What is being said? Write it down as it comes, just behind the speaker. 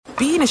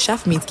being a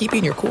chef means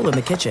keeping your cool in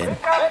the kitchen.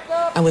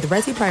 And with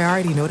Resi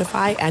Priority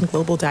Notify and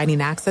Global Dining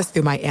Access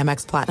through my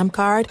Amex Platinum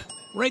card,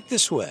 Right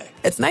this way.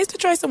 it's nice to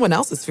try someone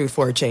else's food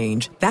for a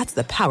change. That's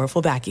the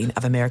powerful backing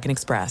of American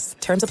Express.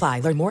 Terms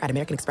apply. Learn more at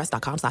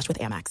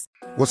americanexpress.com/withAmex.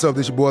 What's up?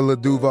 This your boy Lil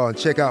Duval, and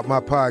check out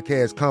my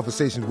podcast,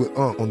 Conversations with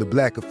Unc, on the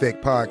Black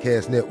Effect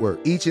Podcast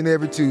Network. Each and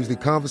every Tuesday,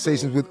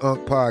 Conversations with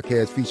Unc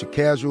podcast feature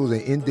casuals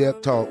and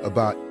in-depth talk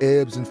about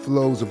ebbs and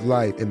flows of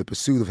life and the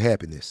pursuit of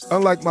happiness.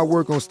 Unlike my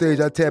work on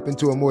stage, I tap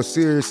into a more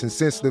serious and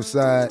sensitive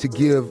side to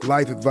give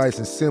life advice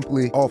and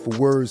simply offer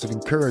words of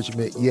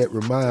encouragement, yet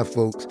remind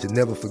folks to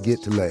never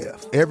forget to laugh.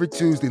 Every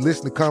Tuesday,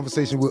 listen to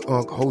Conversation with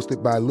Unc,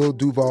 hosted by Lil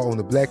Duval on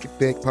the Black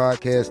Effect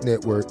Podcast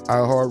Network,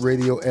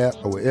 iHeartRadio app,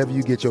 or wherever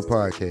you get your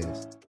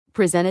podcasts.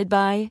 Presented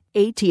by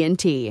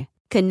AT&T.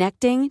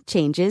 Connecting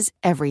changes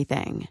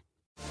everything.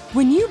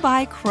 When you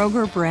buy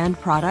Kroger brand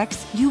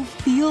products, you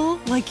feel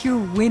like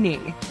you're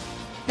winning.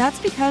 That's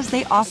because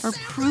they offer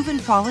proven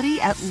quality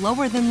at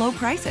lower than low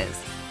prices.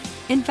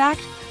 In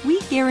fact,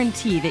 we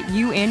guarantee that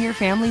you and your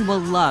family will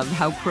love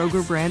how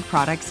Kroger brand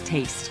products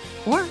taste,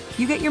 or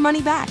you get your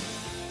money back.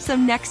 So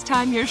next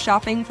time you're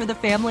shopping for the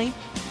family,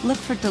 look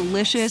for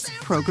delicious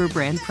Kroger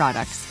brand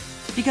products,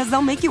 because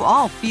they'll make you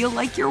all feel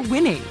like you're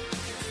winning.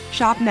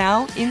 Shop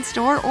now,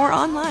 in-store, or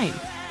online.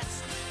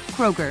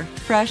 Kroger,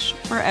 fresh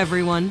for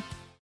everyone.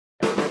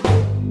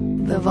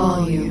 The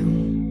Volume.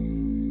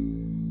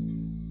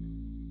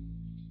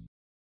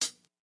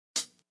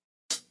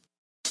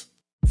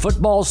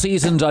 Football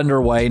season's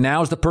underway.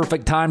 Now's the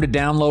perfect time to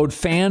download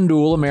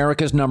FanDuel,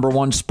 America's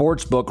 #1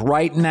 sportsbook.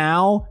 Right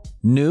now,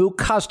 new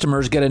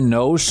customers get a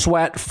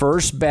no-sweat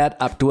first bet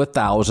up to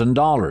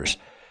 $1,000.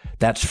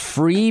 That's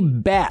free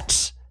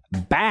bets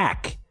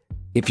back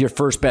if your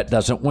first bet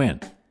doesn't win.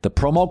 The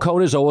promo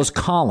code is always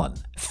Colin.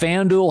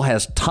 FanDuel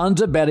has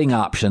tons of betting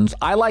options.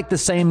 I like the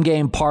same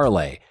game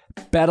parlay.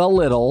 Bet a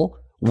little,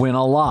 win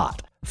a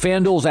lot.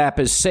 FanDuel's app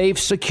is safe,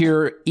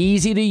 secure,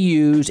 easy to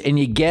use, and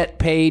you get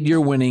paid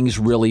your winnings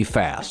really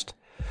fast.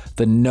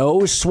 The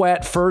no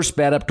sweat first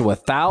bet up to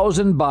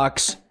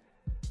 $1,000.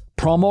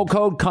 Promo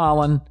code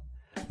Colin.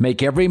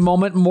 Make every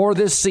moment more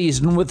this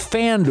season with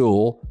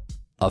FanDuel,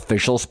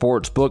 official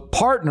sportsbook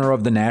partner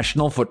of the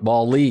National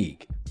Football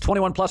League.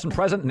 21 plus and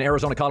present in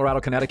Arizona, Colorado,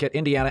 Connecticut,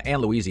 Indiana,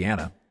 and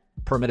Louisiana.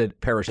 Permitted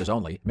parishes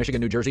only.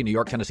 Michigan, New Jersey, New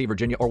York, Tennessee,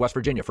 Virginia, or West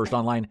Virginia. First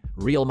online,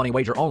 real money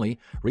wager only.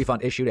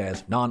 Refund issued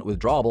as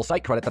non-withdrawable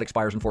site credit that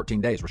expires in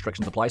 14 days.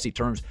 Restrictions apply. See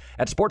terms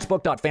at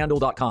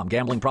sportsbook.fanduel.com.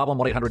 Gambling problem,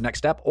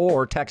 1-800-NEXT-STEP,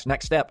 or text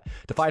NEXT STEP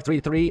to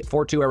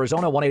 53342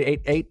 Arizona,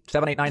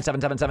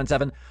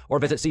 1-888-789-7777, or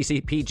visit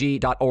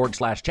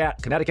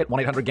ccpg.org/chat. Connecticut,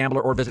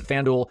 1-800-GAMBLER, or visit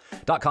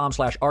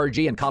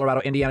fanduel.com/RG. In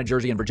Colorado, Indiana,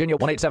 Jersey, and Virginia,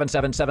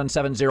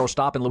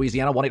 1-877-770-STOP. In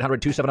Louisiana,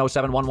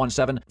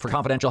 1-800-270-7117. For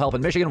confidential help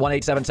in Michigan,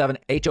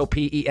 1-877-HOPENY,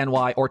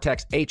 or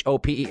text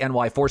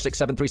HOPENY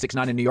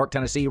 467-369. In New York,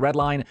 Tennessee,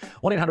 Redline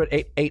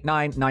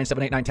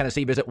 1-800-889-9789.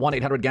 Tennessee, visit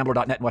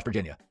 1-800-GAMBLER.net in West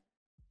Virginia.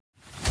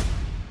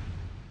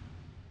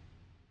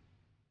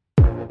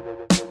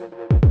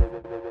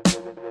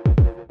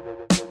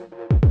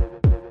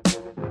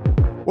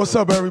 What's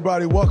up,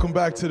 everybody? Welcome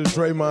back to the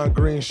Draymond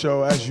Green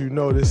Show. As you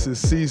know, this is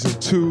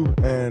season 2,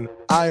 and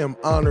I am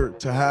honored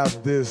to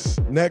have this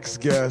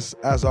next guest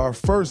as our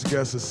first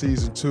guest of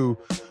season 2.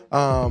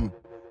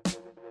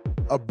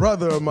 A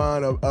brother of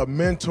mine, a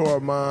mentor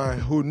of mine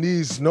who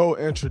needs no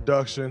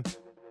introduction.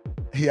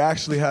 He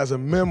actually has a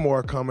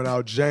memoir coming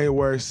out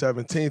January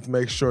 17th.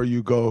 Make sure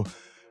you go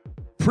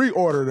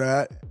pre-order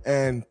that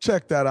and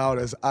check that out,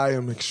 as I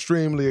am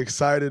extremely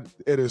excited.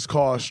 It is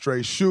called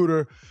Straight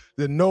Shooter,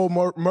 the No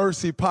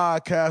Mercy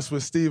podcast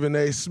with Stephen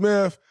A.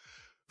 Smith.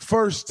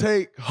 First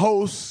Take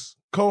host,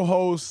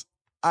 co-host,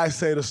 I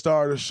say the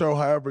star of the show,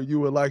 however you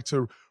would like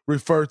to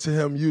refer to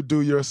him, you do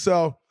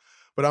yourself.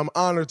 But I'm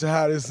honored to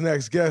have this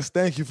next guest.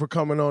 Thank you for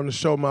coming on the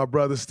show, my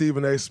brother,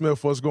 Stephen A.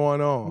 Smith. What's going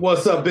on?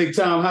 What's up, Big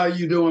Tom? How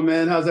you doing,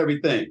 man? How's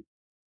everything?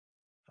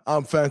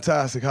 I'm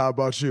fantastic. How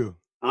about you?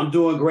 I'm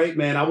doing great,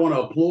 man. I want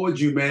to applaud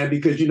you, man,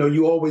 because, you know,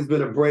 you always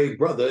been a brave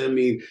brother. I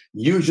mean,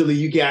 usually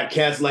you got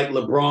cats like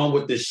LeBron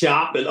with The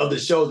Shop and other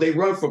shows. They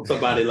run from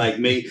somebody like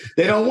me.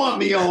 They don't want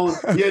me on,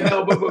 you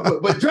know, but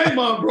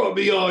Draymond brought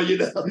me on, you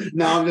know.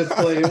 No, I'm just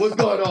playing. What's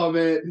going on,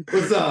 man?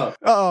 What's up?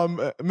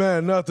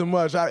 Man, nothing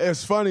much.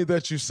 It's funny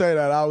that you say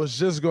that. I was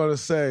just going to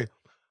say,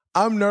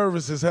 I'm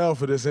nervous as hell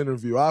for this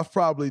interview. I've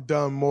probably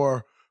done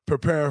more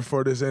preparing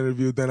for this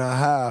interview than I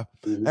have.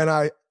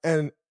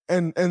 Mm-hmm.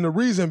 And the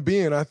reason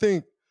being, I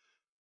think,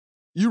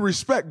 you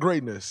respect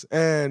greatness,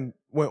 and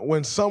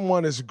when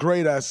someone is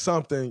great at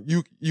something,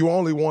 you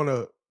only want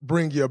to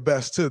bring your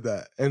best to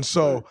that. And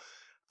so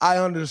I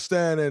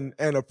understand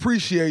and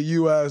appreciate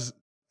you as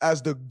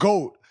the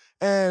GOAT.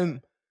 And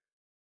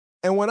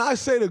when I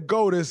say the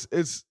GOAT,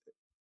 it's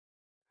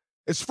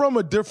from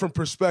a different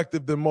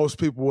perspective than most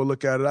people will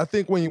look at it. I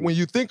think when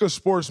you think of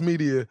sports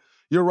media,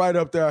 you're right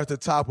up there at the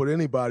top with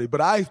anybody.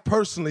 But I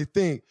personally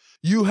think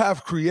you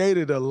have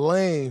created a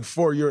lane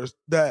for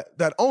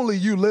that only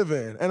you live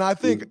in. And I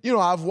think, you know,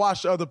 I've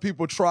watched other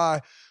people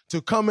try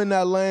to come in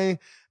that lane.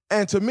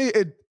 And to me,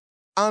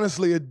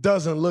 honestly, it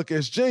doesn't look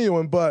as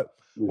genuine. But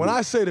when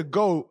I say the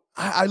GOAT,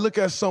 I look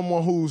at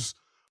someone who's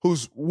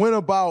went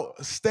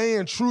about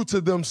staying true to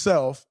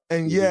themselves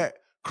and yet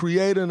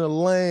creating a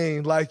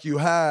lane like you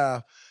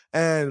have.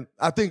 And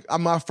I think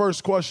my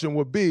first question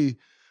would be,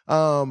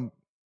 how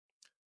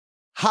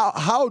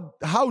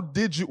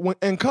did you,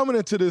 and coming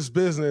into this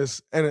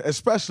business, and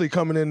especially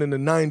coming in the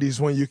 90s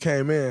when you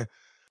came in,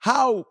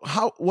 how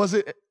was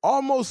it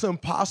almost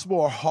impossible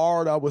or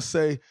hard, I would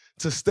say,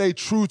 to stay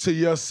true to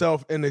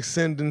yourself and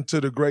ascending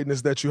to the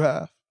greatness that you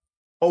have?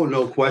 Oh,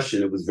 no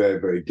question. It was very,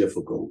 very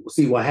difficult.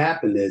 See, what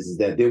happened is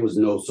that there was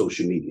no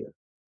social media.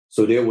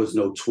 So there was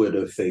no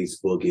Twitter,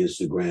 Facebook,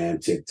 Instagram,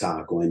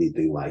 TikTok, or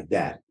anything like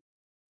that.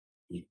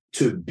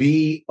 To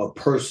be a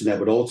person that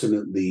would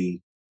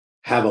ultimately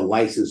have a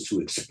license to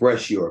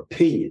express your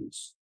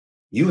opinions,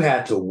 you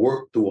had to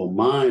work through a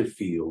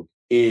minefield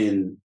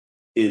in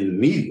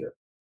media.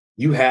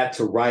 You had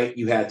to write,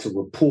 you had to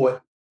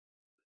report,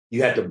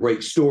 you had to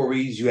break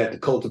stories, you had to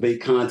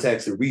cultivate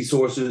contacts and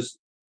resources.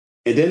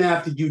 And then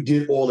after you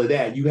did all of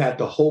that, you had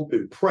to hope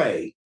and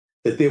pray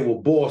that there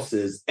were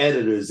bosses,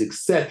 editors,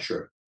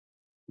 etc.,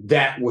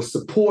 that were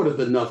supportive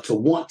enough to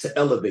want to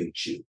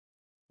elevate you.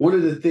 One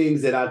of the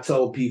things that I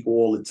tell people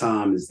all the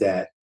time is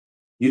that,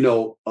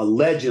 a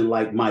legend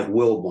like Mike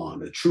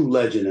Wilbon, a true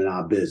legend in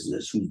our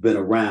business, who's been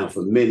around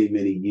for many,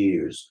 many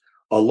years,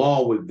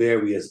 along with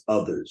various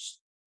others.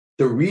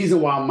 The reason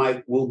why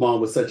Mike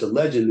Wilbon was such a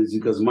legend is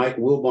because Mike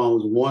Wilbon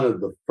was one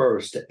of the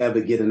first to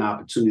ever get an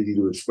opportunity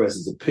to express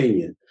his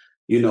opinion.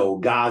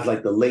 Guys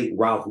like the late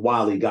Ralph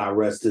Wiley, God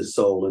rest his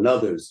soul, and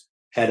others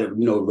had, the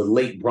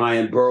late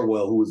Brian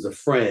Burwell, who was a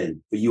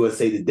friend for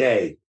USA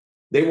Today.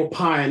 They were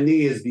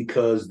pioneers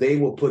because they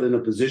were put in a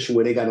position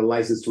where they got a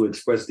license to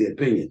express their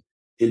opinion.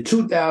 In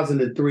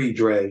 2003,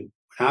 Dre,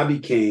 I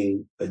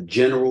became a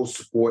general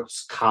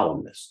sports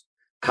columnist.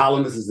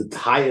 Columnist is the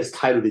highest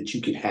title that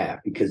you can have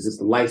because it's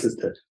the license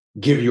to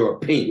give your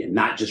opinion,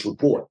 not just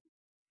report.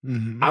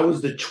 I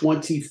was the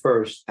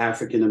 21st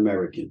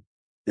African-American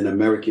in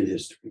American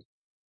history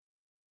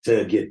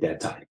to get that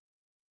title.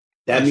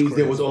 That means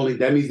there was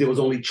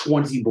only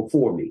 20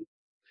 before me.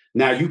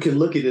 Now you can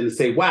look at it and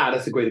say, wow,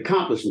 that's a great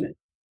accomplishment.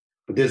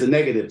 But there's a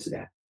negative to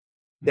that.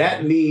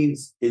 That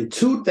means in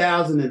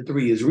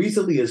 2003, as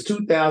recently as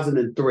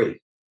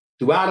 2003,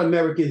 throughout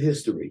American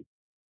history,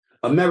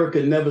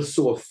 America never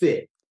saw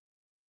fit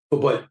for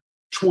but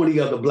 20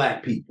 other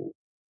Black people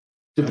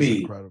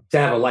to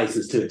have a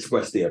license to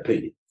express their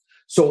opinion.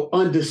 So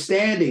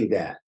understanding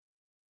that,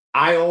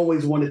 I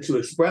always wanted to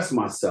express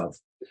myself,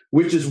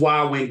 which is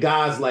why when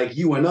guys like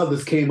you and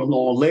others came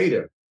along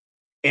later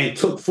and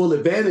took full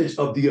advantage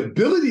of the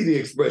ability to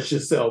express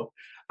yourself,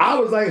 I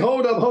was like,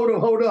 hold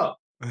up.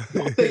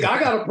 Don't think I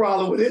got a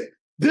problem with it.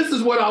 This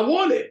is what I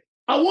wanted.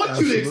 I want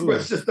you to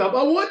express yourself.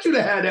 I want you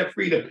to have that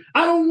freedom.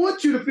 I don't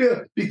want you to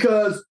feel,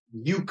 because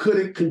you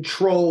couldn't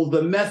control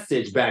the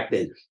message back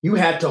then. You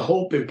had to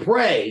hope and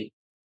pray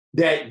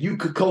that you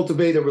could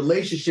cultivate a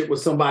relationship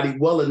with somebody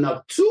well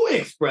enough to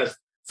express,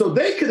 so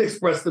they could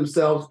express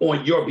themselves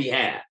on your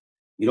behalf.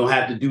 You don't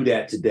have to do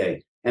that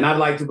today. And I'd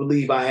like to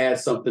believe I had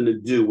something to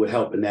do with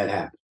helping that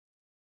happen.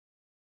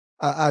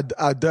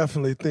 I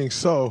definitely think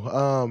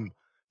so.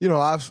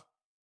 I've,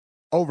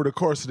 over the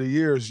course of the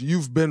years,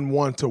 you've been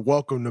one to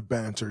welcome the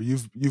banter.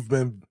 You've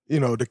been,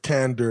 the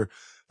candor.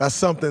 That's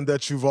something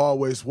that you've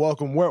always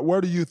welcomed.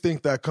 Where do you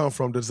think that come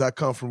from? Does that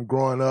come from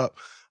growing up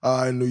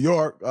in New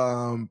York,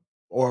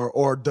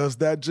 or does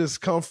that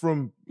just come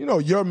from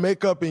your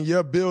makeup and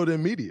your build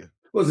in media?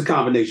 Well, it's a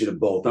combination of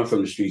both. I'm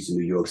from the streets of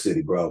New York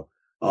City, bro.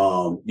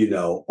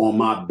 On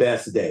my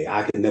best day,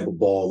 I can never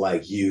ball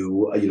like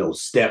you.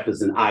 Steph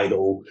is an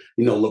idol.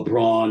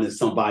 LeBron is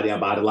somebody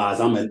I've idolized.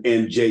 I'm an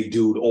MJ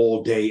dude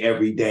all day,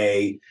 every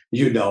day.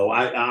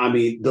 I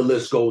mean, the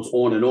list goes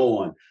on and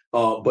on.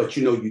 But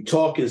you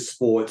talk in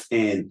sports,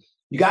 and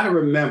you got to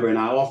remember, and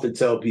I often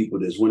tell people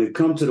this, when it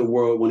comes to the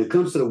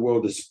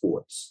world of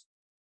sports,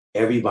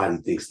 everybody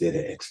thinks they're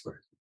the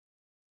expert.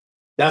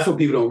 That's what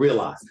people don't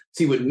realize.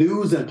 See, with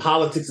news and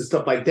politics and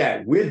stuff like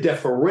that, we're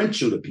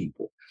deferential to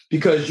people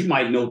because you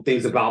might know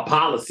things about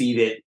policy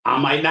that I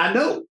might not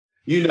know.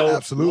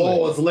 Absolutely.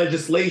 Laws,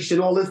 legislation,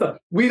 all this stuff.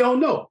 We don't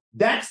know.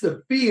 That's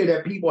the fear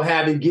that people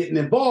have in getting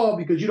involved,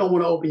 because you don't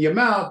want to open your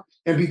mouth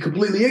and be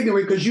completely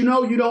ignorant because you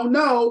don't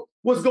know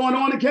what's going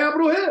on in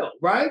Capitol Hill,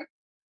 right?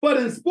 But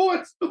in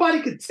sports,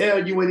 nobody can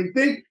tell you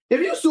anything.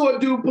 If you saw a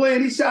dude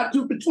playing, he shot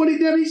 2 for 20,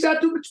 then he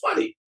shot 2 for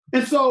 20.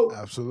 And so,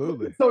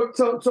 absolutely.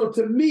 So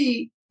to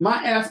me,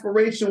 my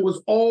aspiration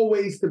was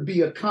always to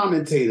be a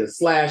commentator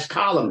 /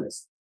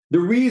 columnist. The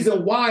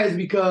reason why is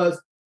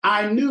because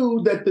I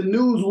knew that the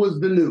news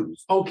was the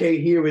news. Okay,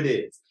 here it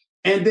is.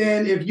 And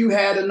then if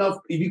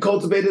you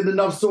cultivated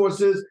enough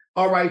sources,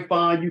 all right,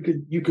 fine,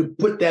 you could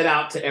put that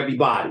out to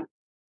everybody.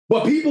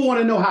 But people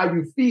want to know how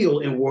you feel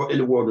in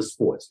the world of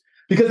sports,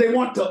 because they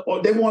want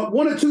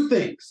one or two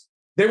things.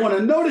 They want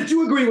to know that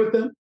you agree with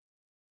them.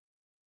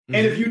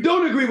 And if you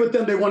don't agree with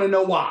them, they want to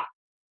know why.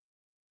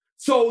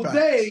 So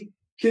they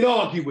can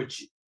argue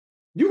with you.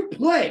 You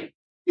play.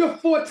 You're a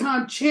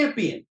 4-time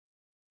champion.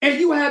 And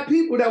you have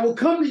people that will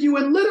come to you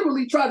and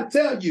literally try to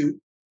tell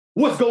you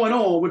what's going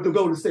on with the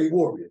Golden State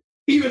Warriors.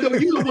 Even though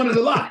you're the one in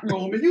the locker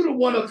room and you're the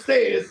one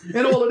upstairs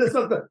and all of this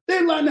other stuff.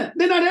 They're not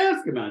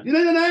asking, man.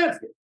 They're not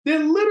asking. They're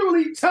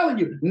literally telling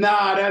you,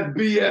 nah, that's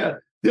BS.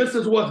 This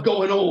is what's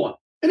going on.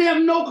 And they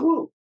have no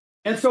clue.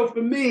 And so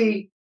for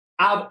me,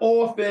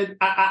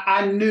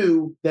 I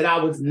knew that I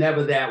was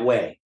never that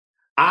way.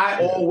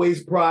 I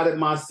always prided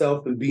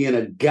myself in being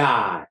a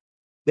guy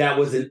that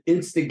was an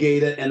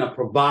instigator and a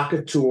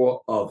provocateur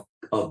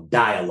of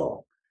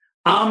dialogue.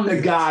 I'm the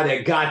guy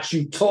that got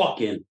you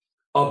talking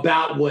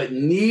about what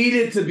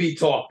needed to be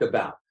talked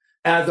about,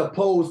 as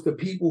opposed to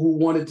people who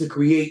wanted to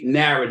create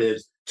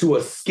narratives to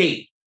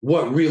escape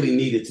what really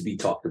needed to be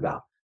talked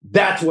about.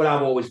 That's what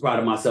I've always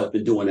prided myself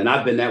in doing, and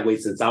I've been that way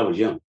since I was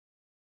young.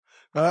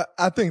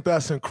 I think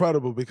that's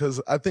incredible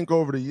because I think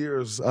over the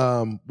years,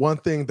 one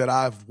thing that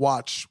I've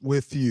watched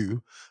with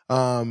you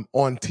on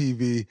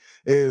TV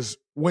is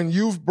when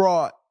you've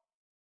brought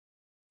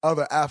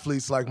other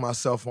athletes like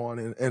myself on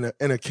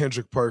in a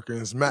Kendrick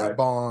Perkins, Matt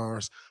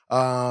Barnes,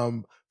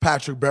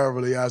 Patrick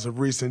Beverly as of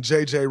recent,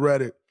 JJ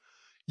Redick,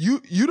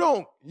 you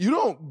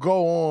don't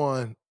go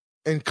on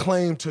and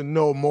claim to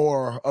know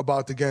more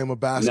about the game of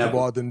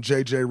basketball than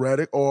JJ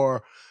Redick,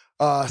 or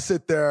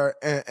sit there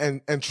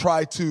and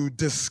try to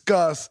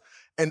discuss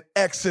an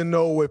X and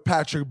O with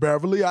Patrick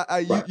Beverly.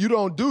 You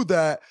don't do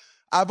that.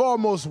 I've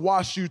almost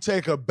watched you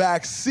take a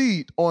back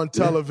seat on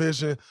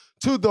television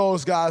to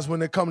those guys when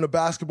they come to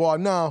basketball.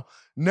 Now,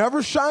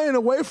 never shying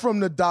away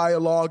from the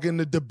dialogue and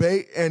the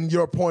debate and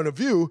your point of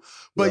view,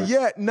 but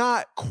yet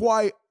not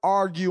quite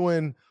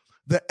arguing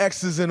the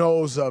X's and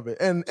O's of it.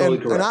 And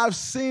I've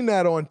seen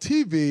that on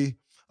TV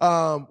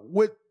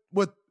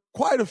with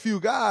quite a few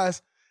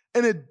guys,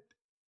 and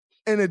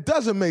it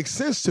doesn't make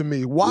sense to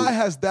me. Why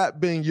has that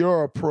been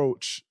your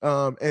approach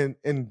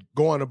in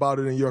going about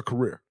it in your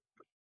career?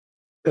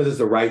 Because it's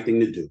the right thing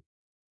to do.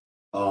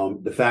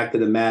 The fact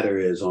of the matter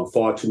is, on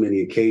far too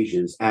many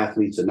occasions,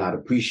 athletes are not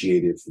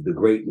appreciated for the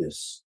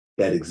greatness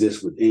that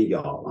exists within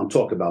y'all. I'm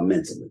talking about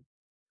mentally.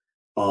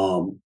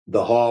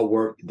 The hard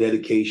work,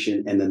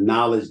 dedication, and the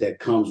knowledge that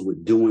comes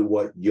with doing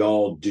what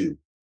y'all do.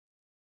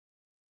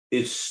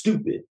 It's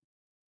stupid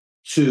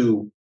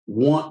to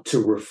want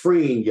to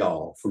refrain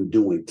y'all from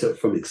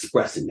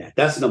expressing that.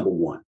 That's number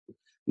one.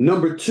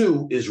 Number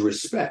two is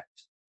respect.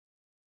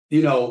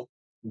 You know,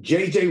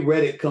 JJ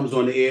Redick comes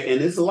on the air, and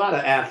there's a lot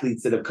of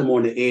athletes that have come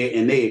on the air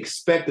and they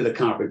expected a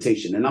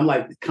confrontation. And I'm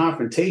like, the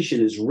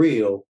confrontation is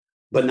real,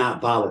 but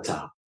not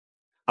volatile.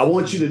 I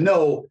want you to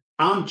know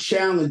I'm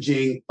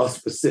challenging a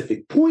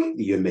specific point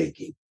that you're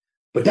making,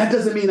 but that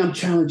doesn't mean I'm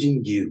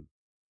challenging you.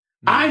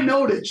 I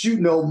know that you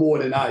know more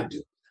than I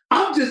do.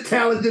 I'm just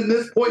challenging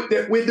this point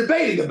that we're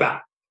debating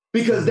about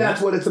because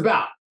that's what it's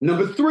about.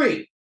 Number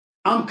three,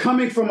 I'm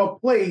coming from a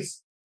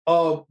place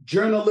of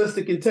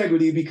journalistic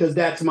integrity because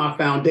that's my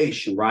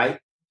foundation, right?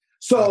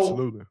 So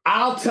absolutely.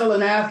 I'll tell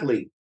an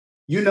athlete,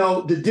 you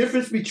know, the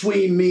difference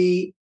between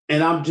me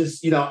and I'm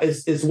just, you know,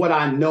 it's what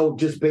I know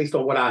just based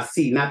on what I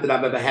see. Not that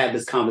I've ever had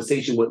this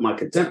conversation with my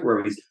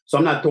contemporaries. So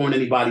I'm not throwing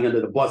anybody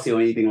under the bus here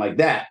or anything like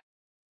that.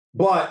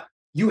 But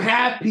you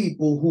have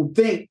people who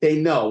think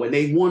they know and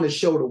they want to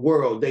show the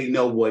world they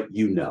know what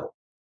you know.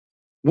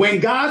 When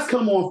guys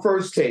come on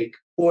First Take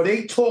or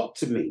they talk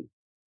to me,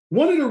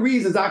 one of the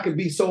reasons I can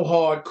be so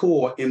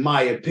hardcore in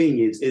my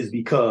opinions is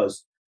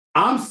because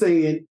I'm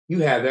saying you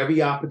have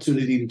every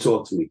opportunity to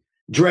talk to me.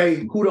 Dre,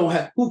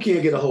 who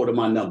can't get a hold of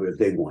my number if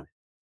they want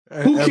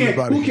it? Who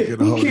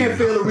can't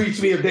fail to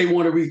reach me if they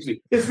want to reach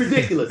me? It's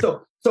ridiculous.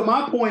 So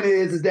my point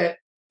is that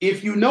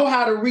if you know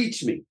how to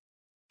reach me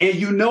and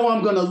you know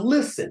I'm going to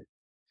listen,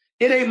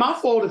 it ain't my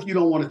fault if you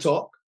don't want to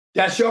talk.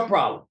 That's your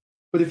problem.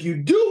 But if you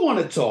do want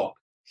to talk,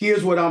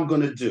 here's what I'm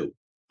going to do.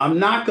 I'm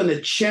not going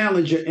to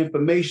challenge your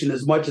information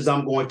as much as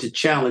I'm going to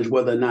challenge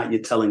whether or not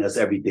you're telling us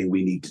everything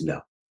we need to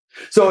know.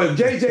 So if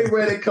JJ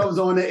Redick comes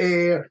on the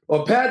air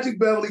or Patrick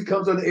Beverly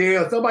comes on the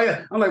air or somebody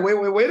else, I'm like,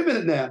 wait a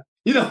minute now.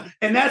 You know,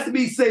 and that's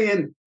me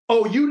saying,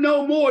 oh, you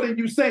know more than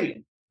you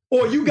saying,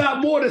 or you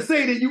got more to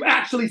say than you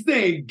actually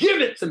saying.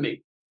 Give it to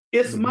me.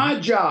 It's my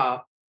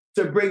job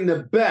to bring the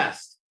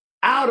best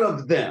out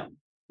of them,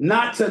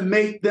 not to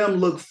make them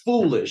look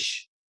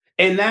foolish.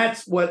 And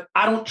that's what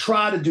I don't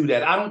try to do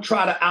that. I don't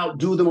try to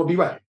outdo them or be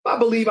right. If I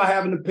believe I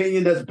have an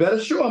opinion that's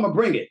better, sure, I'm going to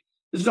bring it.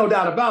 There's no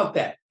doubt about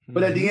that.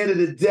 But at the end of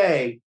the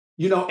day,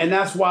 you know, and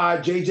that's why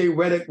JJ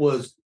Redick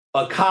was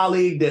a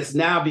colleague that's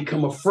now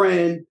become a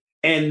friend.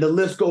 And the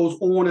list goes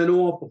on and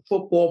on for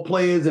football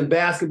players and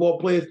basketball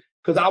players,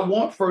 because I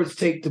want First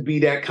Take to be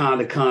that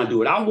kind of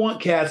conduit. I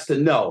want cats to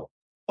know,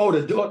 oh,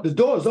 the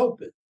door's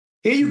open.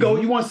 Here you go.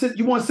 You want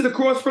to sit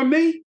across from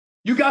me?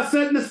 You got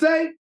something to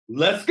say?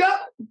 Let's go.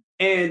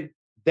 And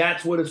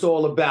that's what it's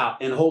all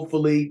about. And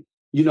hopefully,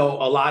 you know,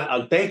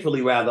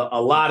 thankfully,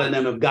 a lot of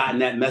them have gotten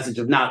that message,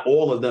 if not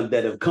all of them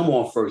that have come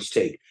on First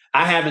Take.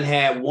 I haven't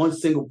had one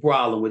single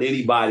problem with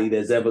anybody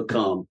that's ever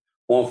come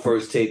on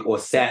First Take or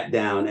sat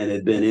down and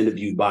had been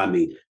interviewed by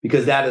me,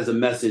 because that is a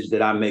message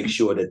that I make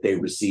sure that they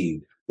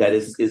receive, that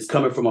is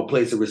coming from a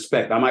place of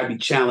respect. I might be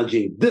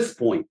challenging this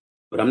point,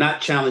 but I'm not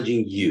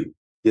challenging you.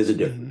 There's a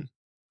difference.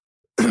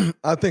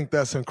 I think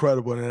that's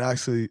incredible, and it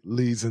actually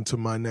leads into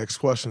my next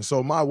question.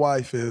 So my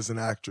wife is an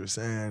actress,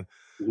 and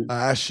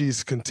as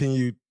she's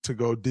continued to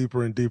go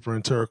deeper and deeper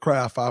into her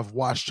craft, I've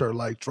watched her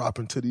like drop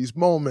into these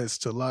moments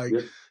to like,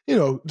 you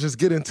know, just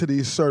get into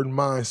these certain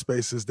mind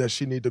spaces that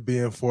she need to be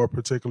in for a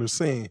particular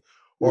scene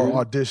or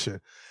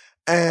audition.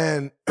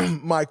 And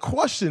my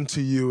question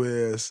to you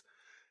is,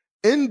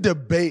 in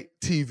debate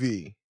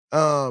TV,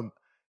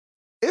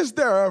 is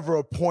there ever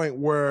a point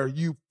where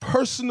you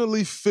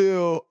personally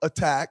feel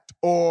attacked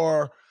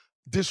or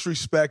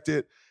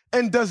disrespected?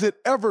 And does it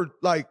ever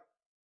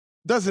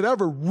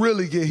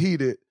really get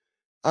heated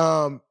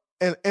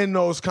in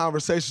those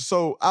conversations?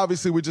 So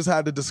obviously we just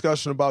had the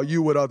discussion about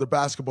you with other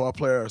basketball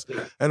players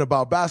and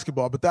about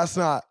basketball, but that's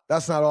not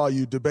all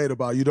you debate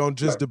about. You don't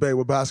just debate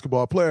with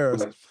basketball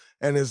players,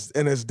 and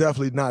it's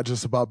definitely not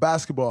just about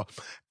basketball.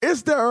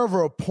 Is there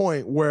ever a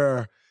point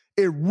where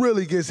it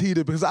really gets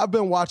heated? Because I've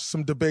been watching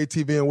some debate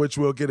TV in which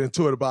we'll get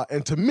into it about,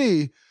 and to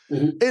me,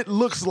 it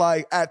looks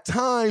like at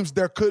times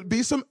there could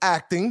be some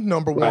acting,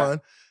 number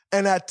one,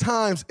 and at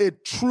times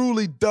it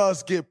truly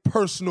does get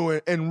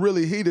personal and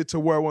really heated to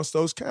where once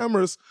those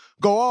cameras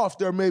go off,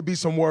 there may be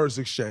some words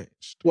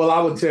exchanged. Well,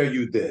 I would tell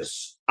you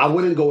this. I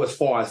wouldn't go as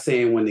far as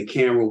saying when the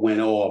camera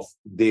went off,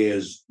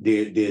 there's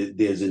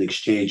an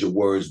exchange of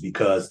words,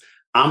 because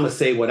I'm going to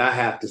say what I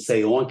have to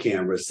say on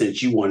camera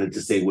since you wanted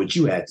to say what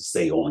you had to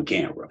say on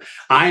camera.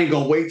 I ain't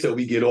going to wait till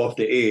we get off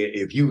the air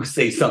if you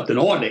say something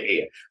on the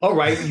air. All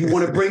right, you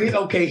want to bring it?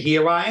 Okay,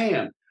 here I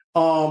am.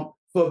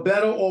 For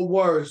better or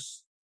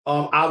worse,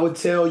 I would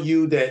tell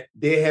you that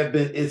there have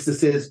been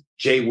instances,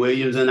 Jay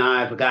Williams and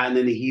I have gotten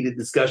into heated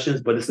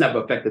discussions, but it's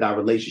never affected our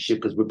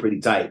relationship because we're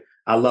pretty tight.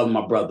 I love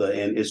my brother,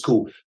 and it's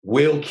cool.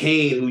 Will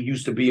Kane, who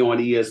used to be on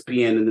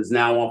ESPN and is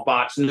now on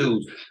Fox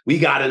News, we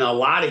got in a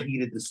lot of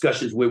heated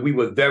discussions where we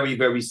were very,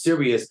 very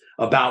serious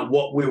about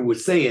what we were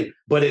saying,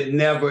 but it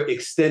never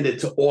extended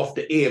to off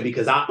the air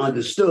because I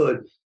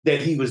understood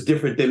that he was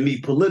different than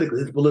me politically.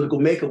 His political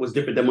makeup was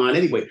different than mine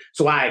anyway.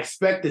 So I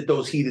expected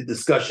those heated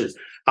discussions.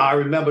 I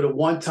remember the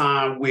one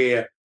time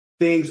where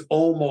things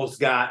almost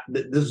got,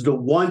 this is the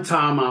one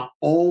time I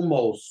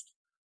almost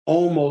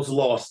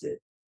lost it.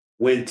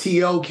 When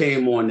T.O.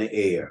 came on the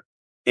air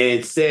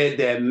and said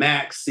that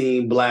Max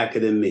seemed blacker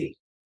than me.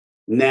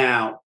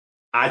 Now,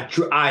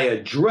 I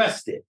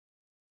addressed it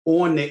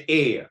on the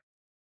air,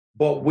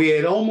 but where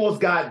it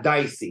almost got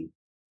dicey,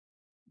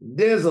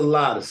 there's a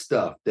lot of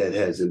stuff that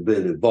hasn't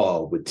been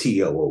involved with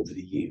T.O. over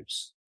the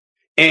years.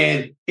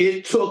 And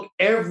it took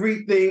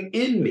everything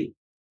in me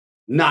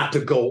not to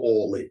go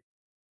all in,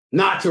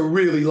 not to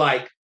really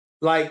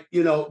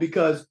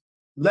because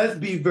let's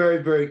be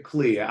very, very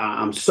clear.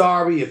 I'm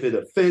sorry if it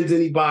offends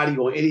anybody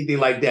or anything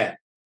like that.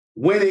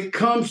 When it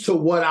comes to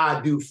what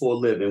I do for a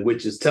living,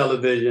 which is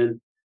television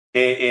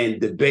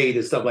and debate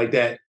and stuff like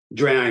that,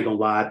 Dre, I ain't gonna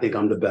lie, I think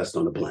I'm the best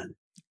on the planet.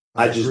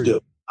 I just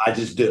do.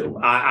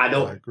 I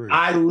don't.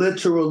 I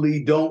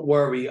literally don't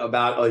worry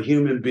about a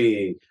human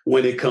being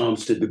when it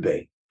comes to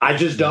debate. I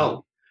just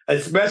don't,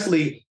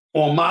 especially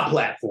on my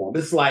platform.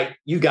 It's like,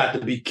 you got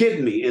to be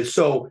kidding me. And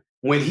so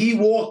when he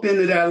walked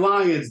into that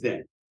Lions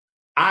Den,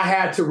 I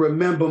had to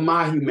remember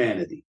my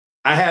humanity.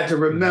 I had to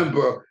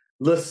remember,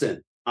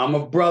 listen, I'm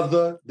a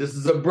brother. This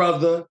is a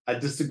brother. I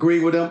disagree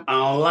with him. I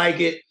don't like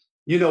it,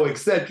 et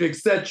cetera, et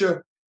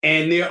cetera.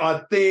 And there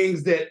are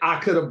things that I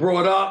could have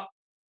brought up,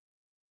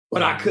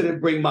 but I couldn't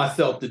bring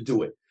myself to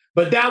do it.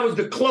 But that was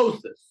the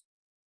closest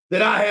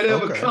that I had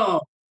ever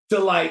come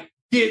to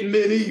getting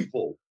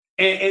medieval.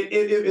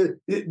 And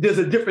there's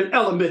a different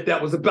element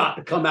that was about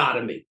to come out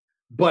of me,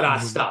 but I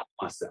stopped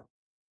myself.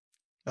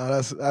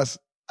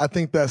 I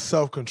think that's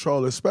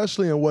self-control,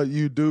 especially in what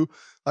you do.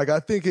 I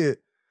think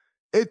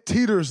it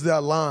teeters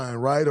that line,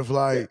 right? Of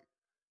like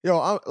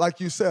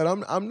you said,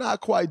 I'm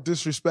not quite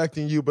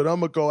disrespecting you, but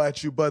I'm gonna go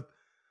at you. But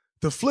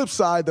the flip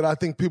side that I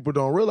think people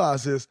don't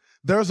realize is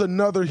there's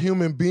another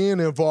human being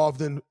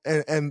involved in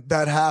and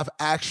that have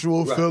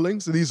actual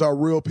feelings. These are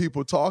real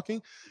people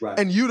talking,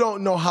 and you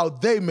don't know how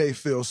they may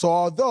feel. So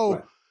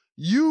although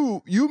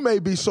you may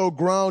be so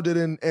grounded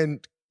in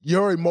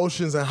your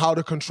emotions and how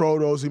to control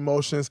those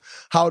emotions,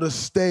 how to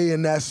stay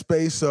in that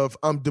space of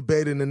I'm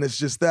debating and it's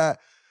just that,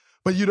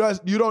 but you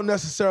don't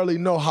necessarily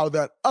know how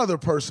that other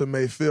person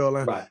may feel,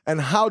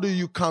 and how do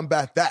you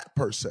combat that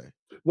per se?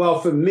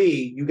 Well, for me,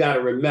 you got to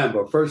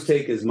remember, First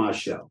Take is my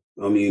show.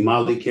 I mean,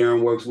 Molly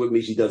Karen works with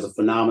me. She does a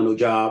phenomenal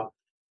job,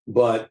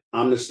 but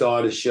I'm the star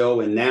of the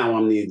show, and now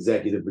I'm the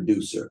executive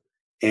producer.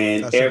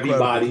 And that's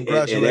everybody,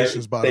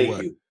 congratulations, by the way.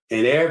 Thank you.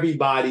 And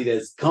everybody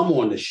that's come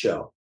on the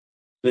show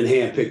been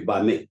handpicked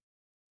by me.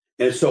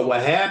 And so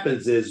what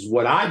happens is,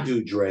 what I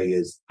do, Dre,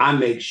 is I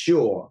make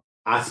sure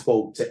I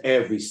spoke to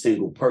every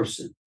single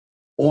person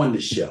on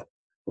the show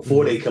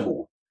before they come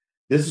on.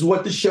 This is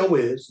what the show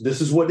is.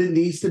 This is what it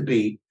needs to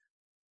be.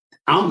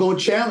 I'm going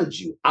to challenge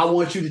you. I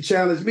want you to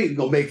challenge me. We're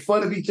going to make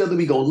fun of each other.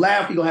 We're going to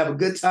laugh. We're going to have a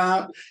good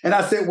time. And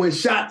I said, when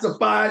shots are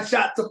fired,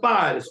 shots are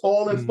fired. It's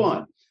all in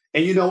fun.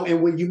 And,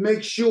 and when you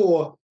make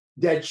sure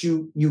that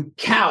you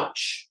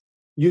couch,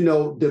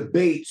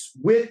 debates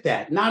with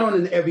that, not on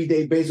an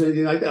everyday basis or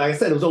anything like that. Like I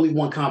said, it was only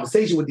one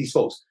conversation with these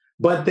folks,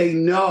 but they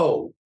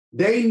know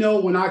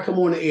when I come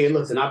on the air,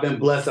 listen, I've been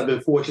blessed. I've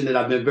been fortunate.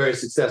 I've been very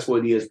successful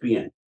at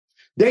ESPN.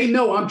 They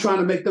know I'm trying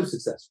to make them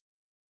successful.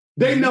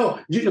 They know,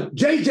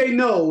 JJ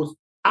knows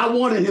I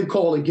wanted him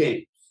calling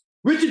games.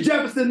 Richard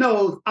Jefferson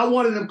knows I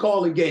wanted him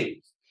calling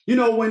games.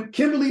 When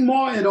Kimberly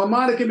Martin or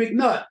Monica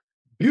McNutt,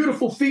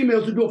 beautiful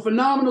females who do a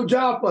phenomenal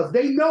job for us,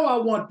 they know I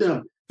want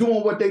them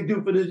doing what they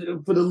do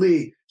for the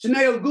league.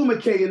 Shanae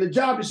Ogumake and the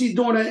job that she's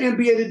doing at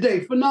NBA Today,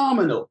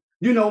 phenomenal.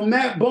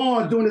 Matt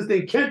Barnes doing this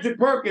thing. Kendrick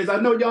Perkins, I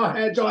know y'all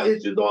had y'all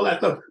issues, all that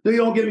stuff.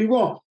 Don't get me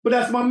wrong, but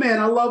that's my man.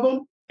 I love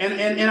him.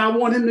 And I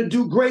want him to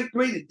do great,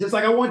 just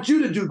like I want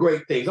you to do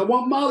great things. I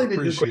want Molly to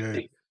do great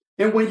things.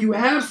 And when you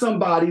have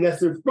somebody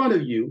that's in front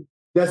of you,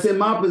 that's in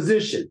my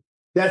position,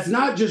 that's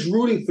not just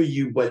rooting for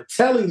you, but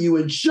telling you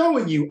and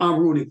showing you I'm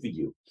rooting for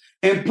you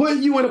and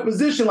putting you in a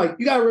position, like,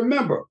 you got to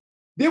remember,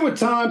 there were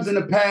times in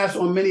the past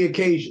on many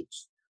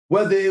occasions,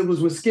 whether it was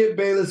with Skip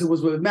Bayless, it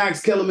was with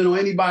Max Kellerman or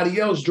anybody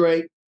else,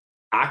 Dre,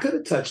 I could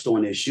have touched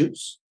on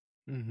issues,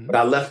 but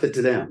I left it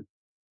to them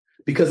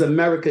because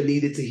America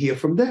needed to hear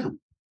from them.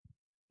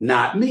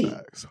 Not me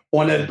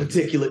on that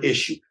particular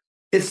issue.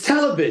 It's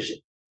television,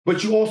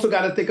 but you also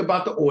got to think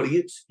about the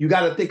audience. You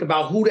got to think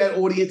about who that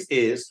audience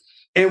is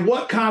and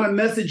what kind of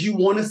message you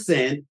want to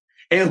send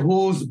and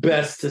who's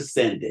best to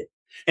send it.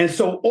 And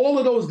so all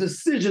of those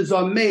decisions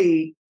are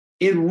made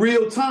in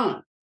real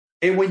time.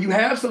 And when you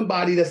have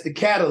somebody that's the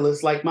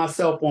catalyst, like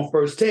myself on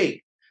First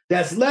Take,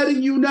 that's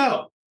letting you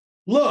know,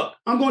 look,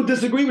 I'm going to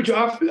disagree with you.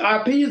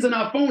 Our opinions are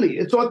not phony.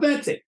 It's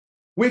authentic.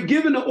 We're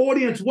giving the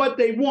audience what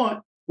they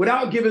want,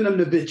 without giving them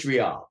the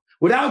vitriol,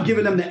 without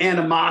giving them the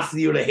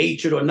animosity or the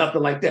hatred or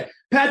nothing like that.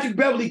 Patrick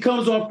Beverly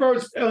comes on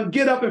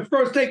Get Up and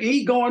First Take, and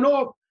he going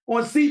off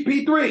on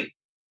CP3.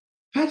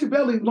 Patrick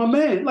Beverly is my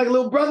man, like a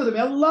little brother to me.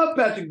 I love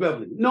Patrick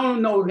Beverly. Know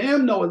him, know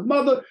his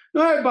mother,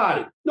 know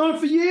everybody. Know him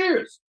for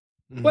years.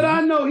 But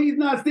I know he's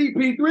not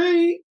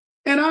CP3,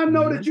 and I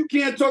know that you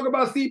can't talk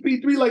about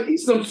CP3 like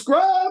he's some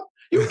scrub.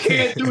 You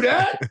can't do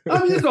that.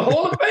 I mean, it's a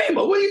Hall of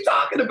Famer. What are you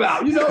talking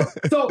about?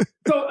 So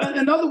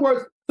in other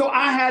words, so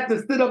I had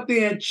to sit up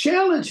there and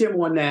challenge him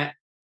on that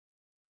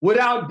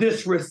without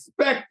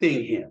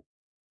disrespecting him,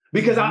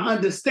 because I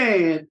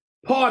understand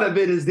part of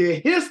it is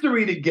their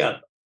history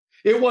together.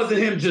 It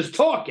wasn't him just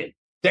talking.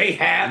 They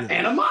have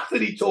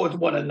animosity towards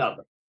one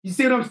another. You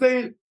see what I'm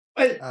saying?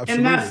 Absolutely.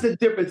 And that's the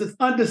difference. It's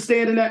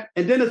understanding that,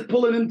 and then it's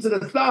pulling him to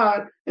the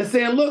side and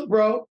saying, look,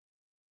 bro,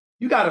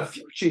 you got a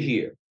future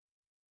here.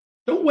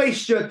 Don't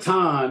waste your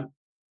time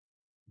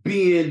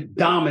being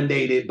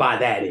dominated by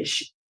that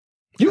issue.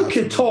 You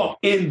can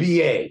talk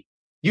NBA.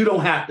 You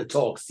don't have to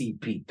talk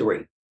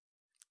CP3.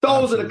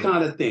 Those are the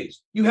kind of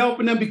things. You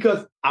helping them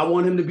because I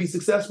want him to be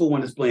successful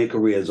when his playing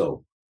career is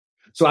over.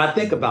 So I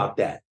think about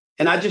that.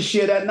 And I just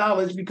share that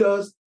knowledge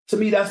because, to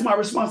me, that's my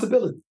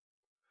responsibility.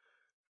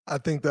 I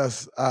think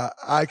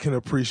I can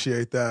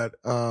appreciate that.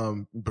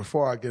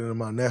 Before I get into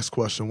my next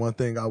question, one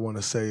thing I want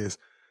to say is,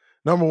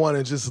 number one,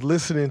 is just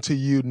listening to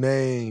you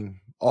name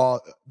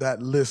all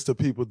that list of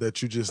people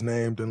that you just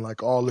named and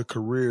like all the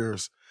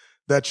careers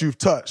that you've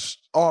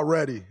touched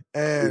already.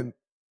 And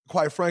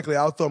quite frankly,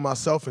 I'll throw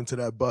myself into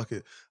that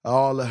bucket.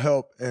 All the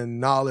help and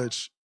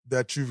knowledge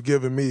that you've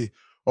given me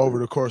over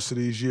the course of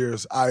these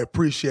years, I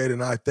appreciate it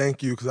and I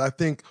thank you, because I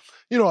think,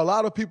 a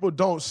lot of people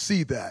don't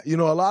see that. A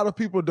lot of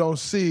people don't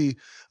see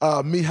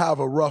me have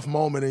a rough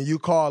moment and you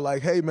call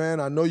like, hey, man,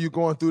 I know you're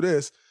going through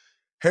this.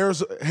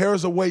 Here's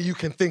a way you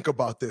can think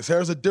about this.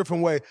 Here's a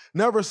different way.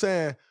 Never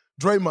saying,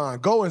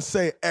 Draymond, go and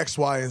say X,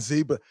 Y, and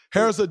Z, but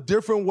here's a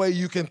different way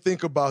you can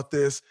think about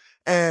this.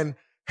 And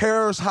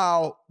here's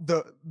how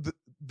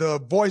the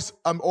voice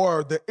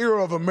or the ear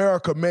of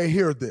America may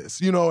hear this,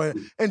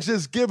 and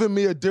just giving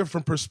me a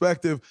different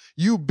perspective.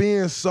 You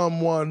being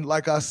someone,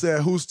 like I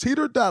said, who's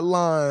teetered that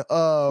line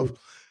of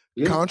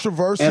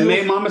controversial. And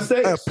made my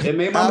mistakes.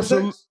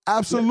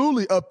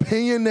 Absolutely.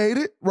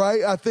 Opinionated,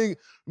 right? I think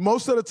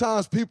most of the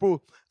times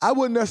people, I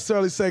wouldn't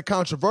necessarily say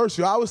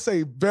controversial. I would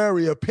say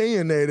very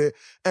opinionated,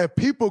 and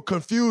people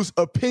confuse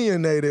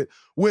opinionated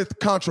with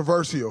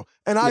controversial.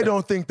 And I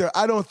don't think they're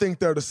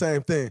the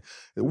same thing.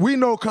 We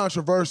know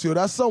controversial.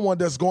 That's someone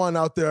that's going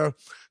out there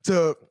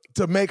to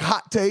make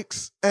hot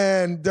takes,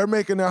 and they're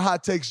making their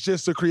hot takes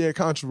just to create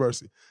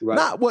controversy. Right.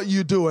 Not what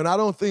you do. And I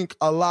don't think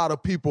a lot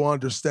of people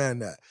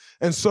understand that.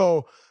 And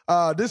so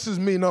this is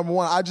me, number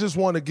one. I just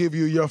want to give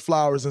you your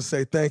flowers and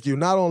say thank you,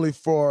 not only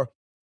for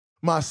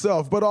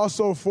myself, but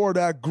also for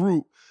that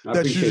group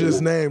that you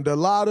just named. A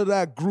lot of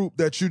that group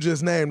that you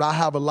just named, I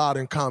have a lot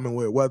in common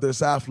with, whether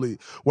it's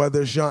athlete,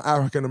 whether it's young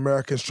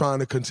African-Americans trying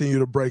to continue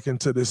to break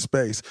into this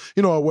space,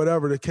 or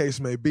whatever the case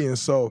may be. And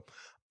so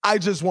I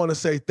just want to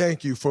say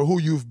thank you for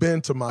who you've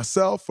been to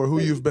myself, for who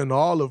you've been to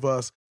all of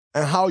us,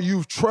 and how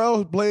you've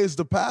trailblazed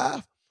the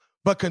path,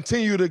 but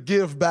continue to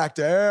give back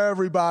to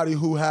everybody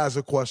who has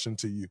a question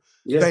to you.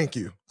 Yeah. Thank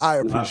you. I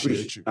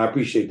appreciate you. I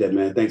appreciate that,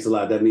 man. Thanks a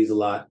lot. That means a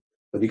lot.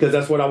 because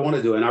that's what I want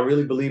to do. And I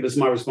really believe it's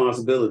my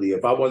responsibility.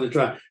 If I wasn't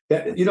trying,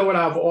 you know what,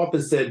 I've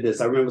often said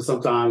this. I remember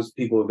sometimes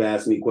people have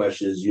asked me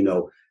questions,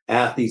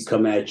 athletes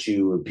come at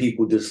you and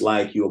people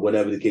dislike you or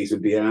whatever the case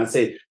would be. And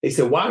they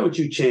said, why don't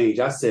you change?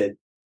 I said,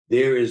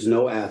 there is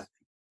no athlete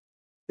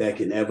that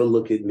can ever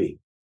look at me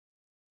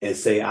and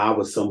say I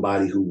was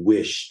somebody who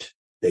wished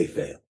they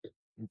failed.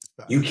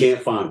 You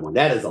can't find one.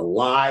 That is a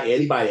lie.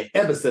 Anybody that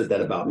ever says that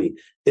about me,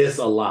 it's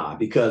a lie,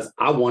 because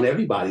I want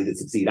everybody to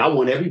succeed. I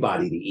want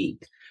everybody to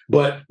eat.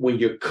 But when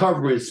you're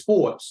covering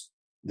sports,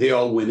 there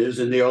are winners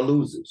and there are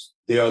losers.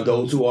 There are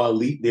those who are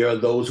elite. There are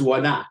those who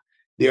are not.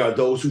 There are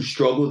those who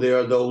struggle. There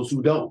are those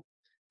who don't.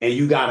 And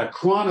you got to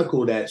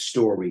chronicle that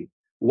story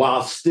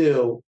while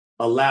still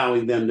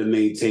allowing them to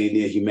maintain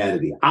their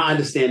humanity. I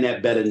understand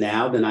that better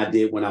now than I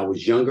did when I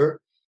was younger.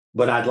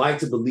 But I'd like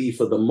to believe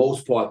for the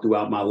most part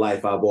throughout my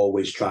life, I've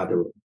always tried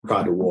to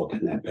walk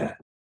in that path.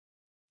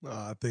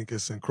 I think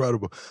it's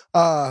incredible.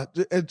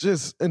 And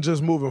just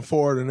moving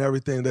forward and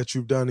everything that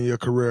you've done in your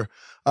career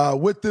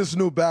with this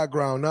new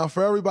background. Now,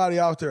 for everybody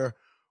out there,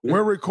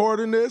 we're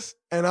recording this,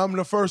 and I'm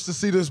the first to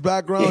see this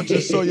background,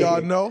 just so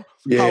y'all know.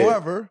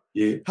 However,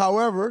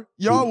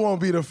 y'all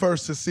won't be the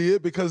first to see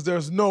it, because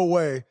there's no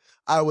way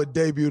I would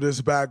debut this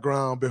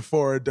background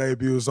before it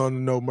debuts on the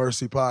No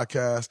Mercy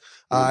podcast.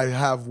 I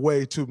have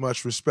way too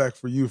much respect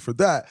for you for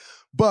that.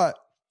 But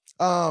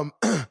No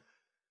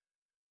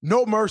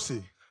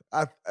Mercy.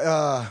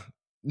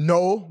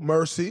 No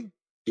Mercy.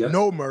 Yep.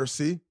 No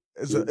Mercy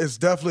is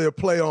definitely a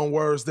play on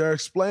words there.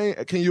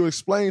 Can you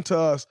explain to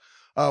us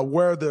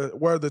where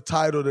the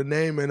title, the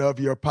naming of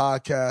your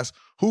podcast,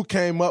 who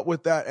came up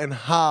with that, and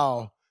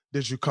how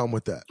did you come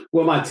with that?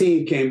 Well, my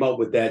team came up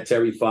with that.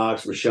 Terry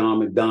Fox, Rashawn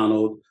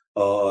McDonald,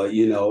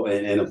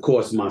 and of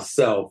course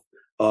myself,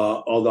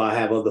 although I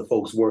have other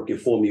folks working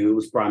for me, it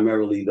was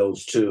primarily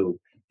those two.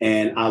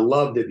 And I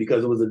loved it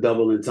because it was a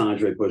double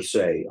entendre per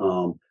se.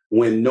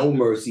 When No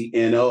Mercy,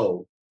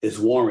 N-O, is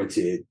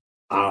warranted,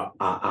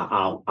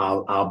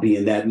 I'll be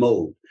in that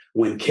mode.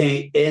 When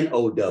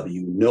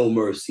K-N-O-W, No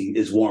Mercy,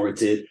 is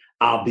warranted,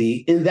 I'll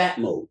be in that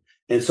mode.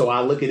 And so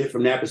I look at it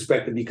from that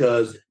perspective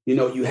because,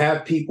 you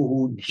have people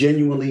who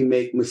genuinely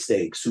make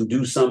mistakes, who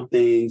do some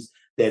things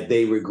that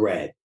they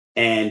regret.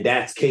 And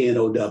that's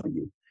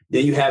K-N-O-W.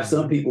 Then you have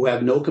some people who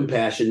have no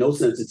compassion, no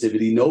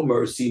sensitivity, no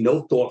mercy,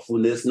 no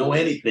thoughtfulness, no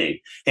anything.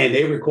 And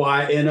they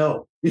require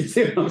N-O. You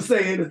see what I'm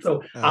saying? And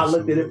so Absolutely. I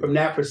looked at it from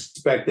that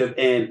perspective.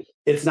 And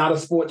it's not a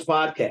sports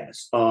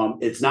podcast.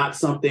 It's not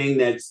something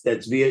that's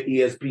via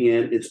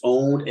ESPN. It's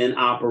owned and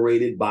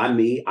operated by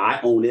me. I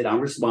own it. I'm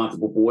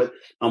responsible for it.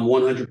 I'm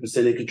 100%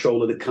 in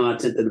control of the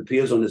content that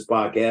appears on this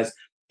podcast.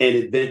 And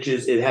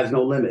it has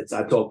no limits.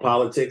 I talk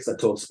politics, I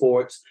talk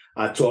sports,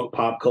 I talk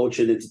pop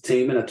culture and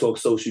entertainment, I talk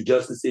social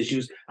justice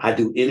issues, I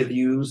do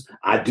interviews,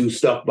 I do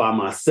stuff by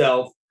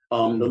myself.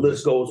 The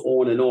list goes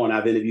on and on.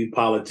 I've interviewed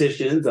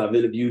politicians, I've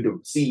interviewed the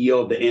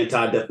CEO of the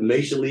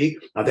Anti-Defamation League,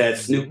 I've had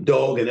Snoop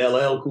Dogg and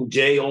LL Cool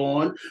J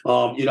on.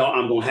 I'm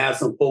going to have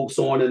some folks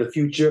on in the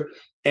future.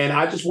 And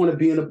I just want to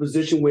be in a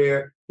position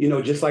where,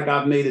 just like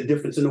I've made a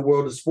difference in the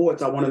world of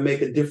sports, I want to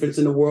make a difference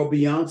in the world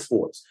beyond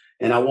sports.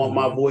 And I want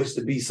my voice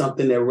to be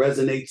something that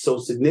resonates so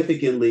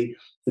significantly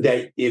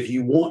that if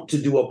you want to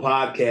do a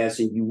podcast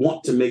and you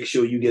want to make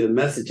sure you get a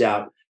message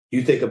out,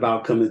 you think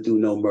about coming through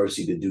No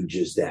Mercy to do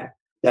just that.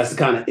 That's the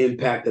kind of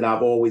impact that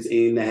I've always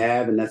aimed to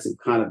have. And that's the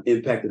kind of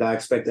impact that I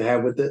expect to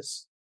have with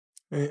this.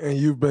 And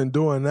you've been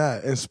doing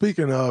that. And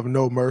speaking of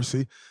No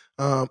Mercy,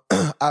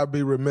 I'd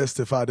be remiss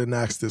if I didn't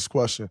ask this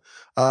question.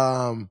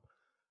 A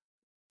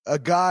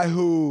guy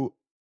who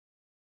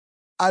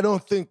I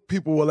don't think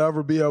people will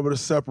ever be able to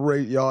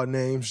separate y'all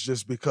names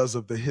just because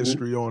of the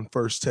history on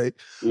First Take.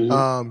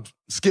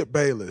 Skip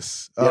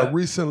Bayless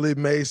recently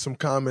made some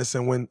comments,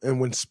 and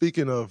when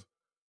speaking of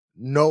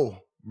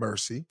No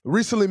Mercy,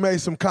 recently made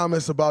some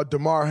comments about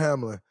Damar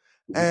Hamlin.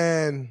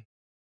 And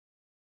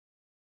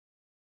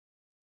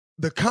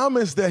the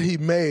comments that he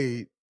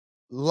made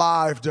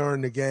live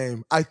during the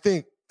game, I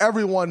think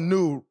everyone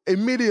knew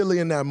immediately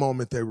in that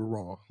moment they were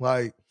wrong.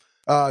 Like,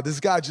 this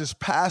guy just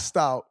passed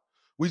out.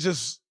 We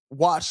just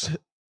watched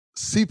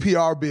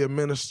CPR be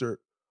administered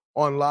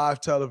on live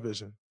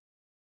television,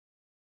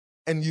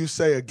 and you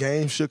say a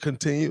game should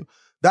continue.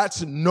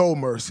 That's no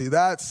mercy.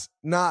 That's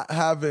not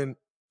having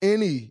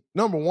any,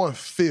 number one,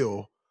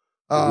 feel.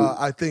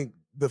 I think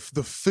the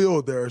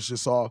feel there is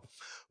just off.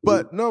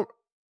 But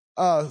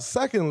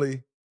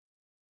secondly,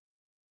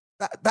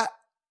 that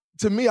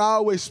to me, I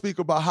always speak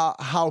about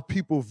how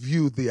people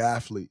view the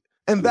athlete.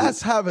 And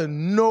that's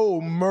having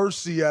no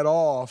mercy at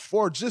all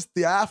for just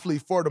the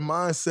athlete, for the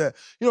mindset.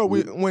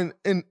 When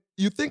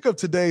you think of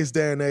today's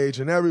day and age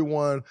and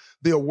everyone,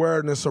 the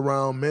awareness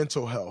around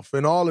mental health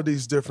and all of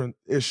these different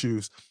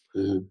issues.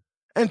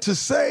 And to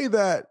say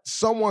that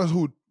someone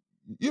who,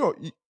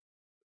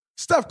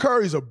 Steph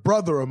Curry's a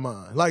brother of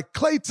mine. Like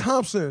Klay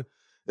Thompson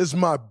is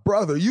my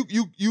brother. You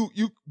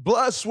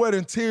blood, sweat,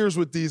 and tears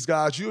with these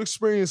guys. You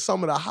experience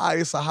some of the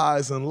highest of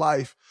highs in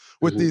life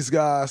with these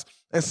guys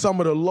and some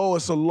of the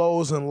lowest of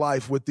lows in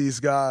life with these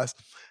guys.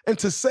 And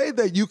to say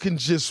that you can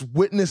just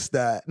witness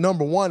that,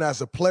 number one,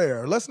 as a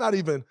player, let's not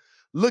even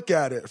look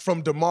at it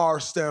from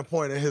DeMar's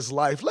standpoint in his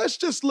life. Let's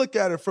just look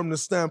at it from the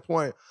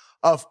standpoint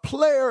of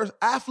players,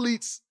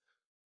 athletes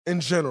in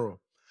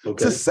general.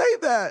 Okay. To say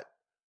that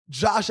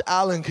Josh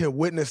Allen can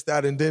witness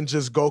that and then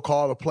just go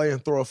call a play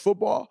and throw a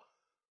football,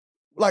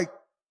 like,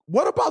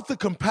 what about the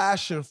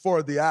compassion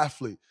for the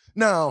athlete?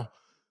 Now,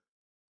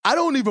 I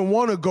don't even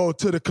want to go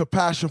to the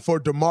compassion for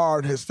DeMar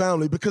and his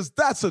family because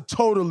that's a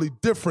totally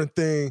different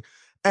thing.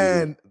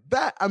 And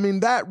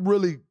that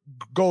really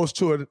goes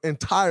to an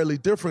entirely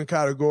different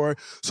category.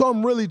 So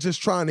I'm really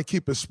just trying to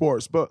keep it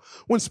sports. But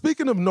when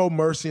speaking of No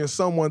Mercy and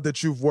someone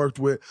that you've worked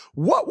with,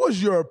 what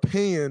was your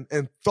opinion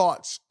and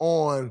thoughts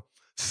on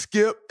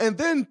Skip? And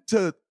then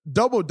to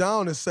double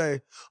down and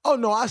say, oh,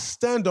 no, I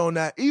stand on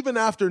that even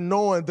after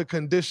knowing the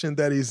condition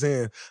that he's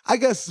in. I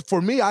guess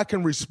for me, I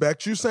can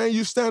respect you saying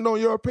you stand on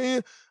your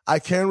opinion. I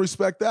can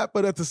respect that.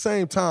 But at the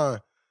same time,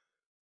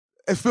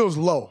 it feels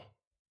low.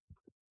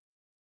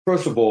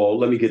 First of all,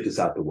 let me get this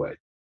out the way.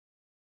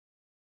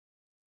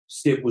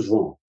 Skip was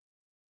wrong.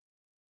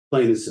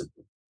 Plain and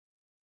simple.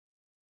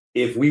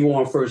 If we were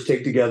on first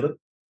take together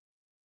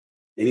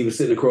and he was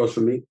sitting across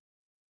from me,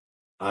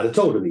 I'd have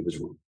told him he was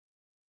wrong.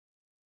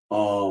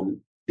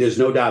 There's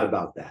no doubt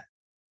about that.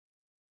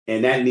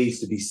 And that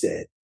needs to be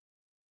said.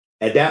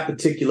 At that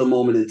particular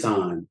moment in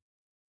time,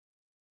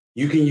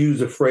 you can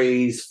use a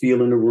phrase,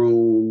 feel in the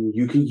room.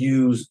 You can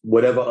use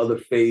whatever other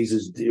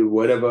phrases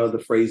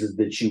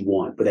that you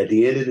want. But at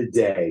the end of the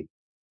day,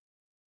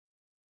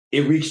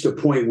 it reached a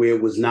point where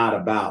it was not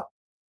about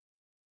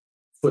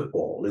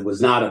football. It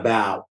was not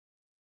about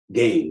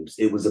games.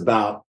 It was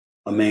about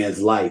a young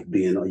man's life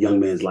being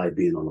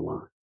on the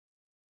line.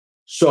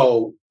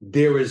 So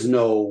there's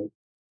no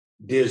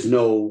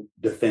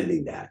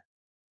defending that.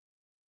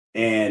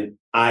 And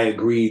I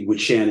agreed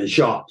with Shannon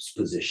Sharp's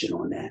position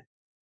on that.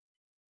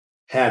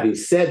 Having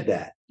said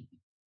that,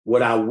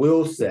 what I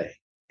will say,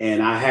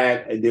 and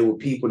there were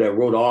people that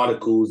wrote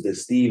articles that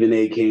Stephen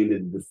A. came to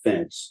the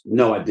defense.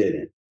 No, I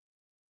didn't.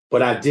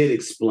 But I did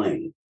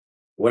explain.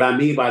 What I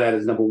mean by that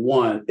is, number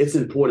one, it's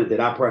important that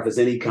I preface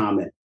any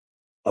comment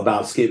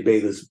about Skip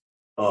Bayless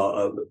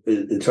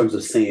in terms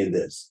of saying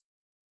this.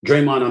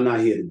 Draymond, I'm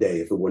not here today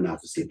if it were not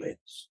for Skip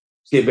Bayless.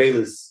 Skip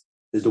Bayless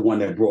is the one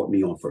that brought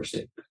me on First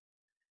Take.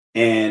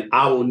 And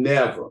I will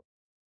never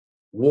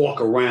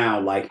walk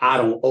around like I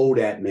don't owe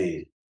that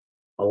man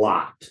a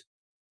lot.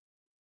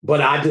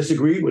 But I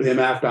disagreed with him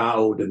after I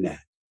owed him that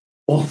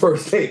on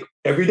First Take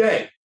every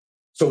day.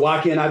 So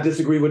why can't I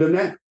disagree with him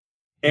now?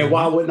 And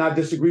why wouldn't I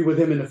disagree with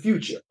him in the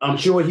future? I'm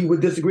sure he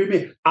would disagree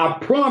with me. I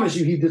promise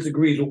you he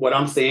disagrees with what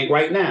I'm saying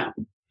right now.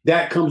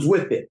 That comes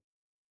with it.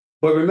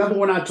 But remember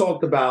when I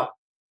talked about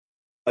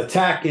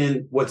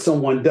attacking what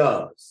someone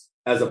does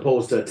as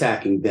opposed to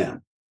attacking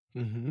them?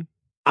 Mm-hmm.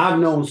 I've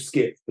known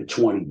Skip for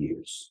 20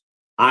 years.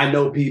 I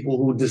know people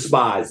who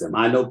despise him.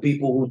 I know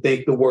people who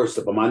think the worst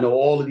of him. I know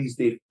all of these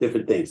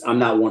different things. I'm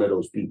not one of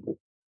those people.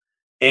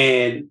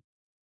 And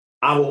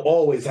I will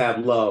always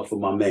have love for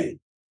my man.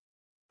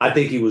 I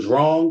think he was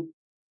wrong,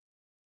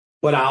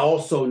 but I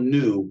also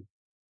knew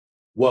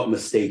what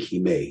mistake he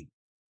made.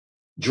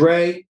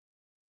 Dre,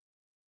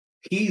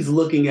 he's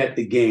looking at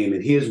the game,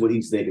 and here's what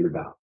he's thinking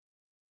about.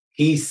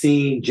 He's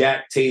seen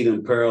Jack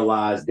Tatum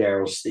paralyze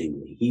Darryl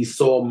Stingley. He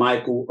saw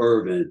Michael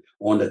Irvin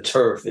on the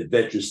turf at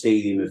Veterans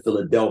Stadium in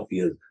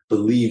Philadelphia,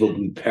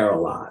 believably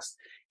paralyzed.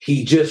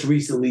 He just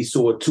recently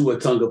saw Tua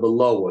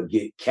Tagovailoa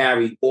get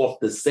carried off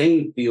the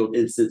same field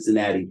in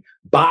Cincinnati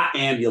by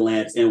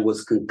ambulance and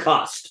was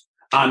concussed.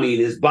 I mean,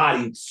 his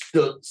body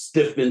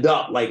stiffened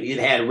up like it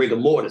had rigor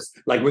mortis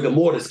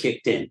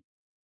kicked in.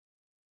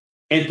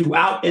 And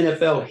throughout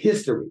NFL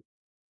history,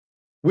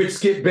 which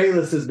Skip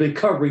Bayless has been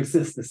covering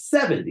since the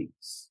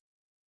 70s,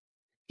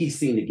 he's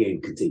seen the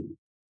game continue.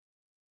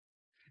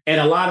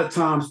 And a lot of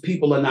times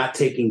people are not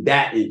taking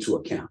that into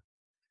account.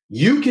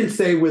 You can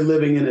say we're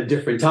living in a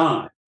different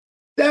time.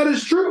 That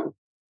is true.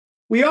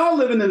 We are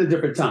living in a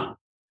different time.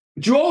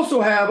 But you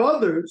also have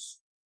others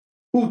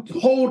who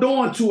hold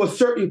on to a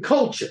certain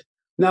culture.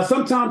 Now,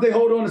 sometimes they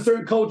hold on to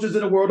certain cultures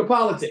in the world of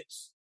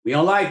politics. We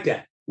don't like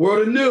that.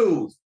 World of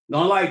news,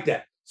 don't like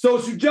that.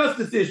 Social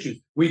justice issues,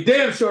 we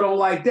damn sure don't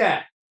like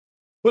that.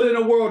 But in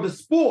the world of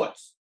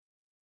sports,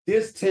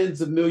 there's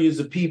tens of millions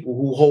of people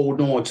who hold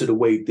on to the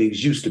way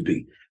things used to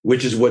be,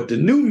 which is what the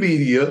new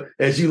media,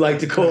 as you like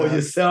to call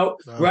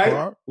yourself,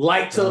 right,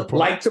 like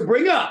to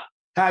bring up.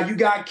 How you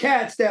got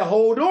cats that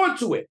hold on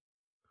to it.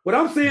 What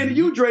I'm saying to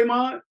you,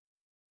 Draymond,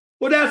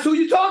 well, that's who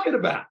you're talking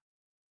about.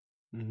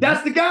 Mm-hmm.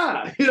 That's the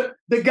guy.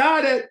 The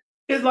guy that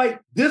is like,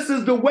 this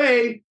is the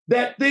way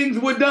that things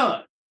were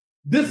done.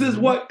 This is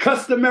what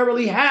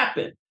customarily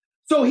happened.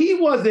 So he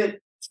wasn't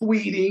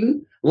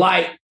tweeting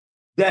like,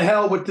 the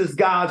hell with this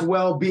guy's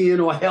well-being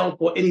or health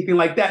or anything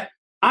like that.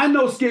 I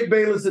know Skip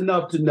Bayless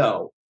enough to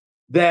know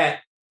that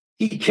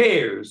he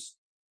cares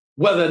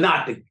whether or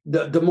not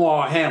the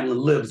Damar Hamlin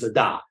lives or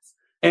dies.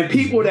 And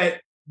people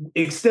that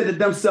extended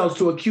themselves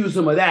to accuse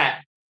him of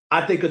that,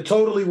 I think are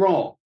totally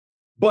wrong.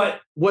 But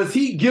was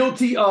he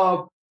guilty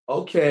of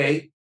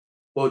okay,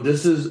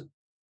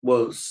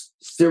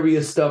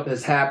 serious stuff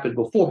has happened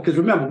before. Because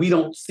remember, we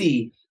know it's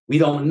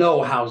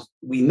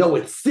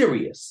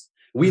serious.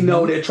 We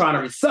know they're trying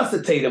to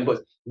resuscitate him,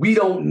 but we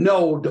don't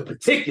know the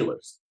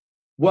particulars.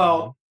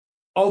 Well,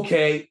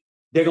 okay,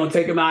 they're going to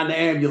take him out in the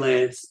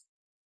ambulance,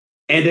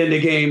 and then the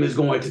game is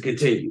going to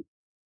continue.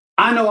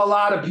 I know a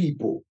lot of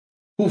people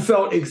who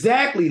felt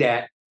exactly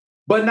that,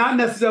 but not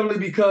necessarily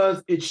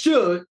because it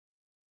should.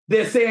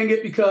 They're saying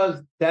it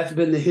because that's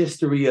been the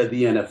history of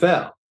the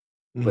NFL.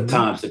 But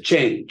times have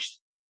changed.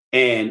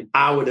 And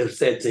I would have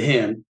said to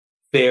him,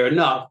 fair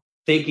enough,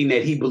 thinking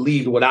that he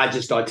believed what I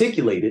just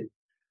articulated.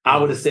 I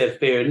would have said,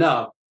 fair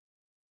enough,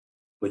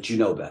 but you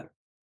know better.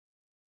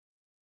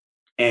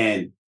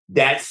 And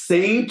that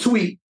same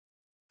tweet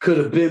could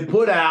have been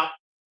put out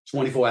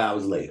 24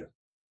 hours later.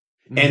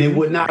 And it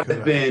would not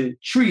have been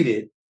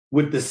treated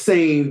with the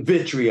same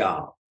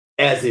vitriol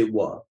as it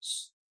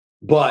was.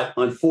 But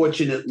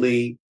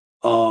unfortunately,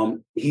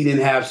 he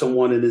didn't have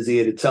someone in his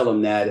ear to tell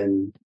him that.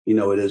 And,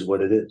 it is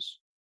what it is.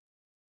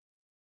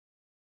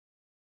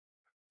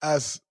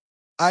 As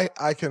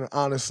I can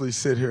honestly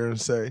sit here and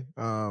say,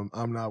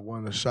 I'm not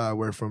one to shy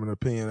away from an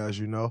opinion, as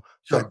you know.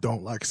 Sure. I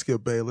don't like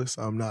Skip Bayless.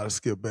 I'm not a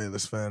Skip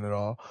Bayless fan at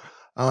all.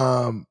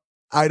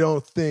 I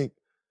don't think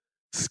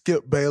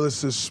Skip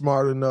Bayless is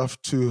smart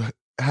enough to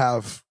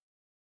have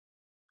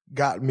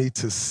got me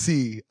to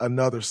see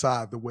another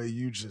side the way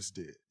you just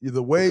did.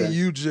 The way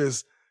you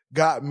just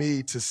got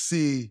me to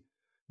see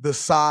the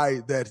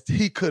side that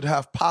he could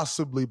have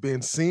possibly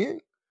been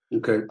seeing.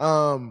 Okay.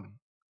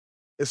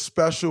 It's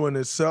special in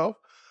itself,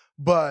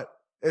 but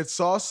it's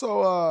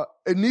also,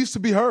 it needs to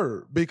be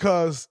heard,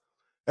 because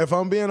if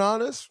I'm being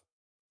honest,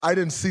 I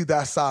didn't see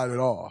that side at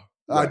all.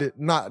 Right. I did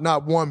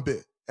not one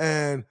bit.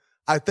 And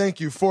I thank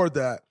you for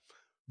that,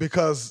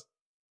 because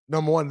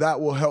number one,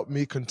 that will help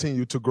me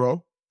continue to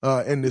grow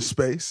in this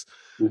space.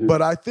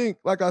 But I think,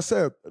 like I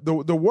said,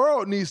 the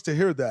world needs to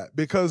hear that,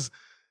 because,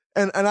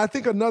 and I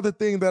think another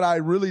thing that I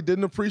really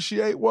didn't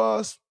appreciate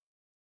was,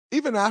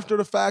 even after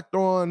the fact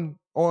on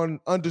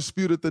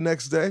Undisputed the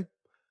next day,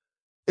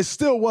 it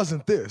still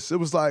wasn't this. It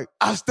was like,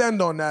 I stand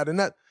on that, and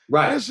that.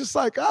 Right. And it's just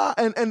like,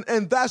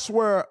 and that's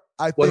where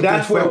I think. Well,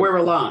 that's where we're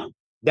aligned.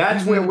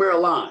 That's where we're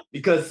aligned.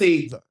 Because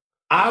see,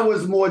 I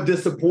was more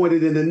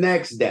disappointed in the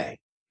next day,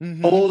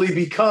 only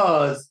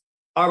because,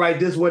 all right,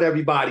 this is what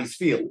everybody's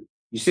feeling.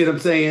 You see what I'm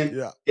saying?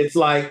 Yeah. It's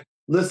like,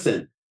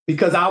 listen,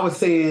 because I was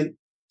saying,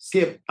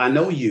 Skip, I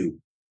know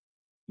you.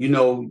 You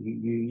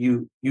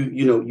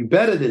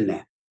better than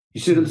that. You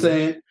see what I'm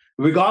saying?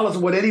 Regardless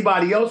of what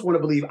anybody else want to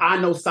believe, I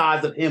know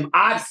sides of him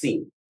I've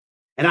seen.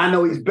 And I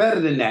know he's better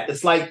than that.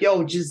 It's like,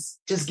 yo, just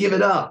give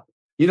it up.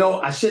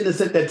 I shouldn't have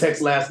sent that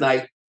text last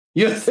night.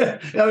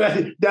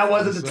 That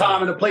wasn't the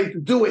time and the place to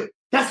do it.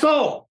 That's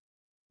all.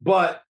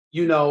 But,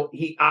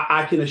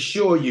 I can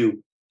assure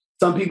you,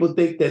 some people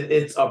think that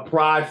it's a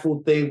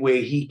prideful thing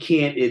where he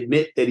can't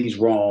admit that he's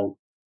wrong.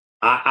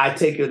 I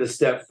take it a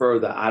step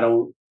further. I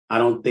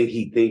don't think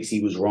he thinks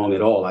he was wrong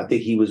at all. I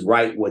think he was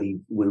right with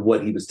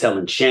what he was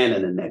telling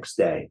Shannon the next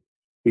day,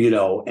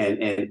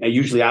 and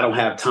usually I don't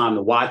have time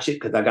to watch it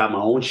because I got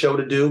my own show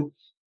to do,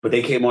 but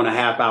they came on a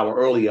half hour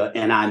earlier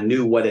and I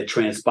knew what had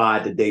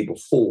transpired the day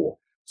before.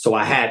 So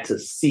I had to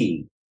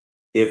see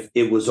if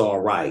it was all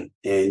right.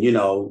 And,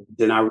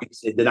 then I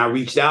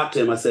reached out to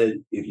him. I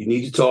said, if you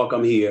need to talk,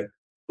 I'm here,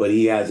 but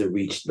he hasn't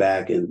reached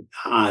back, and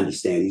I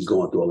understand he's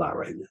going through a lot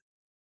right now.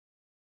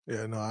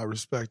 Yeah, no, I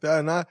respect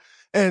that.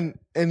 And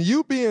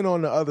you being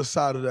on the other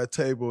side of that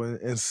table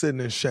and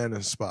sitting in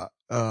Shannon's spot,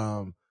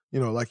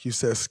 like you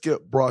said,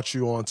 Skip brought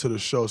you onto the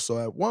show. So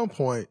at one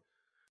point,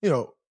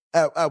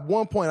 at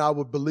one point I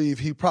would believe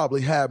he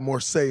probably had more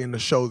say in the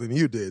show than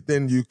you did.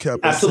 Then you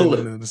kept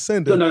ascending and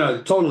ascending.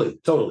 No, totally.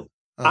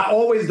 I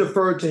always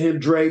deferred to him,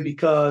 Dre,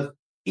 because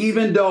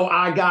even though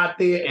I got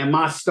there and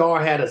my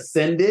star had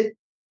ascended,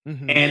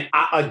 and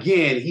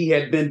he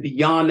had been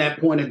beyond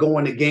that point of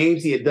going to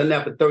games. He had done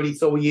that for 30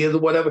 so years or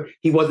whatever.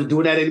 He wasn't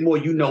doing that anymore.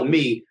 You know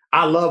me.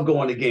 I love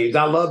going to games.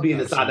 I love being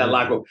inside that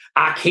locker room.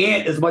 I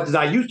can't as much as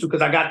I used to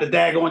because I got the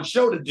daggone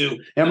show to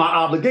do and my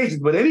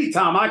obligations. But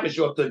anytime I can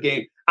show up to a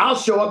game, I'll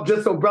show up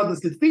just so brothers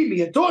can see me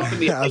and talk to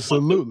me.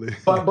 Absolutely.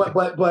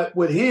 But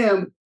with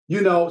him,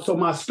 so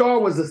my star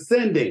was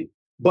ascending,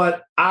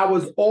 but I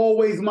was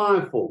always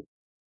mindful.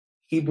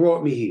 He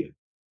brought me here.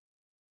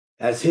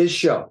 That's his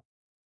show.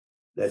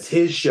 That's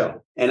his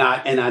show. And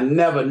I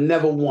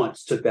never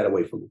once took that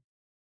away from him.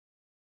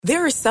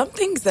 There are some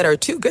things that are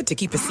too good to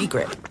keep a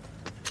secret.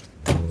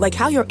 Like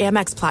how your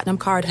Amex Platinum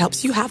card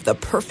helps you have the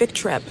perfect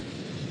trip.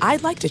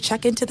 I'd like to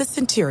check into the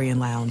Centurion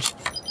Lounge.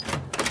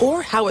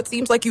 Or how it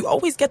seems like you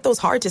always get those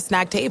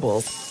hard-to-snag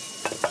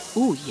tables.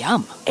 Ooh,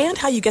 yum. And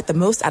how you get the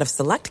most out of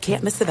select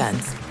can't-miss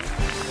events.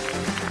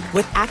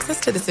 With access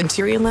to the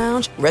Centurion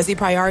Lounge, Resi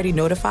Priority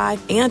Notified,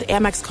 and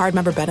Amex card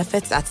member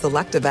benefits at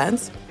select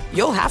events,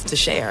 you'll have to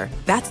share.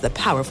 That's the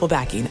powerful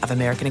backing of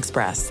American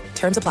Express.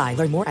 Terms apply.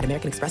 Learn more at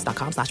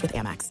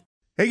americanexpress.com/withAmex.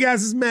 Hey guys,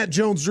 this is Matt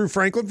Jones, Drew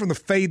Franklin from the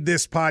Fade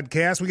This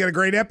podcast. We got a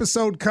great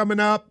episode coming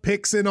up,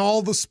 picks in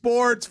all the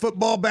sports,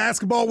 football,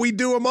 basketball, we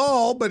do them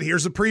all, but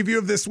here's a preview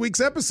of this week's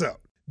episode.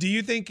 Do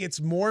you think it's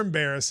more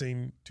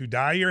embarrassing to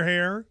dye your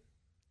hair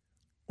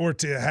or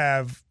to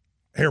have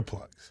hair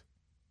plugs?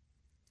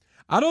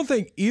 I don't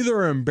think either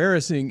are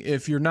embarrassing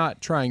if you're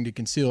not trying to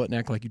conceal it and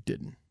act like you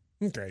didn't.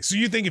 Okay, so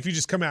you think if you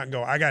just come out and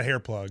go, I got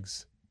hair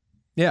plugs.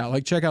 Yeah,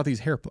 like check out these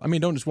hair plugs. I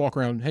mean, don't just walk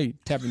around, hey,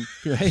 tapping,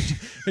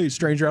 hey,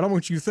 stranger, I don't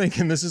want you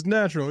thinking this is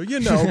natural.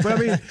 You know, but I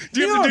mean, do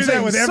you have to do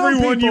that with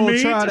everyone you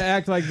meet? Try to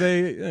act like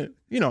they,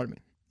 you know what I mean?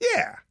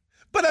 Yeah.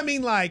 But I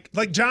mean, like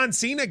John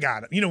Cena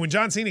got it. You know, when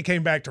John Cena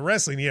came back to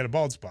wrestling, he had a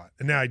bald spot,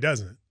 and now he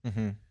doesn't.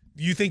 Mm-hmm.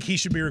 You think he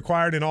should be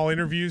required in all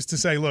interviews to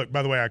say, look,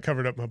 by the way, I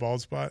covered up my bald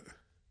spot?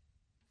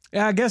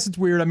 Yeah, I guess it's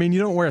weird. I mean, you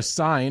don't wear a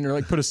sign or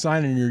like put a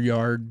sign in your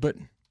yard, but.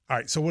 All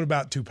right, so what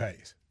about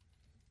toupees?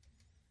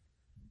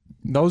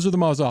 Those are the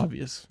most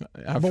obvious.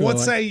 But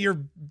let's say you're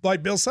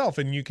like Bill Self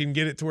and you can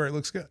get it to where it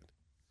looks good.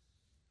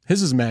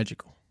 His is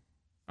magical.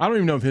 I don't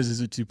even know if his is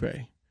a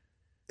toupee.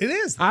 It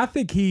is. I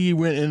think he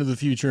went into the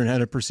future and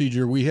had a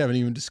procedure we haven't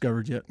even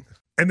discovered yet.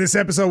 And this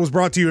episode was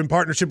brought to you in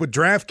partnership with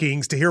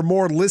DraftKings. To hear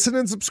more, listen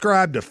and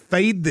subscribe to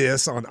Fade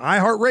This on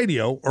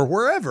iHeartRadio or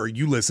wherever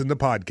you listen to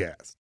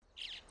podcasts.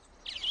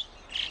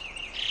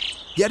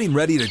 Getting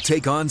ready to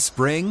take on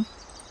spring?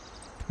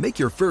 Make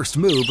your first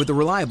move with the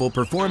reliable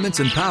performance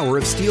and power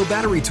of Steel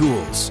battery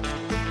tools.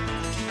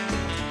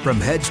 From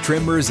hedge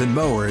trimmers and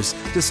mowers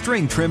to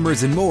string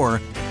trimmers and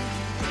more,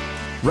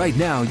 right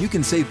now you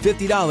can save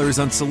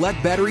 $50 on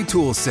select battery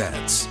tool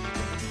sets.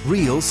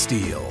 Real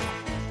Steel.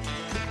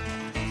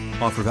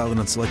 Offer valid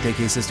on select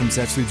AK system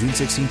sets through June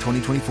 16,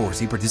 2024.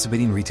 See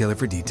participating retailer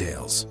for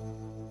details.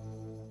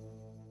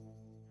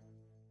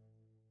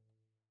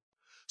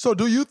 So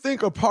do you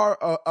think a part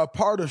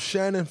of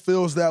Shannon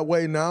feels that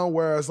way now?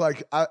 Whereas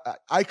like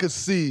I could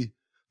see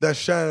that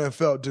Shannon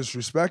felt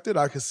disrespected.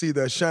 I could see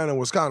that Shannon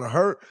was kind of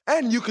hurt.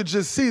 And you could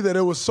just see that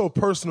it was so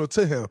personal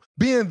to him.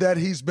 Being that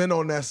he's been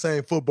on that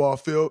same football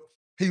field,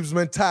 he's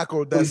been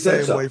tackled that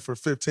same way for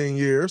 15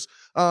 years.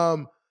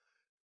 But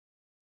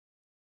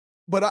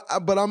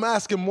I'm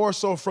asking more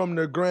so from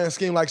the grand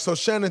scheme. Like, so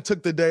Shannon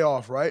took the day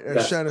off, right?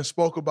 And Shannon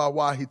spoke about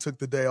why he took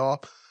the day off.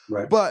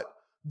 Right. But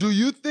do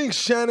you think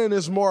Shannon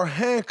is more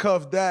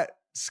handcuffed that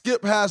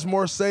Skip has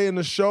more say in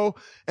the show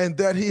and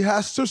that he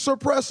has to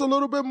suppress a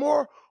little bit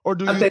more? Or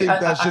do you think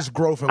that's just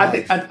growth in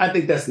life? I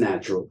think that's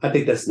natural. I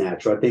think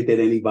that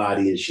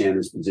anybody in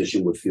Shannon's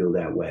position would feel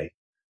that way.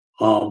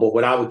 But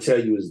what I would tell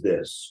you is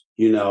this,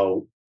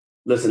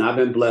 listen, I've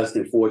been blessed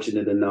and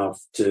fortunate enough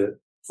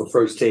for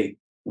First Take.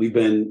 We've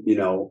been,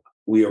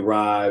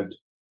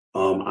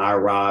 I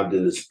arrived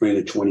in the spring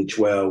of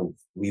 2012.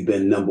 We've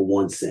been number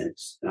one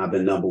since. And I've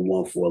been number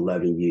one for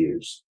 11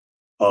 years.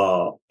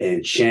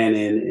 And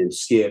Shannon and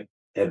Skip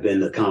have been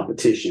the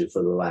competition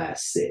for the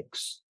last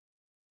 6.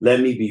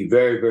 Let me be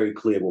very, very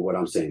clear with what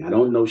I'm saying. I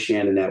don't know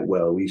Shannon that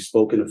well. We've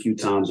spoken a few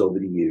times over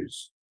the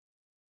years.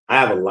 I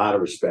have a lot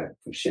of respect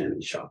for Shannon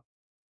Sharp.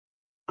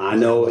 I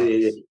know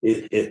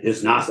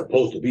it's not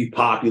supposed to be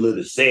popular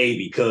to say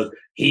because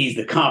he's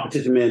the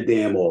competition man,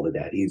 damn all of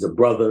that. He's a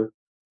brother.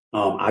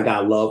 I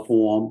got love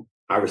for him.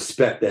 I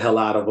respect the hell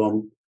out of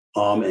him.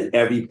 And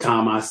every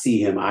time I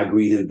see him, I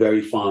greet him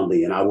very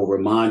fondly. And I will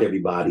remind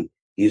everybody,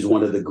 he's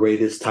one of the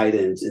greatest tight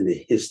ends in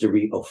the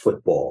history of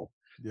football.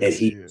 Yes, and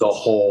he's a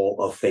Hall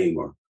of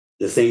Famer.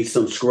 This ain't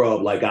some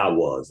scrub like I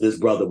was. This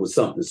brother was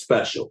something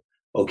special.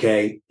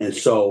 Okay. And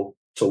so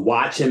to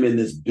watch him in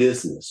this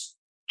business,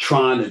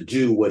 trying to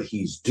do what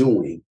he's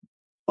doing,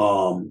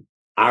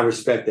 I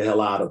respect the hell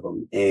out of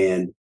him.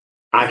 And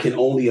I can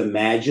only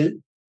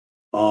imagine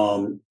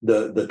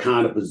the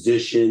kind of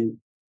position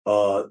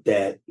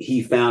that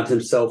he found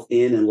himself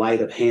in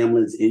light of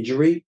Hamlin's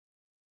injury.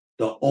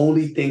 The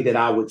only thing that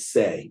I would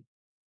say,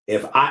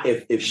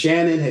 if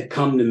Shannon had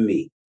come to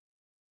me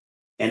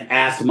and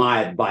asked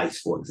my advice,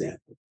 for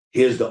example,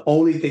 here's the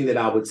only thing that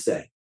I would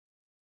say.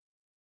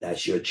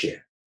 That's your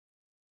chair.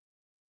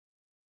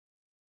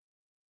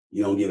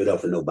 You don't give it up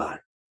for nobody.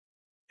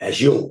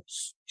 That's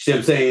yours. You see what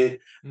I'm saying?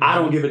 Mm-hmm. I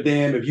don't give a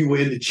damn if you were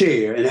in the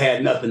chair and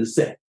had nothing to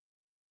say.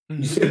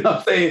 You see what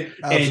I'm saying?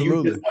 Absolutely. And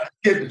you just want to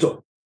skip the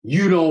talk.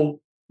 You don't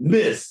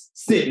miss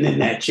sitting in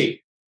that chair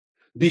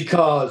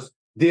because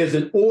there's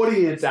an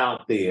audience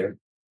out there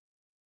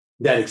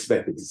that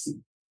expected to see.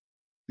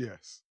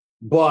 Yes.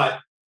 But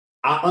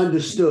I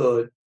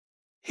understood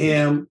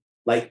him,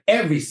 like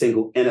every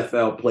single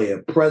NFL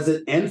player,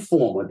 present and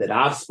former, that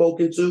I've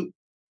spoken to.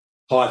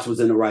 Hearts was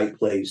in the right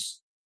place,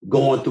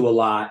 going through a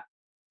lot.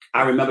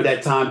 I remember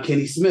that time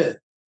Kenny Smith,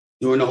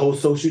 during the whole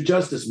social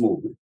justice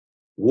movement,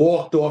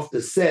 walked off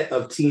the set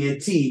of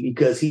TNT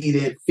because he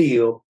didn't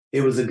feel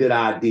it was a good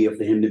idea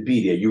for him to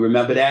be there. You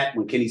remember that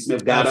when Kenny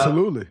Smith got up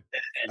and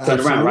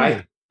turned around,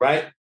 right?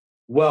 Right?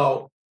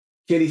 Well,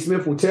 Kenny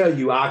Smith will tell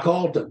you I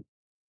called him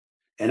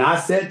and I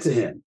said to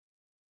him,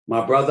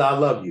 My brother, I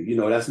love you. You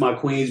know, that's my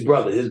Queen's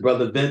brother. His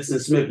brother,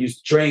 Vincent Smith, used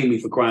to train me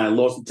for crying at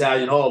Lost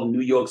Italian Hall in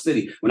New York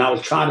City when I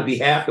was trying to be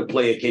half the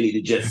player Kenny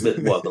the Jet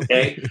Smith was,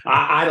 okay?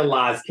 I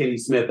idolized Kenny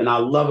Smith, and I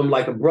love him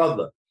like a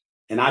brother.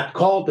 And I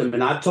called him,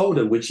 and I told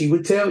him, which he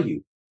would tell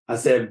you. I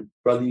said,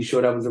 brother, you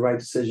sure that was the right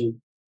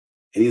decision?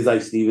 And he's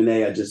like, Stephen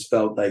A., I just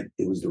felt like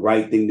it was the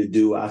right thing to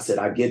do. I said,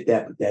 I get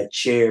that, but that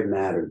chair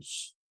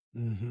matters.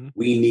 Mm-hmm.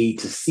 We need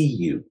to see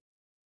you.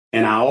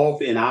 And I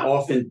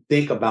often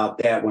think about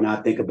that when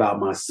I think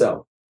about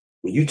myself.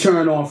 When you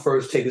turn on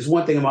First Take, it's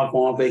one thing if I'm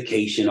on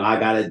vacation or I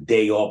got a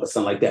day off or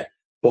something like that.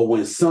 But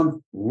when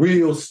some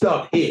real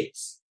stuff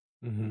hits,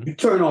 you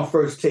turn on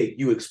First Take,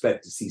 you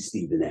expect to see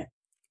Stephen A.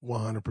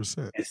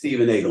 100%. And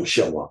Stephen A. gonna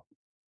show up.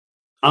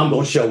 I'm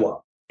gonna show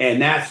up.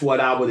 And that's what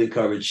I would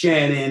encourage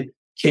Shannon,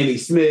 Kenny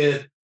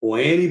Smith, or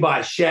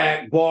anybody,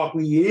 Shaq,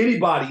 Barkley,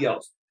 anybody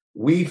else.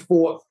 We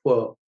fought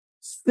for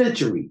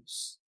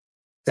centuries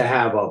to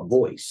have a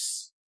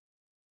voice.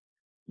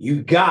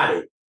 You got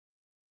it.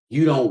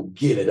 You don't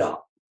give it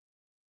up.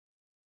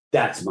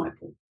 That's my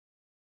point.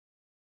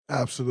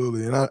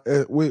 Absolutely.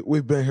 And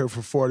we've been here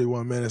for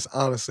 41 minutes.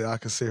 Honestly, I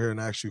could sit here and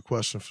ask you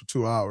questions for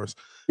 2 hours.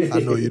 I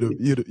know you're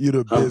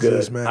the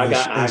busiest man. I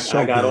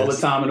got all the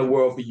time in the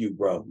world for you,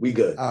 bro. We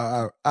good.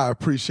 I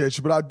appreciate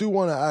you. But I do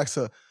want to ask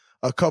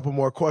a couple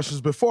more questions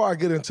before I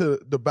get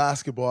into the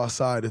basketball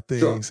side of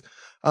things.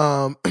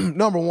 Sure.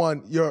 Number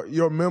one,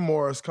 your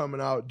memoir is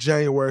coming out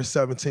January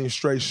 17th,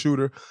 Straight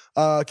Shooter.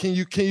 Can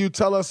you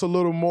tell us a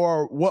little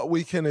more what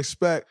we can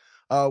expect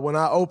when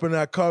I open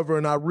that cover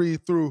and I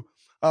read through?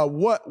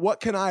 What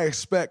can I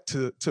expect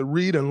to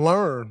read and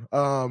learn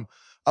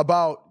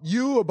about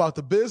you, about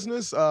the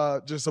business,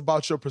 just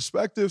about your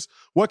perspectives?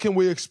 What can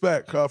we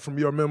expect from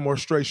your memoir,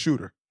 Straight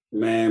Shooter?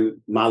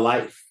 Man, my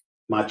life,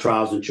 my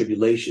trials and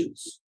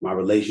tribulations, my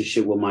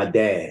relationship with my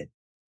dad,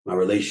 my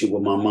relationship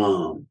with my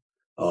mom,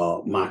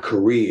 my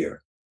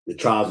career, the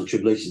trials and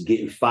tribulations,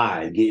 getting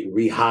fired, getting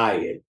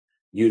rehired,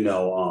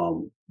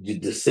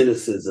 the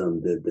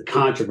cynicism, the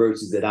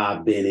controversies that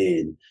I've been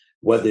in,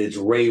 whether it's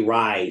Ray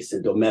Rice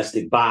and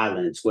domestic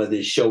violence, whether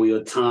it's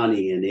Shohei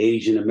Ohtani and the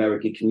Asian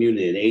American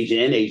community and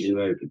Asian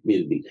American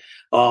community,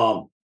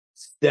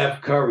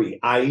 Steph Curry,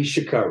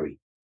 Aisha Curry.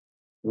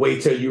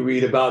 Wait till you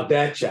read about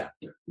that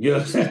chapter. You know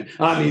what I'm saying?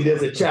 I mean,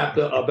 there's a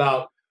chapter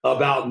about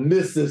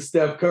Mrs.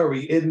 Steph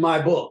Curry in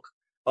my book.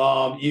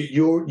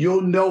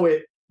 You'll know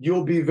it.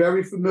 You'll be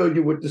very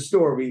familiar with the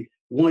story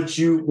once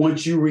you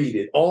read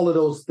it. All of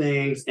those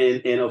things,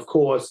 and of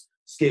course,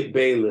 Skip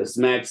Bayless,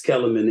 Max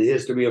Kellerman, the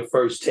history of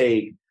First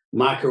Take,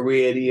 my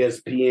career at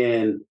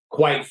ESPN.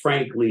 Quite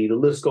frankly, the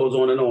list goes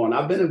on and on.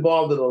 I've been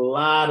involved in a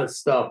lot of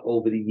stuff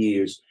over the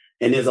years,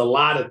 and there's a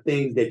lot of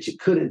things that you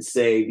couldn't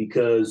say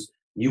because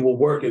you were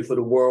working for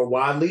the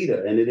worldwide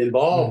leader, and it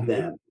involved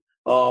them.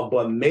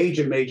 But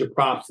major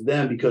props to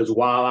them, because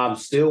while I'm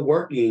still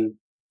working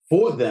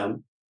for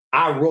them,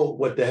 I wrote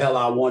what the hell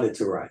I wanted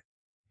to write.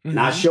 And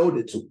I showed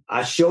it to them.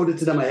 I showed it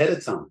to them ahead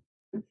of time.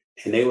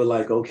 And they were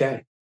like,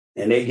 okay.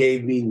 And they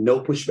gave me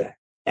no pushback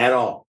at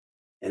all.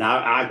 And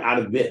I'd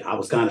admit, I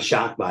was kind of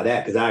shocked by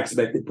that because I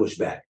expected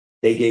pushback.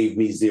 They gave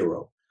me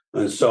zero.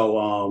 And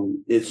so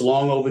it's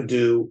long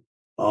overdue.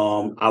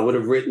 I would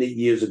have written it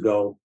years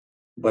ago,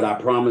 but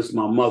I promised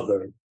my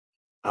mother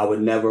I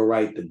would never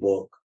write the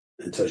book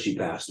until she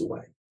passed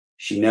away.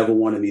 She never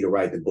wanted me to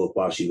write the book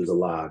while she was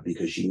alive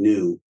because she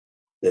knew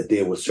that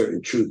there were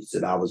certain truths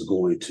that I was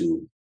going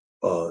to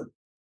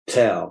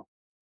tell,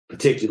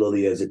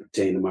 particularly as it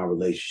pertained to my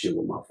relationship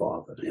with my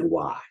father and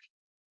why.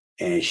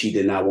 And she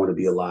did not want to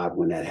be alive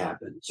when that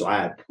happened. So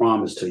I had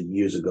promised her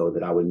years ago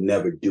that I would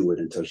never do it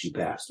until she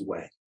passed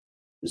away.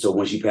 And so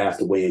when she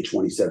passed away in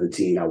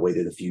 2017, I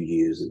waited a few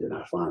years and then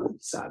I finally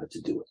decided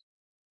to do it.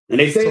 And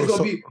they say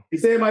they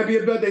say it might be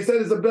they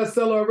said it's a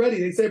bestseller already.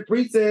 They said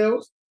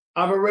pre-sales,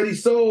 I've already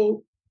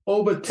sold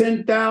over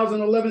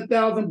 10,000,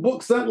 11,000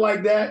 books, something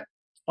like that.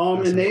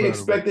 And they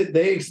expect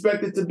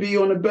it to be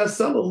on the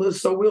bestseller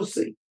list. So we'll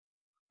see.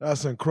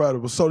 That's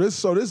incredible. So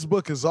this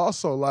book is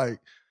also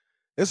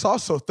it's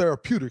also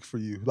therapeutic for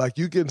you. Like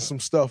you getting some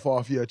stuff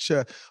off your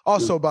chest.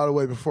 Also, by the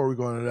way, before we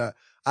go into that,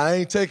 I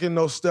ain't taking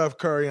no Steph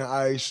Curry and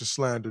Aisha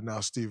slander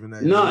now, Stephen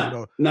A.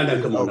 No,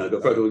 come on. Let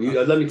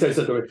me tell you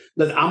something.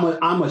 Listen,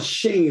 I'm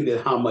ashamed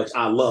at how much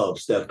I love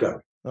Steph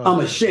Curry.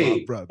 I'm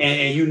ashamed.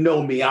 And you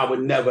know me, I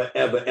would never,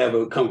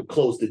 ever come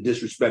close to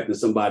disrespecting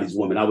somebody's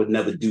woman. I would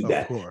never do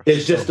that.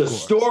 There's just a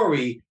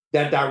story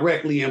that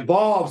directly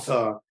involves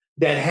her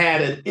that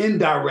had an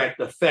indirect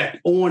effect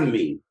on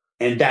me.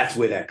 And that's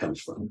where that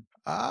comes from.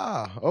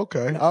 Ah,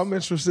 okay. I'm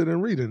interested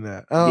in reading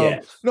that.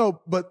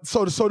 No, but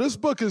so this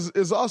book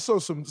is also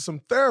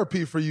some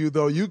therapy for you,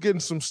 though. You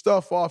getting some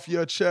stuff off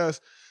your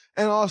chest.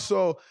 And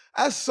also,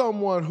 as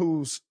someone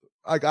who's,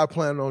 like, I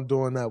plan on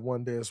doing that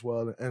one day as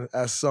well. And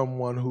as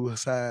someone who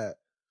has had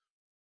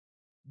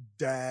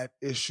dad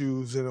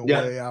issues in a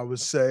way, I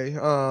would say.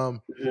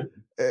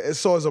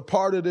 So as a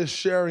part of this,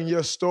 sharing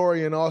your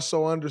story and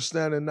also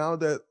understanding now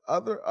that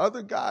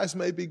other guys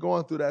may be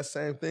going through that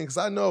same thing. Because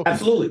I know,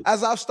 absolutely,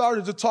 as I've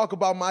started to talk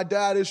about my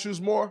dad issues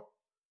more,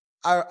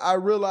 I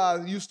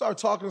realized you start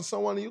talking to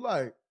someone and you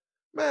like,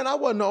 man, I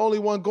wasn't the only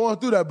one going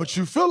through that, but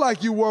you feel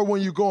like you were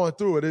when you're going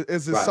through it.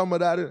 Is it some of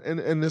that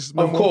in this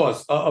memoir?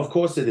 Of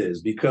course it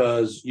is,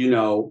 because,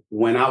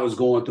 when I was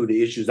going through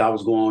the issues I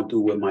was going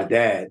through with my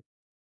dad,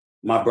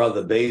 my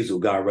brother Basil,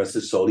 God rest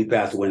his soul, he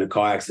passed away in a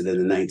car accident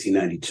in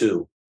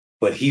 1992,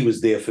 but he was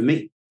there for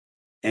me.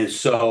 And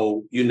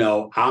so,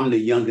 I'm the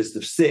youngest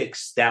of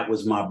 6. That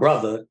was my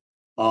brother.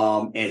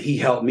 And he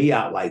helped me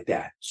out like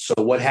that. So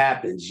what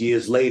happens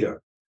years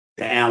later?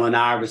 The Allen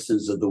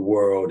Iversons of the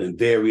world and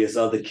various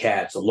other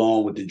cats,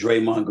 along with the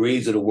Draymond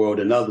Greens of the world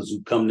and others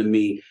who come to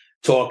me,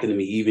 talking to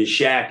me, even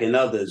Shaq and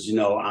others,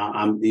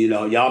 I'm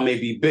y'all may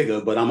be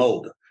bigger, but I'm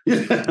older.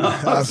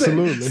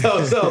 Absolutely.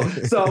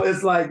 So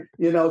it's like,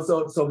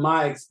 so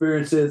my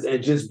experiences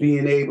and just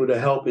being able to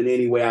help in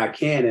any way I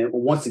can. And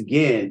once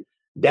again,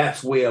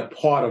 that's where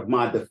part of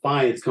my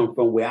defiance comes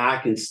from, where I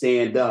can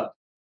stand up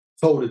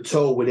toe to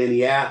toe with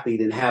any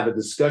athlete and have a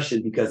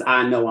discussion, because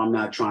I know I'm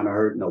not trying to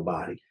hurt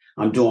nobody.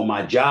 I'm doing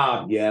my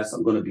job, yes.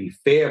 I'm going to be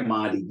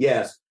fair-minded,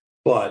 yes.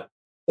 But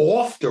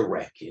off the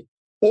record,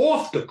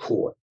 off the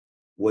court,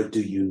 what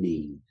do you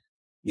need?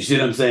 You see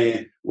what I'm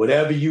saying?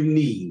 Whatever you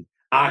need,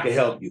 I can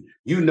help you.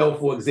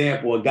 For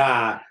example, a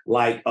guy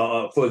like,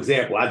 I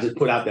just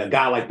put out there, a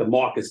guy like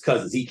DeMarcus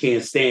Cousins. He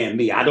can't stand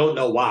me. I don't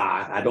know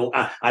why.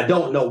 I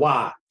don't know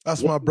why.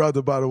 That's my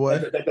brother, by the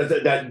way.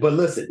 But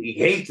listen, he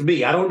hates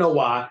me. I don't know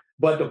why.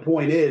 But the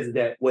point is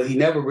that what he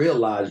never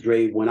realized,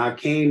 Dre, when I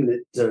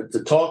came to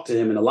talk to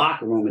him in the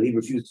locker room and he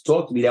refused to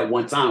talk to me that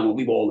one time when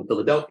we were all in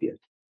Philadelphia,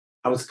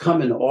 I was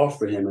coming to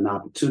offer him an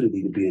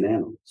opportunity to be an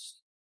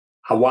analyst.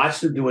 I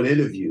watched him do an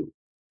interview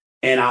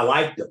and I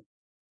liked him.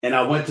 And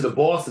I went to the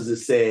bosses and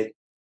said,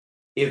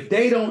 if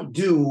they don't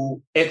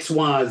do X,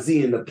 Y, and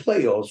Z in the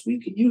playoffs, we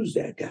could use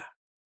that guy.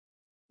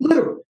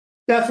 Literally.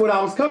 That's what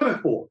I was coming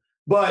for.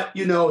 But,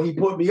 he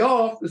put me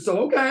off.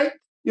 So, okay.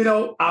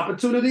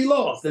 Opportunity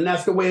lost, and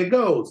that's the way it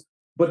goes.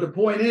 But the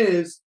point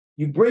is,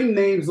 you bring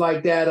names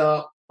like that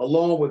up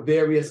along with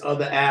various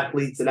other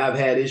athletes that I've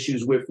had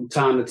issues with from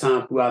time to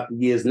time throughout the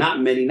years.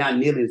 Not many, not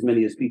nearly as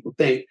many as people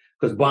think,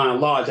 because by and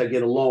large, I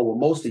get along with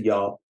most of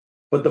y'all.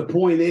 But the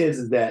point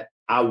is that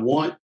I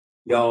want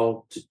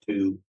y'all to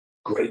do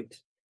great.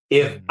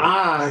 If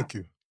I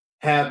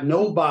have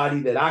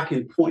nobody that I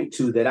can point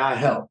to that I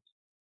helped,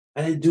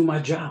 I didn't do my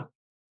job.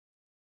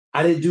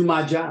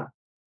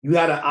 You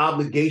had an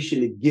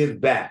obligation to give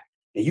back.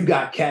 And you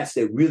got cats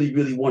that really,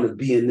 really want to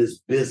be in this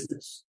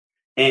business.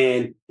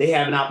 And they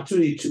have an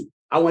opportunity to.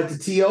 I went to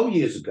T.O.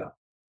 years ago.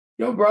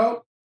 Yo,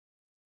 bro,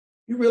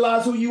 you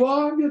realize who you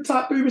are? You're a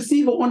top 3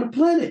 receiver on the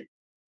planet.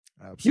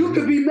 Absolutely. You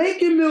could be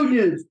making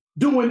millions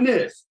doing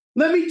this.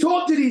 Let me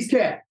talk to these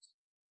cats.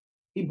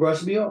 He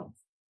brushed me off.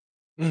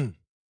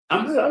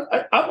 I'm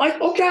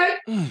like, okay.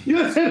 You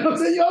know what I'm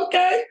saying? You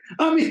okay?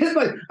 I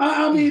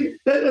mean,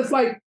 it's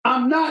like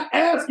I'm not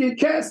asking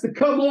cats to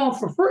come on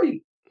for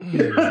free.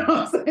 You know what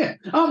I'm saying?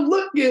 I'm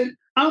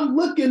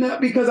looking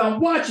at, because I'm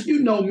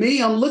watching,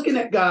 me, I'm looking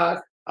at guys.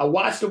 I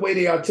watch the way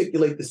they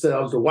articulate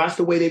themselves, I watch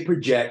the way they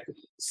project,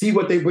 see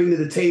what they bring to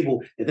the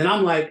table. And then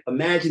I'm like,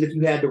 imagine if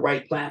you had the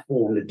right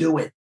platform to do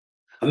it.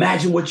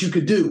 Imagine what you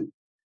could do.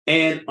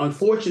 And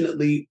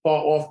unfortunately,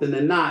 far often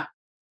than not,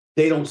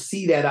 they don't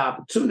see that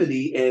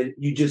opportunity, and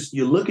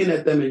you're looking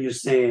at them and you're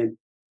saying,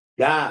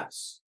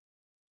 guys,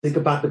 think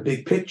about the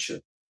big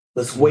picture.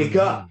 Let's wake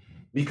up,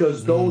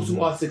 because those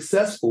who are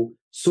successful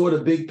saw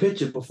the big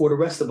picture before the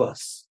rest of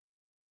us.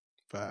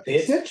 Facts. Pay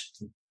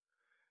attention.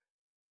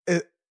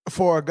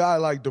 For a guy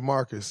like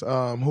DeMarcus,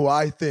 who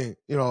I think,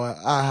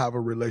 I have a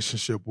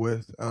relationship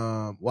with,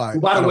 by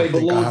the way,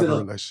 belongs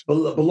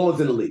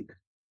in the league.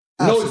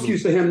 Absolutely. No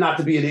excuse for him not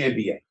to be in the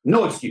NBA.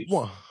 No excuse.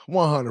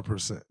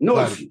 100%. No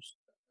excuse.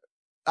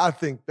 I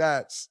think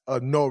that's a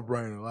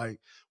no-brainer. Like,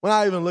 when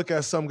I even look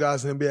at some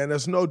guys in the NBA, and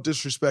there's no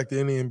disrespect to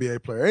any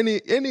NBA player.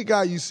 Any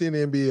guy you see in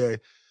the NBA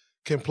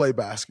can play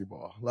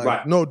basketball.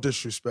 Like, no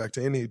disrespect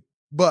to any.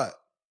 But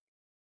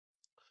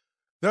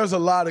there's a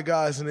lot of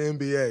guys in the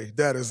NBA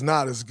that is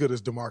not as good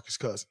as DeMarcus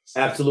Cousins.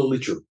 Absolutely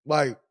true.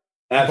 Like,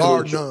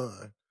 absolutely bar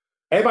none.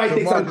 Everybody DeMarcus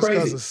thinks I'm crazy.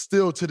 Cousins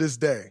still to this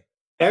day.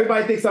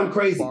 Everybody thinks I'm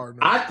crazy.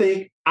 I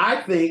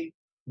think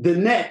the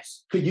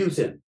Nets could use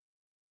him.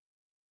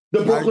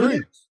 The Brooklyn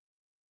Nets.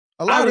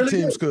 A lot of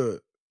teams could.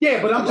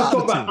 Yeah, but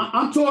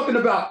I'm talking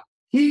about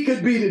he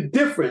could be the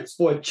difference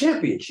for a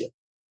championship,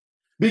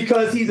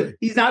 because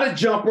he's not a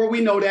jumper. We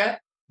know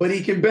that, but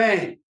he can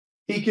bang.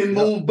 He can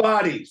move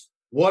bodies.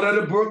 What are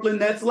the Brooklyn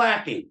Nets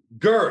lacking?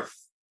 Girth.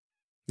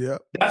 Yeah,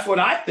 that's what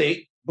I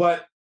think.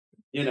 But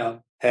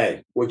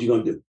hey, what you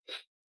gonna do?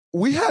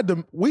 We had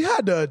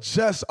to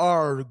adjust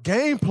our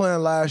game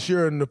plan last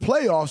year in the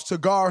playoffs to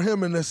guard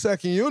him in the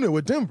second unit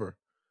with Denver.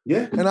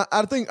 Yeah. And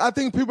I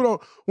think people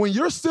don't, when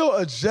you're still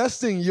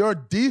adjusting your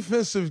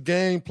defensive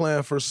game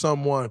plan for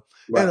someone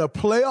in a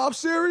playoff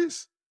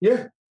series,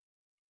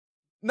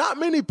 not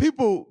many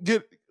people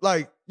get,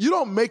 like, you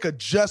don't make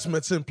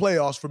adjustments in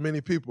playoffs for many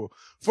people.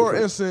 For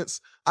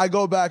instance, I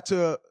go back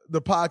to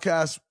the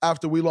podcast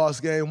after we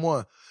lost game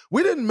 1.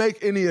 we didn't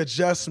make any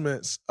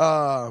adjustments.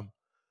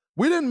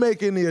 We didn't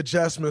make any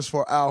adjustments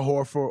for Al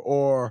Horford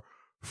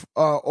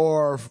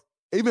or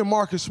even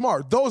Marcus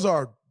Smart. Those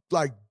are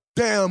like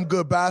damn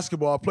good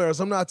basketball players.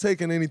 I'm not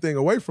taking anything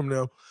away from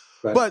them.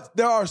 Right. But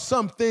there are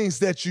some things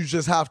that you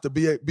just have to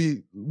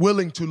be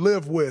willing to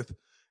live with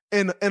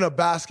in a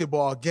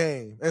basketball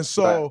game. And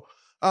so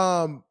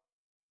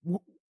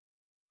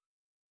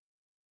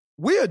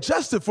we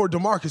adjusted for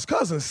DeMarcus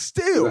Cousins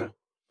still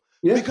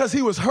because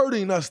he was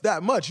hurting us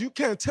that much. You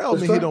can't tell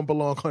me he don't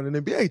belong on an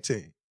NBA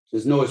team.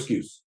 There's no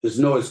excuse. There's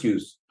no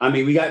excuse. I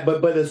mean, we got,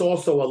 but it's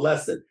also a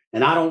lesson.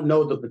 And I don't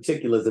know the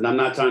particulars, and I'm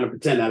not trying to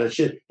pretend that I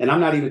should. And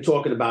I'm not even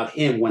talking about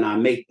him when I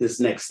make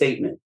this next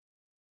statement.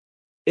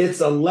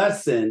 It's a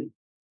lesson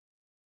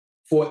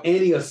for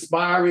any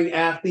aspiring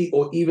athlete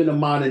or even a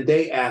modern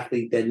day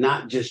athlete that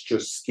not just your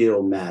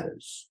skill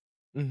matters.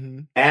 Mm-hmm.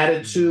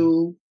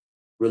 Attitude,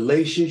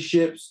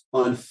 relationships.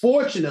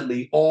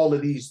 Unfortunately, all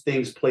of these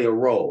things play a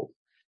role.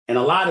 And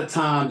a lot of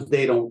times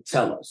they don't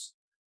tell us.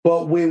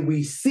 But when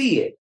we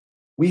see it,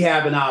 we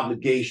have an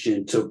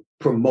obligation to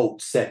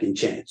promote second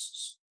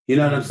chances. You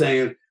know what I'm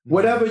saying? Mm-hmm.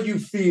 Whatever you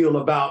feel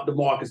about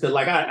DeMarcus,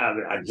 like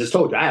I just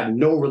told you, I have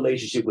no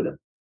relationship with him.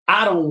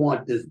 I don't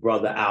want this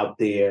brother out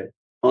there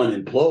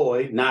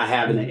unemployed, not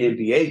having an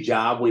NBA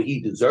job when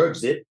he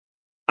deserves it.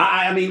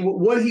 I mean,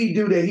 what did he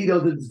do that he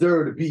doesn't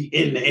deserve to be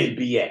in the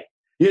NBA?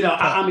 You know,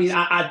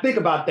 I think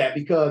about that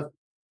because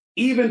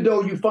even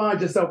though you find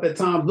yourself at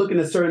times looking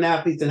at certain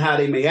athletes and how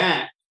they may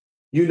act,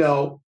 you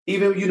know,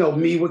 even, you know,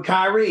 me with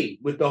Kyrie,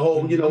 with the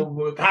whole, you know,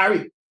 with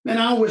Kyrie, man,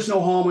 I don't wish no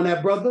harm on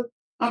that brother.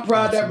 I'm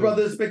proud that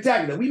brother is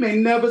spectacular. We may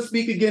never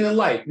speak again in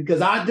life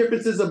because our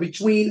differences are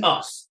between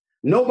us.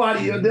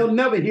 Nobody, they'll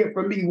never hear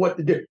from me what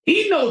to do.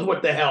 He knows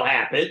what the hell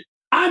happened.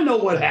 I know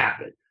what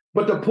happened.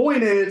 But the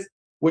point is,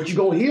 what you're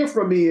going to hear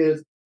from me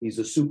is, he's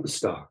a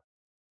superstar.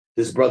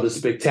 This brother's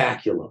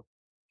spectacular.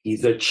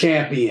 He's a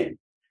champion.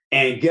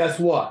 And guess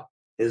what?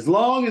 As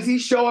long as he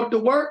show up to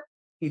work,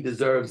 he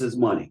deserves his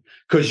money.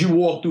 Because you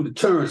walk through the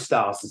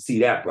turnstiles to see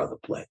that brother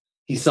play.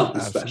 He's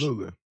something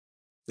Absolutely. special.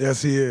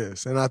 Yes, he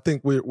is. And I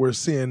think we're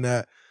seeing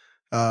that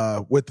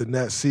with the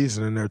next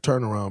season and their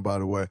turnaround, by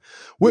the way.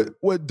 With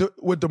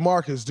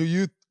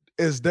DeMarcus,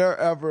 is there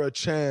ever a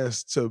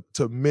chance to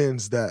mend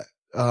that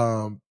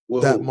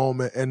that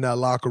moment in that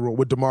locker room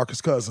with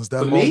DeMarcus Cousins?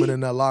 That moment in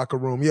that locker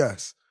room,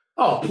 yes.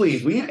 Oh,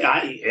 please.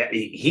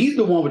 He's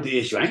the one with the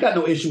issue. I ain't got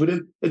no issue with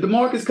him. If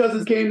DeMarcus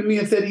Cousins came to me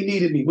and said he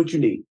needed me, what you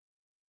need?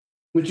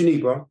 What you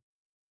need, bro?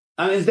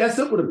 I mean, it's that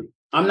simple to me.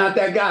 I'm not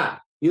that guy.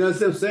 You know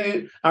what I'm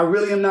saying? I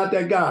really am not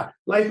that guy.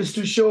 Life is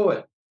too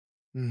short.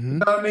 Mm-hmm. You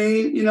know what I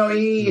mean? You know,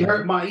 he ain't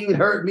hurt me, he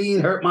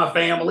ain't hurt my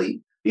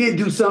family. He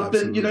didn't do something,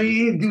 Absolutely. You know,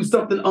 he didn't do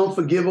something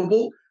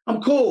unforgivable.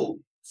 I'm cool.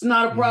 It's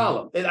not a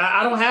problem. And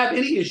I don't have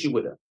any issue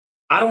with him.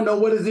 I don't know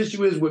what his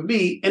issue is with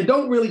me and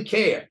don't really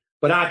care.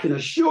 But I can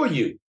assure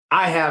you,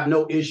 I have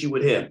no issue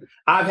with him.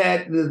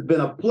 There's been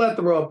a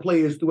plethora of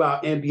players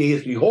throughout NBA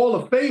history. Hall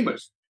of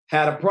Famers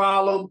had a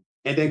problem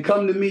and then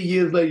come to me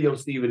years later, yo,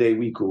 Stephen A.,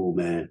 we cool,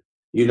 man.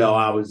 You know,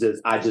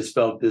 I just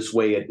felt this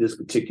way at this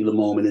particular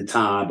moment in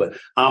time, but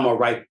I'm all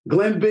right.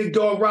 Glenn Big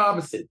Dog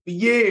Robinson, for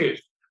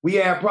years, we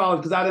had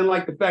problems because I didn't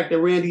like the fact that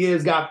Randy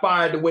Ayers got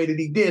fired the way that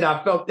he did.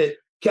 I felt that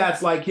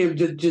cats like him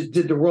just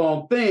did the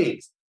wrong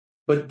things.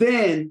 But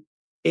then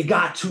it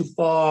got too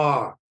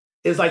far.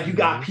 It's like you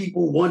got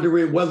people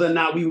wondering whether or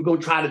not we were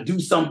going to try to do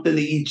something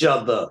to each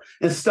other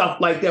and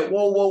stuff like that.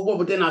 Whoa.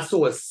 But then I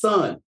saw his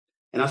son,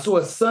 and I saw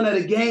his son at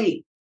a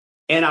game,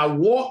 and I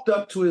walked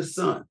up to his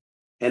son.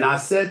 And I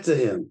said to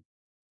him,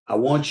 I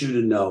want you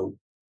to know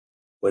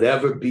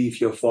whatever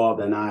beef your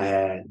father and I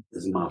had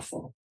is my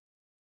fault.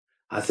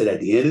 I said,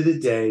 at the end of the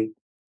day,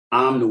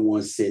 I'm the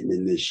one sitting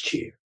in this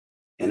chair.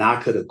 And I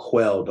could have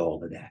quelled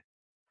all of that.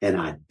 And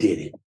I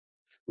didn't.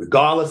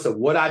 Regardless of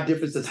what our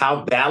differences,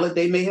 how valid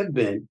they may have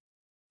been,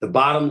 the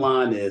bottom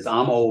line is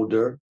I'm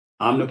older.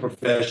 I'm the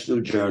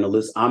professional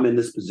journalist. I'm in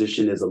this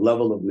position. There's a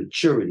level of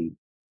maturity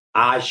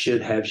I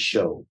should have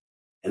showed.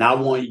 And I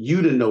want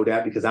you to know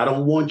that because I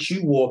don't want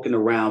you walking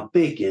around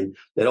thinking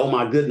that, oh,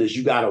 my goodness,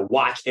 you got to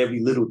watch every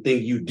little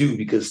thing you do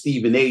because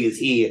Stephen A. is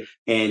here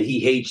and he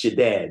hates your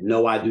dad.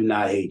 No, I do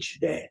not hate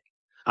your dad.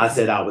 I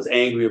said I was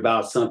angry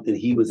about something.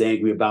 He was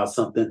angry about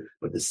something.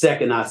 But the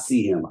second I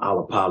see him, I'll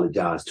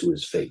apologize to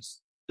his face.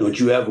 Don't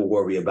you ever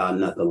worry about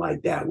nothing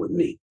like that with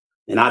me.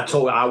 And I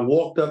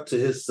walked up to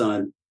his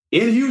son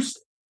in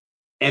Houston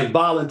and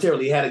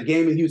voluntarily had a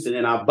game in Houston.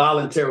 And I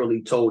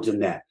voluntarily told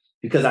him that.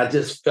 Because I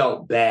just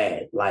felt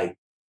bad, like,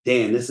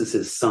 damn, this is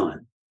his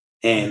son.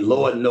 And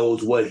Lord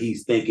knows what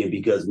he's thinking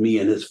because me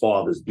and his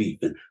father's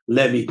beefing.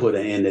 Let me put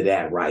an end to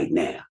that right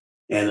now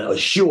and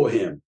assure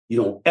him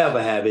you don't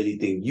ever have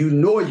anything, you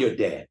nor your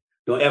dad.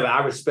 Don't ever.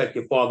 I respect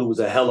your father, who was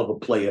a hell of a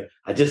player.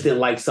 I just didn't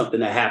like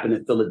something that happened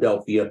in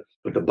Philadelphia.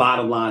 But the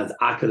bottom line is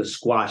I could have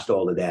squashed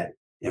all of that.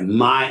 And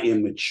my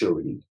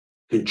immaturity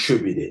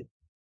contributed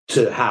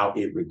to how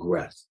it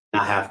regressed.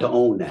 I have to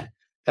own that.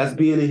 That's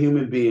being a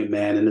human being,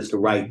 man, and it's the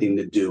right thing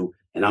to do.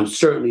 And I'm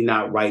certainly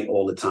not right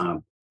all the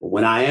time. But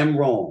when I am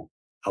wrong,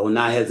 I will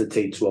not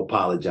hesitate to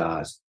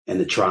apologize and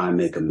to try and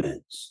make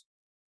amends.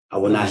 I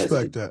will not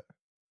hesitate. That.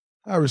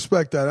 I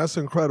respect that. That's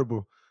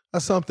incredible.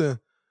 That's something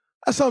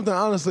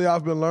honestly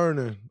I've been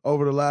learning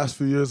over the last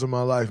few years of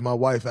my life. My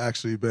wife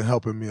actually been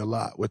helping me a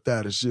lot with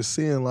that. It's just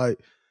seeing like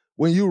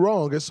when you're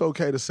wrong, it's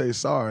okay to say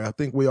sorry. I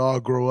think we all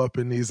grow up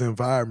in these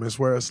environments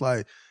where it's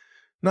like,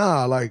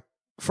 nah, like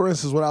for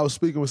instance, when I was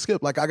speaking with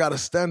Skip, like I got to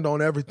stand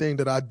on everything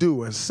that I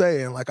do and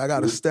say, and like I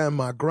got to stand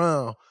my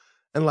ground.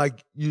 And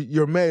like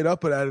you're made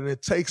up of that, and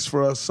it takes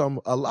for us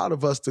a lot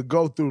of us to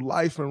go through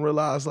life and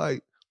realize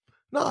like,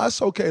 no,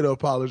 it's okay to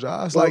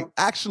apologize. Well, like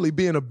actually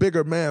being a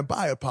bigger man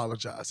by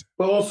apologizing.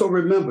 But also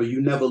remember, you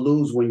never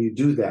lose when you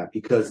do that,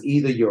 because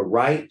either you're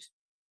right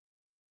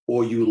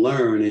or you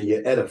learn and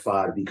you're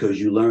edified because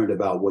you learned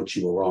about what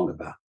you were wrong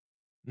about.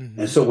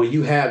 Mm-hmm. And so when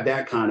you have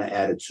that kind of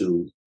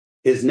attitude,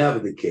 it's never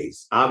the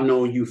case. I've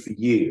known you for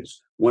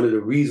years. One of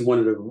the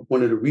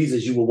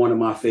reasons you were one of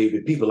my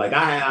favorite people. Like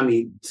I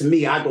mean, to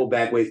me, I go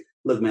back ways.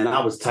 Look, man,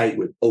 I was tight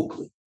with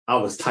Oakley. I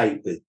was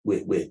tight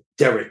with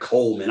Derek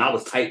Coleman. I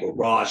was tight with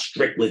Rod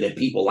Strickland and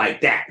people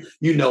like that,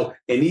 you know.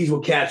 And these were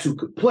cats who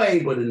could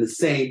play, but in the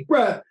same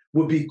breath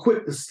would be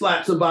quick to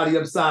slap somebody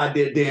upside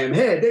their damn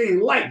head. They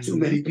didn't like too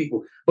many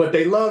people, but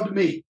they loved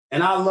me,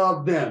 and I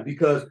loved them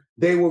because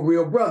they were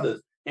real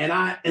brothers. And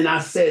I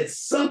said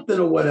something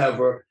or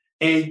whatever,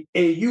 and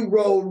you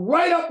rolled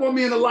right up on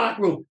me in the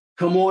locker room.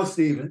 Come on,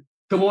 Stephen.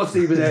 Come on,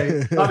 Stephen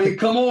A. I mean,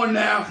 come on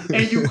now.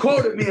 And you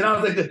quoted me, and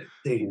I was like,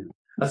 damn.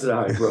 I said,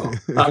 all right, bro.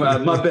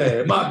 My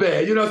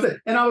bad. You know what I'm saying?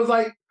 And I was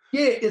like,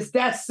 yeah, it's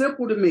that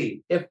simple to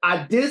me. If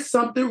I did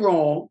something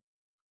wrong,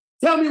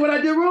 tell me what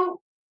I did wrong.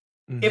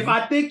 Mm-hmm. If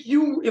I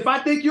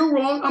think you're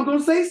wrong, I'm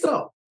gonna say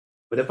so.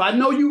 But if I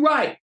know you're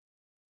right,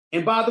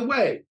 and by the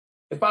way,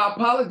 if I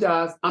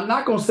apologize, I'm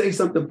not gonna say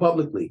something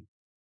publicly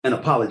and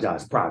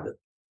apologize privately.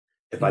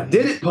 If I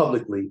did it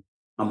publicly,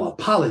 I'm gonna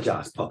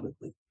apologize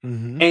publicly.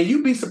 Mm-hmm. And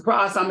you'd be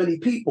surprised how many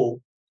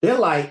people, they're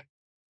like,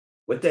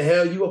 what the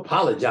hell you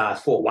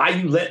apologize for? Why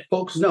you let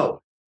folks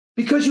know?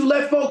 Because you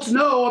let folks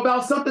know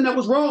about something that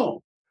was wrong.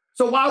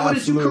 So why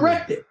wouldn't you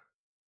correct it?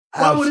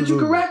 Why wouldn't you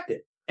correct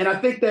it? And I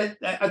think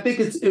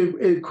it's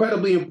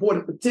incredibly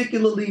important,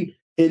 particularly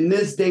in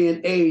this day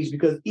and age,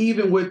 because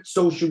even with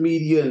social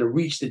media and the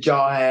reach that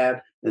y'all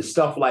have and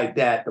stuff like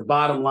that, the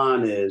bottom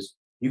line is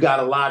you got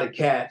a lot of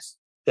cats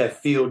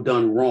that feel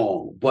done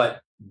wrong,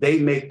 but they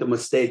make the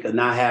mistake of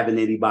not having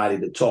anybody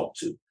to talk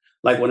to.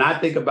 Like when I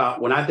think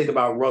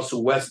about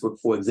Russell Westbrook,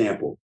 for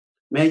example,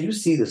 man, you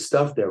see the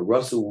stuff that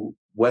Russell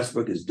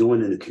Westbrook is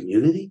doing in the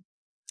community.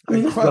 I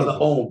mean, this brother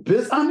own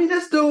business. I mean,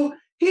 this dude,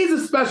 he's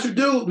a special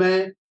dude,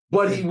 man.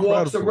 But he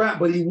walks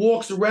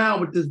around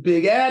with this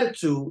big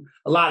attitude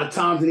a lot of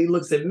times, and he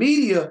looks at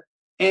media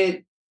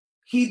and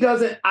he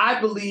doesn't.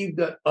 I believe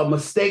that a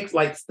mistake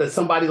like that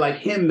somebody like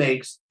him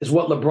makes is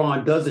what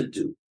LeBron doesn't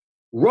do.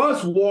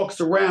 Russ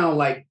walks around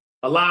like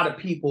a lot of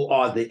people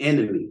are the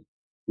enemy,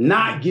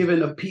 not giving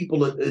enough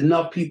people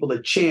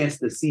a chance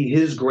to see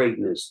his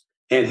greatness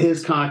and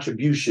his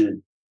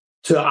contribution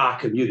to our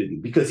community,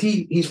 because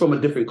he's from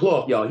a different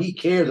cloth, y'all. He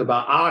cares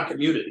about our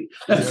community.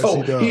 And yes,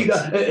 so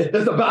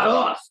it's about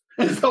us.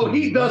 And so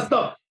he does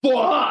stuff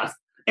for us.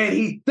 And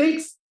he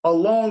thinks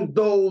along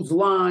those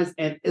lines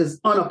and is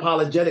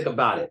unapologetic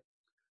about it.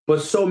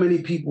 But so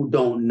many people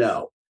don't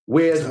know.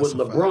 Whereas with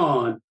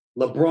LeBron,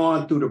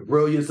 through the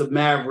brilliance of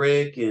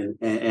Maverick and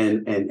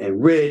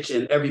Rich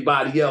and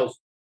everybody else,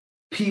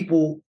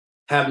 people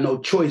have no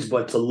choice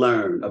but to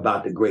learn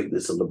about the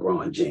greatness of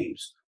LeBron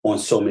James on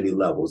so many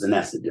levels, and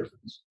that's the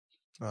difference.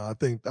 I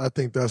think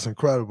that's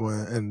incredible,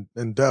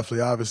 and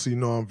definitely, obviously,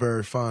 I'm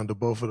very fond of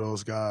both of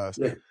those guys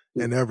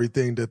and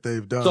everything that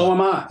they've done. So am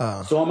I.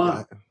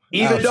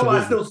 Even absolutely. Though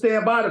I still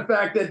stand by the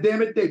fact that,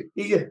 damn it,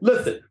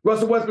 listen,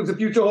 Russell Westbrook's a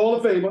future Hall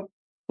of Famer,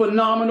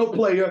 phenomenal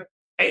player.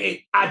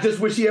 I just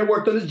wish he had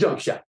worked on his jump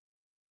shot.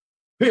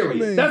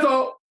 Period. I mean, that's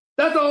all.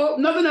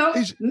 Nothing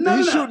else.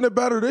 He's shooting it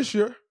better this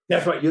year.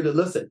 That's right.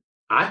 Listen,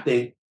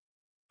 I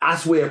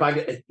swear, if I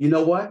get, you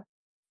know what?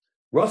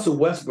 Russell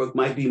Westbrook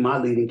might be my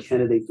leading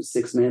candidate for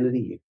Sixth Man of the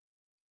Year.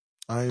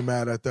 I ain't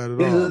mad at that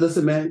at all.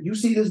 Listen, man, you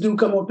see this dude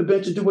come off the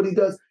bench and do what he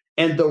does,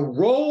 and the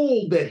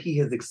role that he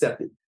has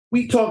accepted.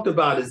 We talked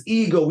about his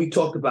ego. We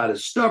talked about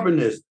his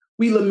stubbornness.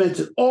 We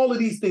lamented all of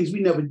these things. We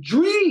never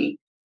dreamed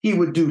he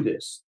would do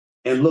this.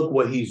 And look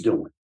what he's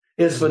doing.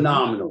 It's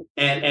phenomenal.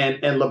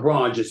 And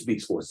LeBron just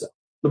speaks for himself.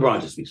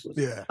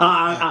 Yeah.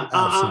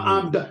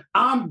 I'm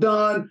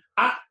done.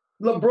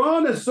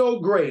 LeBron is so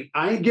great.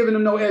 I ain't giving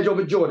him no edge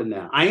over Jordan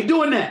now. I ain't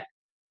doing that.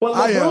 But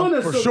LeBron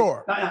is for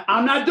sure.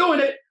 I'm not doing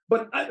it.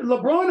 But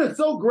LeBron is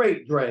so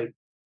great, Dre.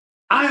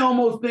 I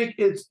almost think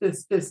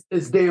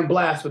it's damn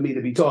blasphemy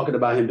to be talking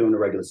about him during the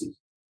regular season.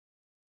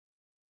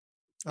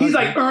 He's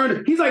like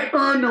earned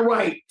the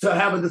right to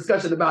have a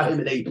discussion about him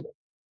in April,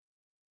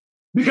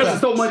 because of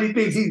so many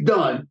things he's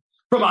done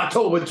from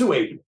October to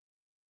April.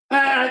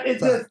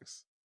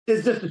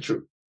 It's just the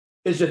truth.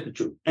 It's just the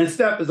truth. And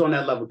Steph is on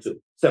that level too.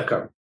 Steph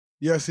Curry.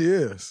 Yes, he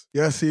is.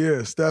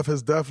 Steph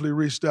has definitely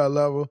reached that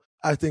level.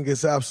 I think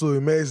it's absolutely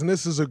amazing.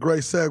 This is a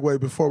great segue.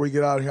 Before we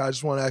get out of here, I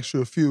just want to ask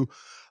you a few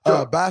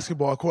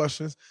basketball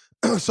questions.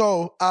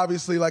 So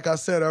obviously, like I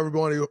said,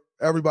 everybody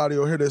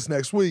will hear this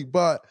next week.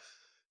 But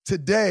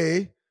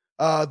today,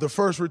 the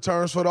first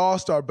returns for the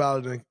All-Star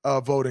balloting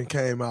voting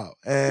came out,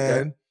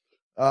 and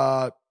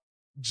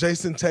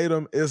Jason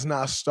Tatum is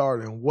not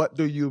starting. What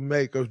do you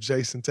make of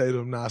Jason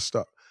Tatum not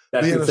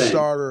being insane. A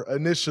starter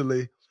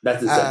initially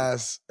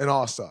as an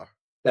All-Star?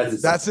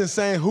 That's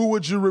insane. Who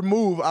would you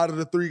remove out of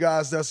the three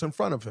guys that's in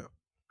front of him?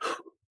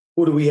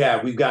 Who do we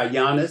have? We've got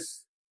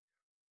Giannis.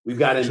 We've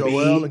got Embiid.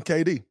 Joel and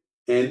KD.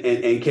 And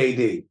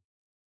KD.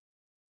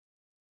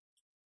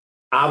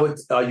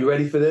 Are you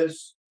ready for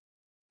this?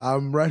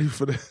 I'm ready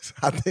for this.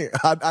 I think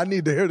I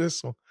need to hear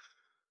this one.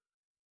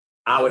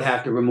 I would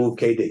have to remove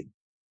KD.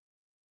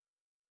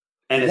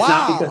 And it's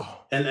not because,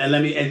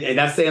 and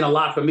that's saying a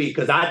lot for me,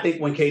 because I think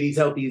when KD's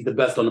healthy, he's the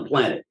best on the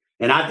planet.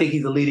 And I think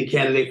he's a leading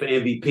candidate for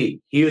MVP.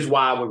 Here's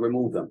why I would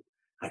remove him.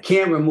 I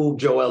can't remove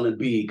Joel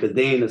Embiid because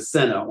they ain't a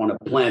center on a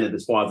planet,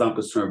 as far as I'm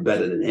concerned,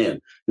 better than him,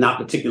 not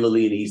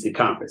particularly in the Eastern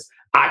Conference.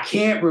 I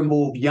can't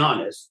remove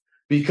Giannis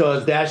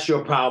because that's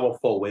your power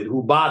forward,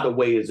 who, by the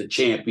way, is a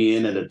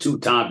champion and a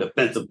two-time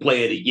Defensive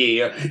Player of the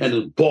Year and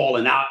is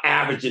balling out,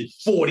 averaging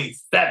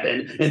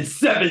 47 and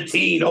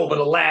 17 over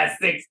the last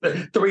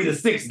 3 to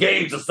 6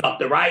 games or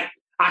something, right?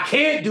 I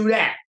can't do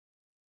that.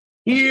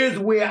 Here's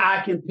where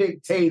I can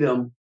pick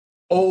Tatum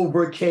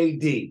over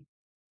KD.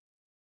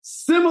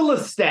 Similar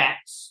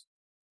stats,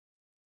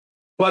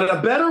 but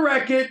a better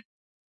record.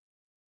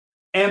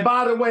 And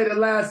by the way, the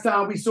last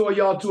time we saw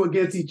y'all two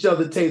against each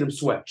other, Tatum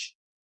swept you.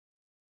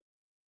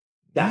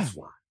 That's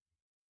why.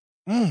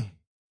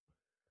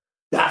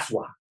 That's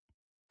why.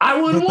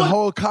 I wouldn't want the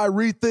whole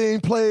Kyrie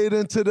thing played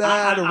into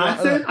that. I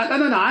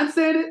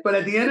understand it. But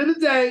at the end of the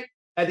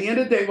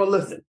day, well,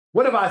 listen,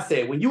 what have I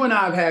said? When you and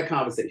I have had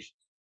conversations,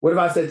 what have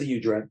I said to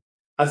you, Dre?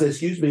 I said,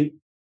 excuse me,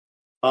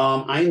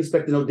 I ain't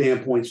expecting no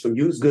damn points from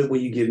you. It's good when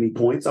you give me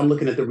points. I'm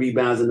looking at the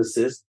rebounds and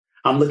assists.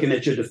 I'm looking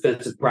at your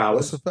defensive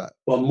prowess. That's a fact.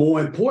 But more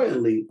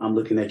importantly, I'm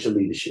looking at your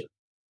leadership.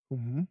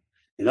 Mm-hmm.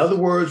 In other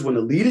words, when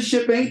the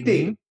leadership ain't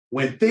there,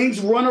 when things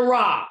run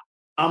awry,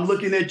 I'm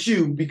looking at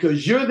you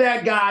because you're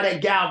that guy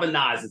that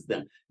galvanizes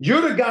them.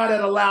 You're the guy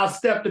that allows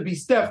Steph to be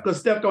Steph because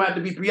Steph don't have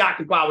to be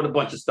preoccupied with a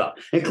bunch of stuff.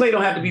 And Klay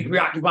don't have to be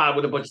preoccupied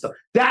with a bunch of stuff.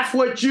 That's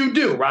what you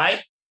do,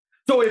 right?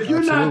 So if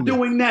you're not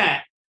doing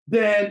that,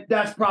 then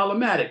that's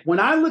problematic. When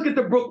I look at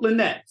the Brooklyn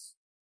Nets,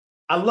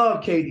 I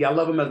love KD. I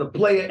love him as a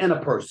player and a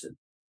person.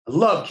 I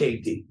love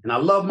KD. And I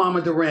love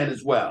Mama Durant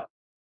as well.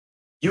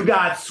 You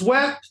got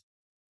swept,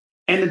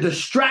 and the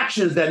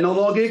distractions that no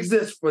longer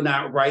exist for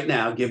now, right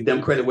now, give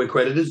them credit where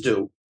credit is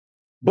due.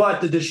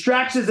 But the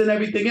distractions and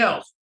everything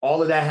else,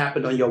 all of that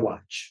happened on your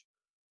watch.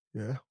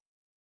 Yeah.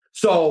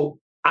 So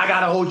I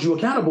got to hold you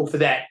accountable for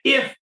that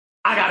if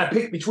I got to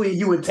pick between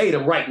you and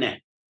Tatum right now.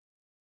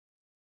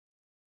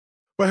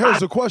 But here's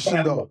the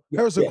question, though.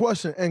 Here's the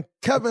question. And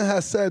Kevin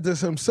has said this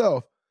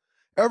himself.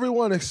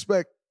 Everyone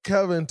expects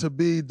Kevin to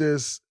be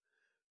this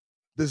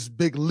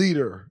big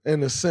leader in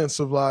the sense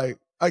of like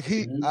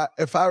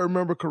if I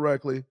remember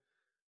correctly,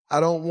 I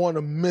don't want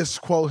to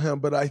misquote him,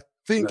 but I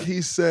think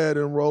he said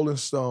in Rolling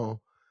Stone,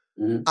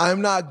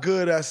 I'm not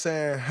good at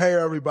saying, hey,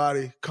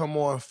 everybody, come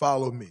on,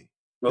 follow me.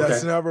 Okay.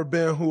 That's never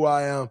been who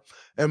I am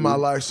in my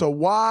life. So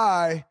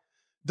why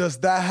does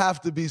that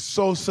have to be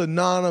so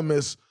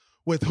synonymous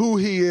with who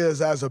he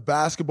is as a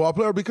basketball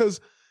player? Because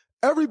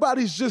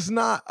everybody's just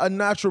not a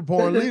natural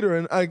born leader.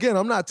 And again,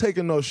 I'm not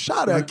taking no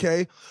shot at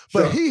K,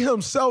 but he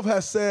himself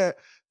has said,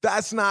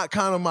 that's not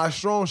kind of my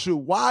strong suit.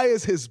 Why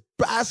is his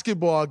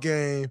basketball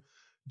game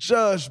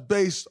judged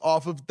based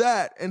off of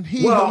that? And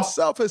he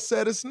himself has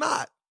said it's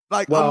not.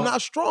 Like, I'm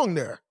not strong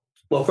there.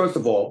 Well, first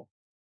of all,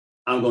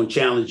 I'm going to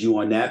challenge you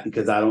on that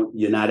because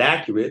you're not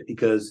accurate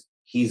because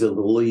he's a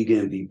league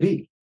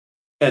MVP.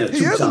 And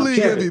he is a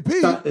league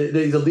MVP.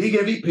 He's a league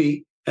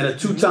MVP and a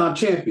two-time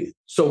champion.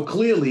 So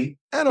clearly,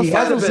 and a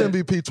finals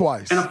MVP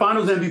twice. And a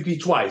finals MVP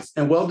twice.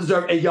 And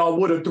well-deserved. And y'all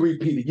would have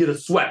three-peated. You'd have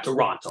swept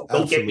Toronto.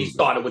 Don't get me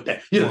started with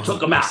that. You'd have took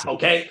them out,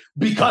 okay?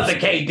 Because of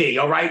KD,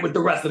 all right, with the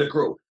rest of the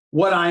crew.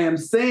 What I am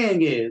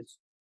saying is,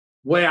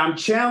 where I'm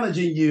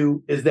challenging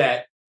you is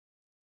that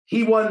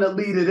he wasn't a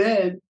leader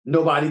then.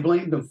 Nobody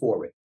blamed him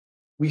for it.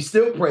 We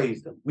still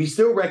praised him. We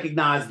still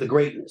recognize the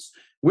greatness.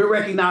 We're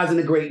recognizing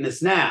the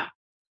greatness now.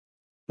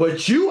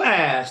 But you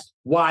asked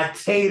why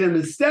Tatum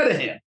instead of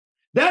him.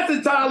 That's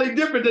entirely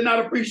different than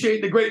not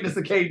appreciating the greatness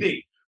of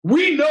KD.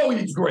 We know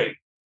he's great.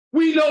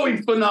 We know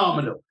he's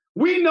phenomenal.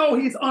 We know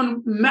he's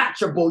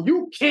unmatchable.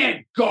 You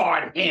can't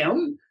guard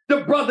him.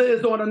 The brother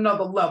is on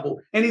another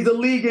level, and he's a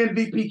league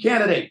MVP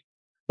candidate.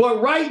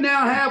 But right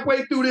now,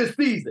 halfway through this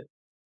season,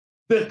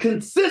 the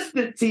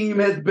consistent team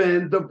has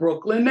been the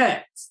Brooklyn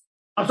Nets.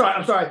 I'm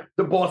sorry,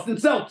 the Boston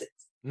Celtics.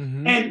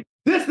 Mm-hmm. And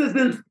this is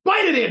in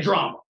spite of their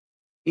drama.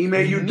 Ime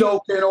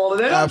Udoka and all of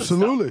that.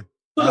 Absolutely.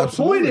 So the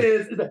point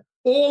is that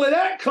all of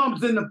that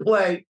comes into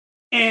play.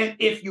 And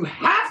if you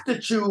have to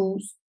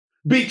choose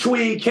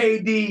between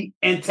KD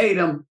and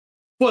Tatum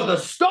for the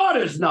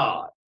starter's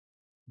nod,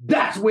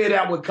 That's where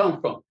that would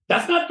come from.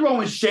 That's not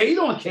throwing shade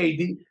on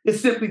KD. It's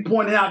simply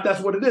pointing out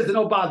that's what it is. And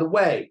oh, by the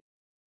way,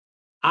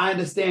 I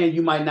understand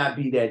you might not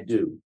be that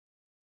dude.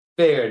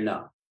 Fair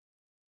enough.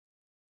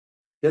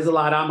 There's a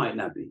lot I might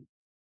not be.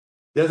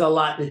 There's a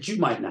lot that you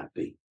might not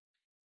be.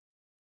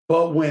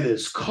 But when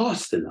it's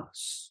costing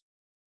us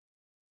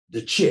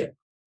the chip,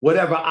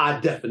 whatever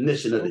our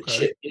definition of the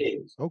chip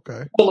is,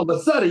 all of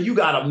a sudden you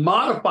got to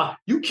modify.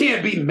 You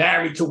can't be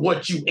married to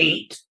what you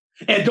ain't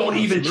and don't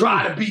even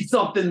try to be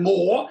something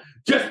more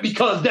just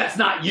because that's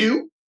not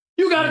you.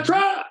 You got to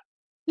try.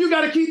 You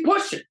got to keep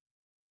pushing.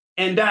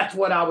 And that's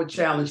what I would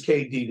challenge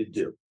KD to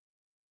do.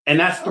 And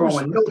that's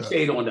throwing no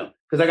shade on them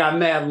because I got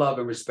mad love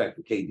and respect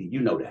for KD.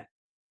 You know that.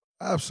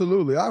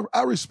 Absolutely.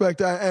 I respect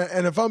that.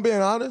 And if I'm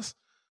being honest,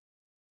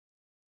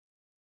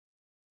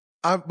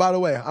 by the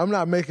way, I'm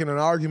not making an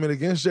argument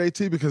against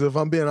JT because if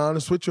I'm being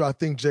honest with you, I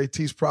think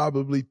JT's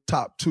probably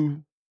top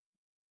 2,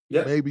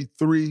 maybe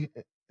 3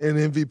 in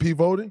MVP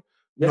voting.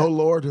 No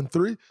lower than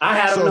 3. I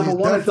had him number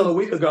 1 until a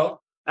week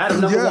ago. I had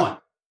him number 1.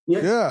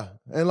 Yeah.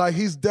 And like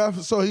he's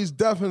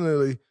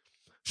definitely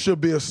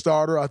should be a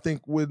starter, I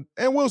think,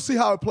 and we'll see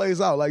how it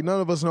plays out. Like none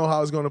of us know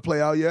how it's going to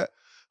play out yet.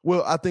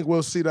 I think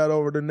we'll see that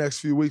over the next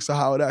few weeks of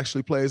how it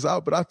actually plays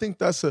out. But I think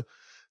that's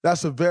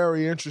a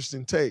very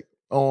interesting take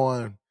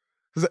on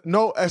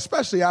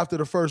especially after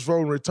the first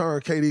vote in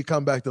return, KD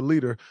come back the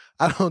leader.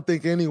 I don't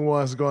think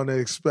anyone's going to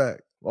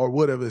expect or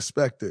would have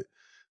expected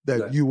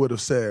that you would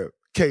have said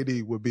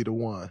KD would be the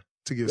one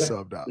to get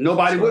subbed out.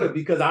 Nobody would have,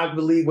 because I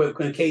believe when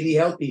KD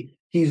healthy,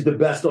 he's the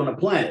best on the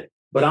planet.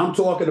 But I'm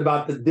talking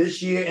about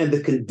this year and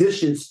the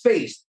conditions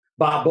faced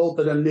by both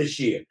of them this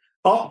year.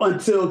 Up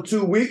until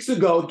 3 weeks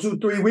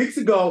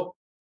ago,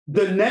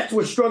 the Nets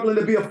were struggling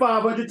to be a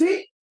 500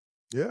 team.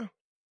 Yeah,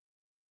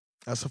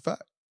 that's a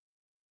fact.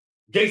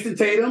 Jason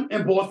Tatum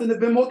and Boston have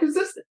been more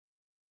consistent.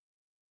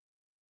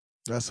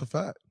 That's a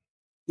fact.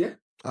 Yeah.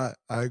 I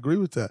agree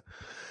with that.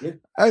 Yeah.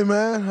 Hey,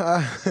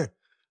 man,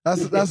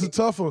 that's a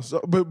tough one.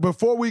 So, but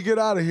before we get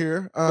out of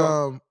here,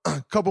 a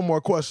couple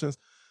more questions.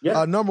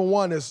 Yeah. Number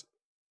one is,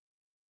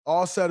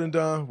 all said and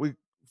done, we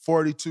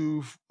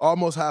 42,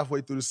 almost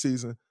halfway through the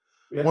season.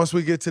 Yeah. Once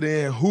we get to the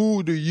end,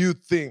 who do you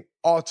think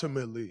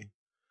ultimately,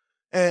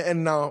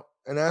 and now,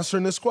 in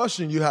answering this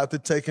question, you have to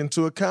take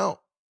into account,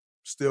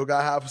 still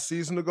got half a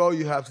season to go,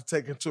 you have to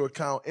take into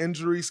account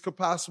injuries could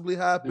possibly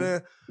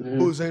happen,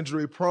 who's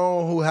injury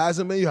prone, who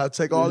hasn't been, you have to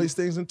take all these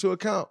things into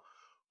account.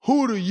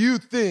 Who do you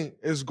think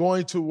is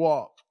going to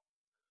walk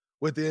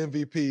with the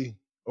MVP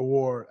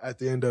award at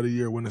the end of the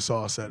year when it's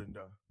all said and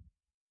done?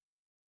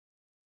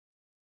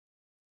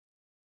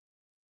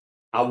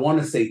 I want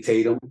to say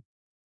Tatum,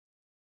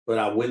 but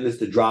I witnessed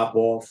the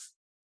drop-off,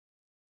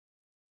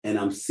 and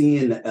I'm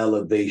seeing the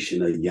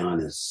elevation of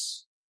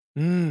Giannis.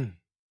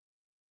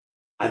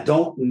 I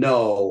don't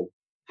know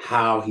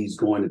how he's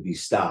going to be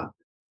stopped.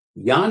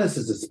 Giannis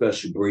is a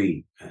special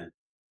breed, man.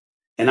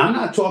 And I'm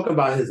not talking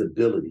about his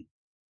ability.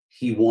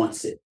 He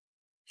wants it.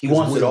 He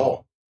wants it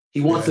all.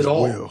 He wants it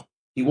all.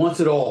 He wants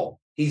it all.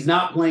 He's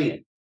not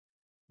playing.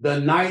 The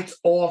nights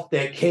off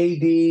that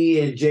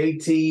KD and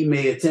JT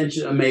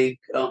may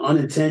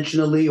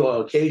unintentionally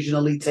or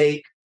occasionally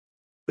take,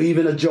 or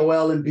even a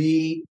Joel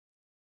Embiid,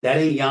 that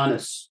ain't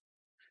Giannis.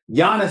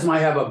 Giannis might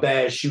have a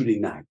bad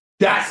shooting night.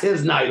 That's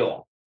his night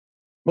off.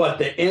 But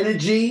the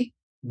energy,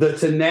 the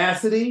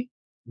tenacity,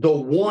 the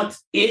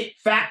want-it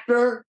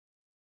factor,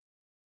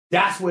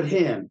 that's with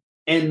him.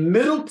 And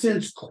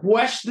Middleton's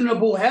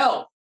questionable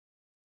health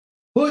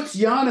puts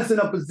Giannis in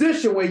a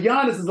position where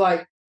Giannis is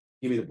like,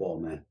 give me the ball,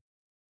 man.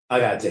 I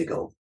got to take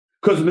over.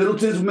 Because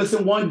Middleton's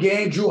missing one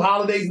game. Drew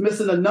Holiday's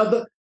missing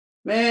another.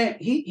 Man,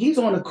 he's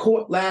on the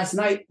court last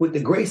night with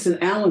the Grayson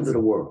Allens of the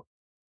world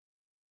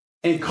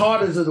and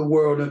Carters of the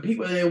world and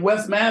people and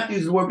Wes Matthews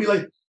of the world. Be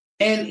like,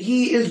 and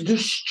he is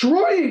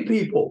destroying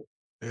people.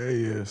 There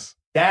he is.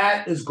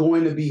 That is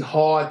going to be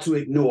hard to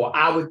ignore.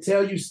 I would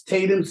tell you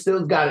Tatum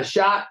still got a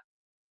shot,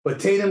 but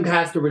Tatum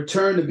has to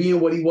return to being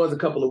what he was a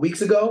couple of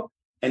weeks ago,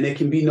 and there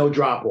can be no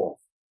drop-off.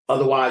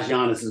 Otherwise,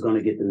 Giannis is going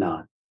to get the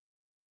nod.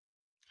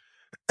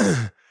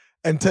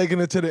 And taking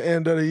it to the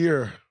end of the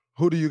year,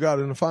 who do you got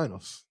in the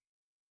finals?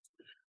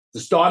 The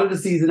start of the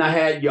season, I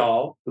had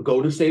y'all, the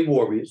Golden State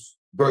Warriors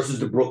versus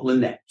the Brooklyn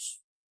Nets.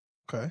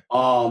 Okay.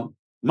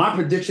 My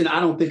prediction, I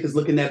don't think is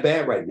looking that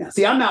bad right now.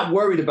 See, I'm not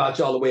worried about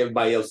y'all the way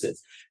everybody else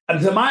is.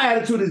 And so my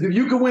attitude is if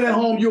you can win at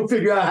home, you'll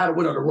figure out how to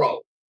win on the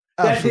road.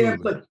 That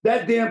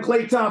damn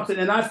Klay Thompson,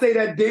 and I say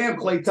that damn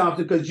Klay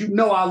Thompson because you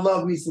know I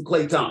love me some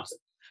Klay Thompson.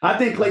 I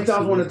think Klay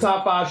Thompson is one of the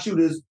top 5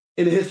 shooters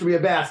in the history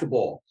of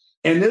basketball.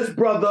 And this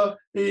brother,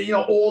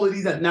 all of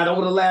these, not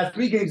over the last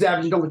 3 games,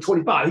 averaging over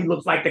 25. He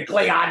looks like the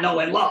Klay I know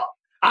and love.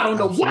 I don't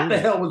know what the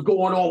hell was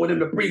going on with him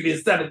the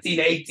previous 17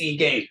 to 18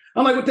 games.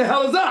 I'm like, what the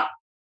hell is up?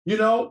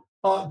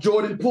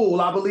 Jordan Poole,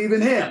 I believe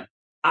in him.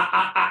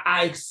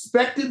 I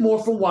expected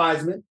more from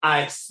Wiseman.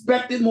 I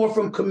expected more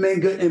from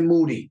Kuminga and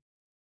Moody.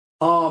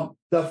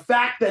 The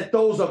fact that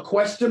those are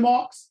question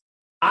marks,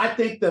 I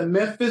think the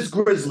Memphis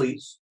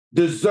Grizzlies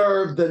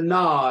deserve the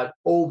nod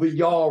over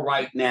y'all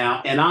right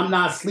now, and I'm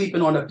not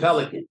sleeping on the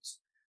Pelicans.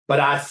 But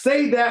I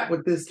say that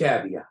with this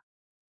caveat.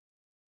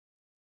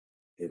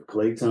 If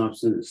Klay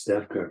Thompson and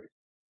Steph Curry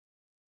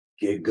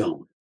get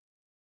going,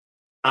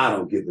 I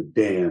don't give a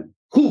damn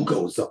who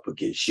goes up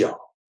against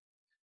y'all.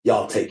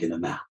 Y'all taking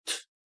them out.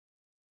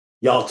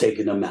 Y'all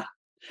taking them out.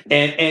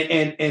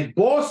 And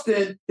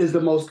Boston is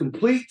the most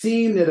complete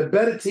team. They're the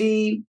better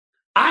team.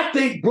 I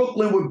think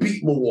Brooklyn would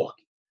beat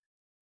Milwaukee.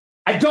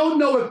 I don't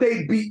know if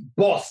they beat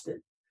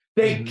Boston.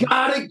 They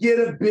gotta get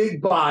a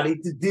big body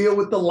to deal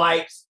with the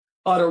likes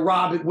of the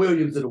Robert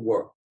Williams of the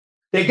world.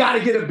 They gotta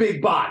get a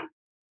big body.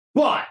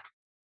 But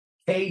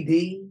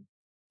KD,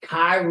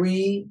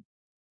 Kyrie,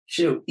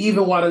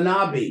 even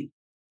Watanabe,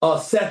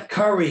 Seth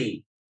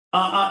Curry,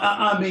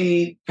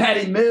 Patty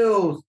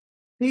Mills,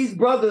 these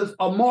brothers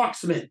are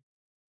marksmen.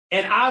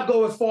 And I'll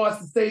go as far as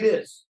to say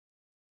this.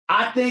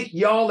 I think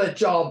y'all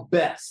at y'all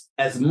best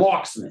as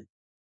marksmen.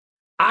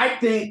 I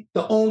think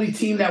the only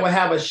team that would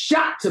have a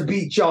shot to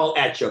beat y'all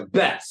at your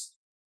best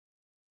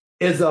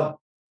is a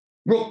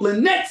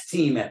Brooklyn Nets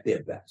team at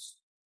their best,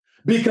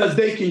 because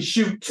they can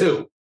shoot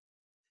too.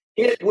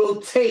 It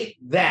will take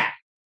that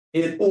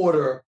in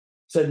order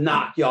to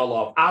knock y'all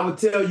off. I would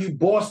tell you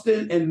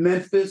Boston and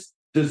Memphis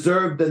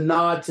deserve the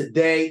nod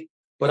today,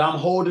 but I'm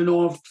holding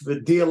on for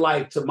dear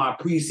life to my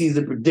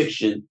preseason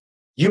prediction.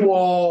 You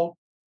all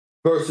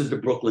versus the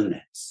Brooklyn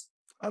Nets.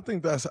 I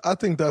think that's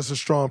a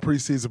strong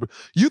preseason.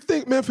 You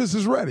think Memphis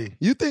is ready?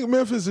 You think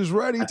Memphis is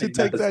ready to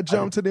take that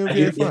jump to the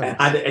NBA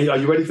Finals? Are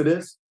you ready for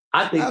this?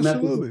 I think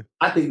Absolutely.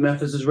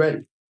 Memphis is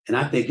ready, and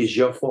I think it's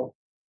your fault.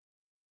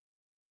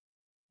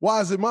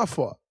 Why is it my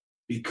fault?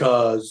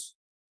 Because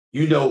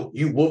you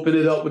whooping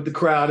it up with the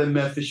crowd in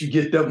Memphis, you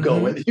get them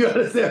going. You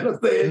understand what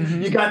I'm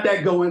saying? You got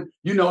that going.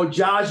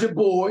 Ja's your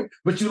boy,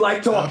 but you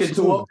like talking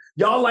to him.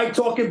 Y'all like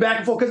talking back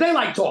and forth because they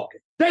like talking.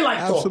 They like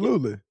talking.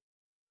 Absolutely.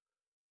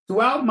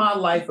 Throughout my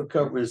life of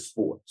covering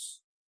sports,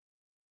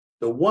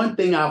 the one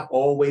thing I've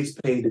always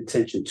paid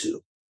attention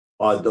to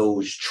are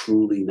those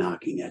truly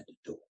knocking at the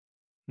door.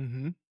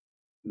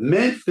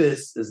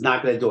 Memphis is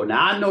knocking at the door.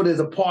 Now, I know there's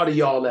a part of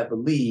y'all that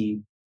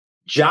believe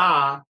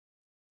Ja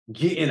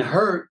getting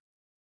hurt,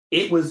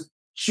 it was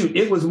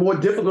more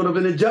difficult of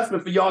an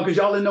adjustment for y'all because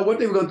y'all didn't know what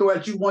they were going to throw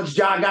at you once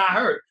Ja got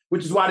hurt,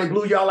 which is why they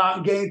blew y'all out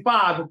in Game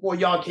 5 before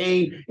y'all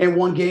came and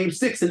won Game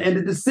 6 and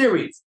ended the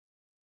series.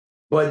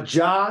 But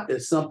Ja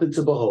is something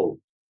to behold.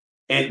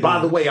 And by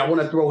the way, I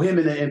want to throw him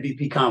in the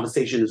MVP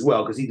conversation as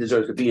well because he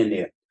deserves to be in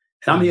there.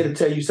 And I'm here to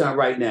tell you something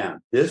right now.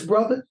 This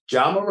brother,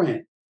 Ja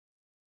Morant,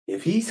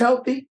 if he's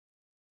healthy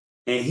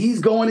and he's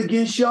going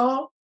against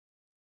y'all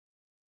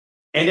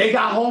and they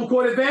got home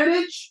court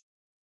advantage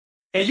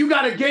and you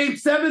got a Game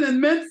 7 in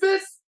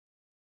Memphis,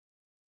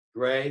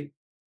 Gray,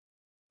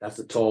 that's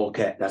a tall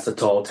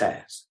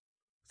task.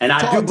 And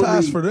I do believe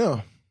task for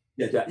them.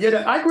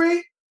 Yeah,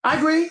 I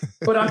agree,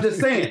 but I'm just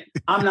saying,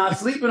 I'm not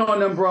sleeping on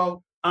them,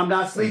 bro. I'm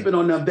not sleeping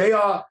on them. They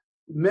are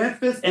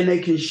Memphis, and they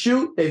can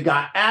shoot. They've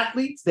got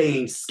athletes. They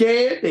ain't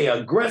scared. They're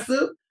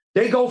aggressive.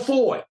 They go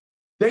for it.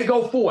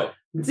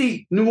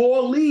 See, New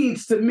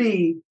Orleans, to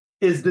me,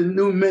 is the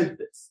new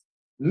Memphis.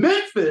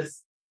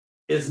 Memphis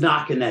is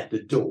knocking at the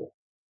door.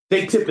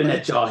 They tipping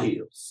at y'all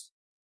heels.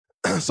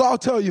 So I'll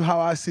tell you how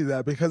I see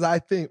that, because I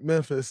think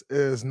Memphis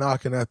is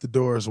knocking at the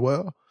door as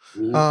well.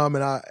 And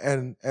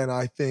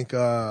I think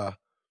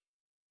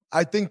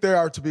they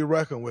are to be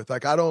reckoned with.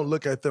 Like, I don't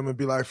look at them and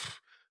be like,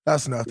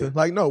 that's nothing. Yeah.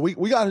 Like, no,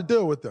 we got to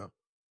deal with them.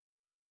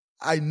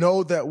 I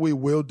know that we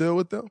will deal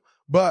with them,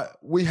 but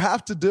we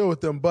have to deal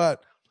with them.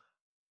 But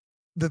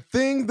the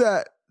thing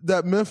that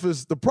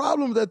Memphis, the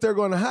problem that they're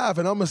going to have,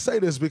 and I'm going to say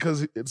this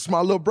because it's my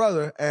little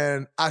brother,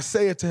 and I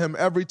say it to him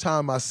every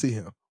time I see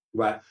him.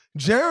 Right.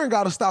 Jaren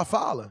got to stop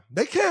fouling.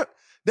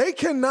 They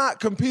cannot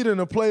compete in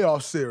a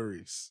playoff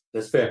series.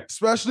 That's fair.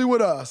 Especially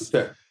with us.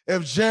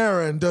 If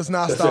Jaren does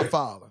not stop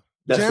fouling.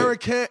 Jaren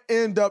can't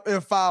end up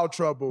in foul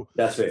trouble.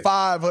 That's fair.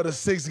 5 of the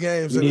 6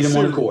 games in the series. You need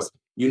him on the court.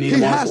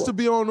 He has to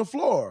be on the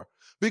floor,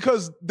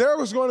 because there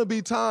was going to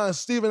be times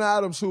Steven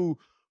Adams,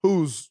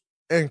 who's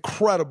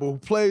incredible,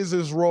 plays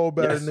his role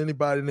better than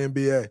anybody in the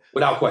NBA.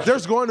 Without question.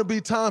 There's going to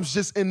be times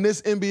just in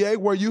this NBA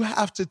where you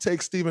have to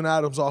take Steven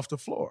Adams off the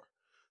floor.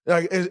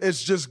 Like,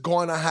 it's just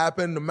going to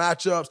happen. The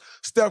matchups,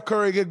 Steph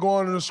Curry get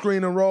going in the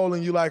screen and roll,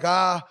 and you like,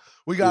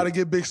 we got to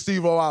get Big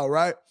Steve-O out,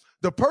 right?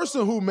 The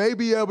person who may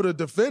be able to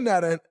defend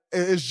that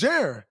is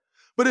Jaren.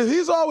 But if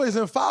he's always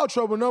in foul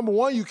trouble, number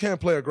one, you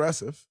can't play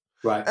aggressive.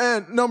 Right.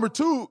 And number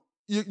two,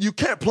 you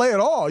can't play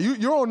at all.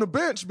 You're on the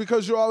bench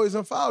because you're always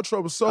in foul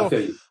trouble. So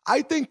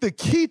I think the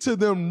key to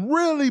them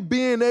really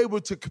being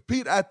able to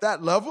compete at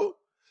that level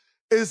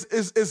is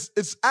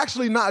it's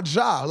actually not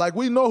Ja. Like,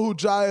 we know who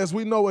Ja is.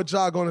 We know what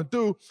Ja going to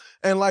do.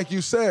 And like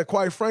you said,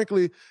 quite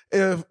frankly,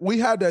 if we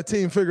had that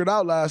team figured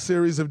out last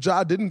series, if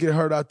Ja didn't get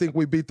hurt, I think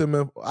we beat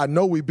them I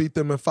know we beat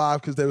them in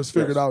 5 because they was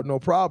figured out, no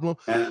problem.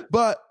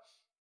 But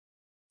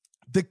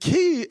the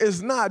key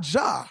is not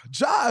Ja.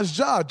 Ja is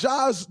Ja.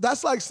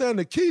 That's like saying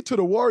the key to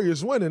the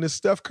Warriors winning is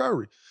Steph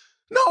Curry.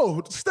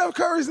 No, Steph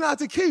Curry's not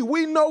the key.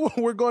 We know what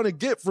we're going to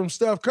get from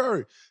Steph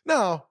Curry.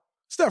 Now,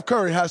 Steph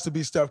Curry has to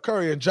be Steph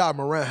Curry and Ja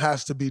Morant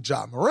has to be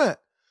Ja Morant.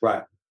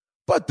 Right.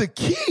 But the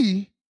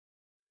key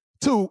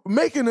to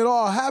making it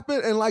all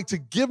happen and like to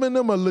giving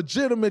them a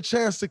legitimate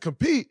chance to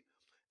compete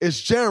is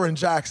Jaren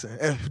Jackson.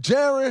 If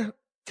Jaren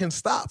can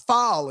stop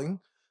fouling,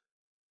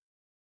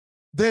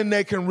 then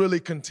they can really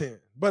contend.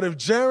 But if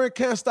Jaren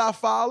can't stop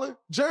fouling,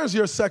 Jaren's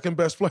your second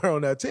best player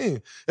on that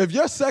team. If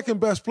your second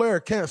best player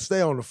can't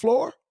stay on the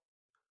floor,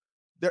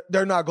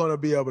 they're not going to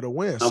be able to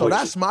win. So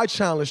that's my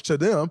challenge to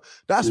them.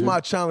 That's my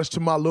challenge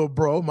to my little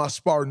bro, my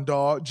Spartan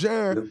dog.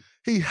 Jaren,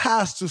 he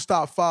has to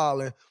stop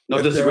fouling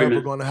if they're ever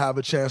going to have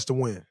a chance to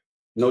win.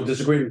 No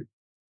disagreement.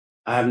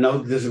 I have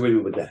no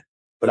disagreement with that,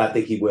 but I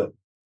think he will.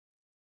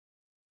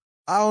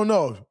 I don't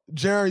know.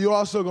 Jaren, you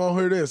also going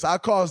to hear this. I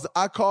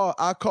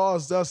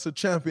caused us a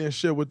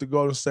championship with the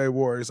Golden State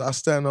Warriors. I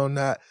stand on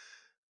that.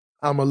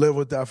 I'm going to live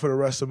with that for the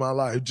rest of my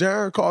life.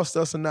 Jaren cost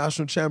us a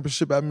national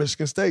championship at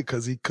Michigan State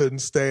because he couldn't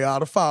stay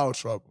out of foul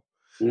trouble.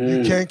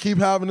 You can't keep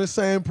having the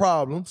same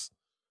problems.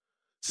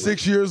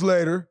 6 years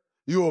later,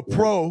 you're a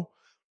pro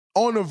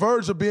on the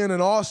verge of being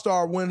an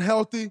all-star when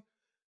healthy.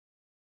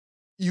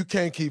 You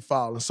can't keep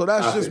fouling. So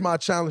that's just my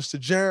challenge to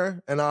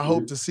Jaren, and I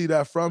hope to see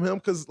that from him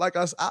because, like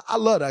I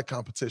love that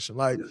competition.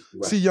 Like,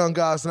 see young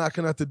guys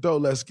knocking at the door,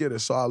 let's get it.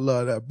 So I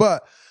love that.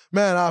 But,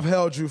 man, I've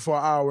held you for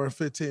an hour and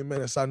 15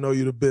 minutes. I know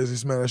you're the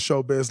busiest man in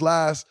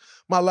showbiz.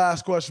 My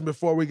last question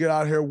before we get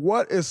out of here,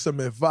 what is some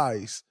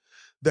advice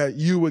that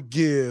you would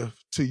give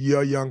to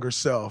your younger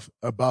self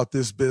about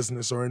this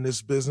business or in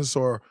this business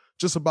or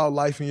just about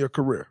life in your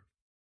career?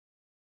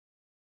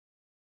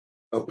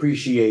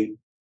 Appreciate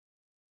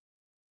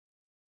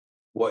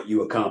what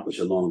you accomplish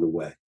along the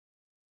way.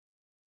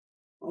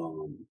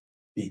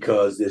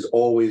 Because there's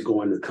always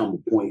going to come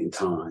a point in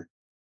time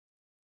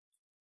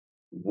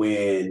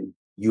when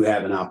you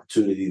have an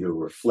opportunity to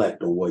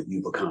reflect on what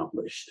you've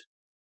accomplished.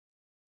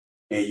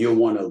 And you're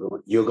going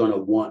to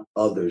want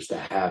others to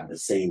have the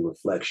same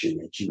reflection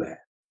that you have.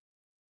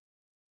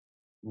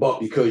 But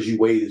because you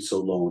waited so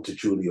long to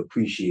truly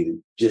appreciate it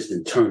just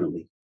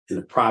internally in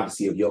the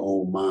privacy of your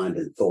own mind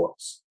and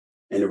thoughts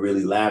and to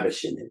really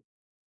lavish in it,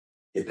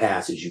 it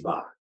passes you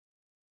by.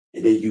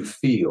 And then you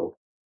feel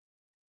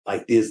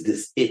like there's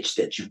this itch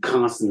that you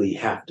constantly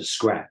have to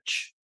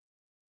scratch.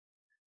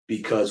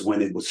 Because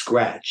when it was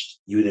scratched,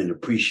 you didn't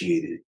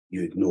appreciate it,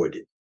 you ignored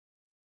it.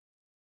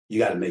 You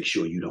got to make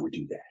sure you don't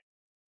do that.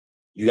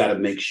 You got to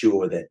make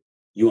sure that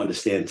you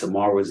understand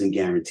tomorrow isn't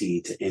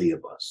guaranteed to any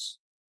of us.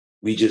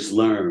 We just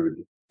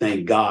learned,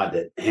 thank God,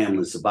 that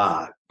Hamlin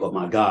survived. But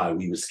my God,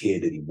 we were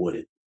scared that he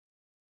wouldn't.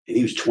 And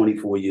he was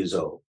 24 years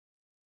old.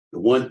 The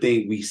one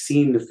thing we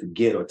seem to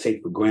forget or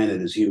take for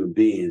granted as human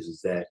beings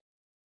is that,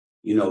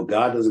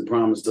 God doesn't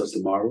promise us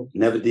tomorrow.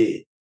 Never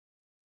did.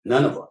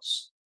 None of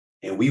us.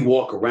 And we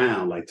walk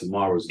around like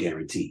tomorrow's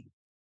guaranteed.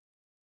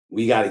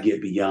 We got to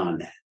get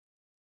beyond that.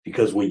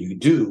 Because when you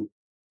do,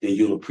 then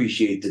you'll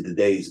appreciate the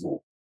todays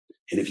more.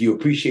 And if you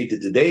appreciate the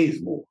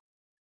todays more,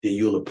 then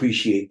you'll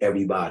appreciate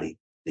everybody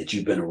that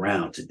you've been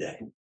around today.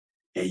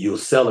 And you'll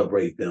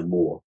celebrate them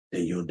more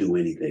than you'll do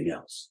anything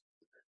else.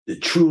 The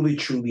truly,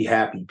 truly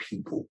happy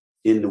people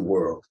in the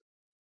world.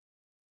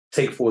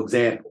 Take, for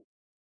example,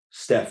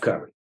 Steph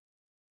Curry.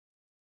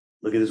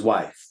 Look at his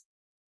wife.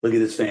 Look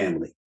at his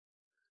family.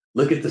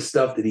 Look at the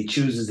stuff that he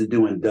chooses to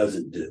do and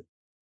doesn't do.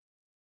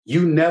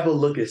 You never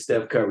look at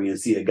Steph Curry and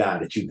see a guy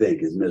that you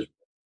think is miserable.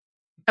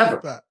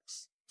 Ever.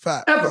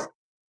 Facts. Ever.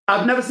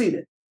 I've never seen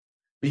it.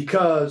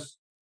 Because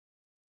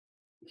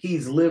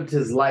he's lived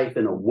his life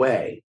in a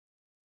way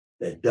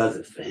that does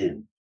it for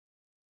him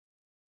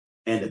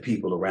and the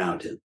people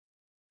around him.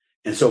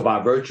 And so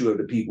by virtue of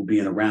the people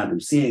being around him,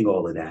 seeing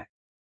all of that,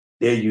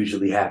 they're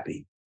usually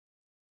happy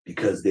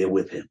because they're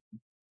with him.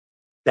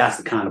 That's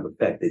the kind of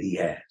effect that he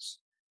has.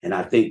 And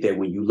I think that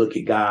when you look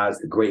at guys,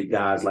 the great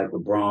guys like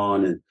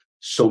LeBron and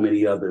so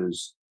many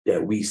others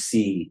that we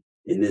see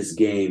in this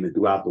game and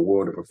throughout the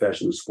world of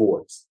professional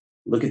sports,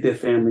 look at their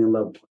family and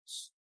loved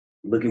ones.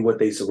 Look at what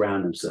they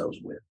surround themselves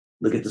with.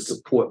 Look at the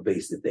support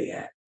base that they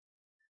have.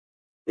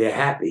 They're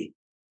happy.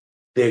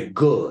 They're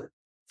good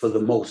for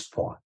the most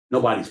part.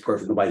 Nobody's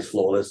perfect. Nobody's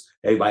flawless.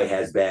 Everybody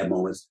has bad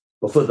moments.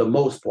 But for the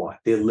most part,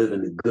 they're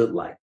living a good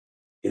life.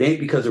 It ain't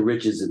because of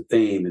riches and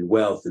fame and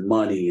wealth and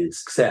money and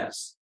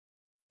success.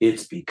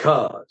 It's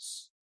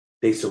because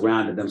they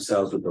surrounded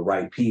themselves with the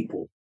right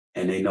people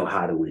and they know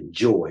how to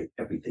enjoy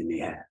everything they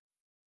have.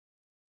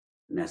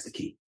 And that's the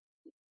key.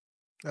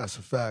 That's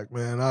a fact,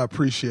 man. I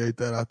appreciate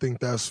that. I think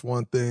that's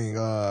one thing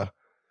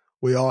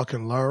we all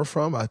can learn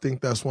from. I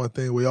think that's one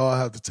thing we all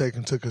have to take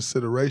into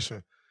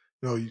consideration.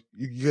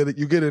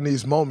 You get in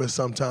these moments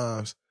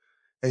sometimes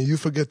and you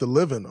forget to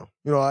live in them.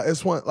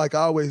 It's one, like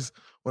I always,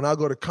 when I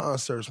go to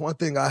concerts, one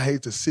thing I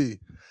hate to see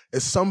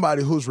is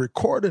somebody who's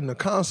recording the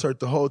concert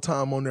the whole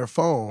time on their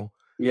phone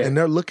and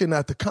they're looking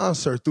at the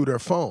concert through their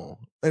phone.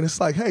 And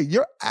it's like, hey,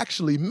 you're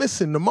actually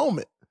missing the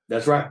moment.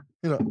 That's right.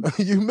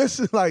 You miss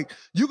it. Like,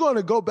 you're going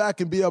to go back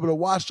and be able to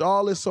watch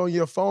all this on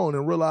your phone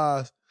and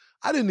realize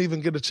I didn't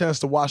even get a chance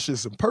to watch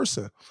this in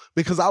person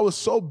because I was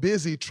so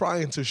busy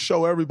trying to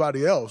show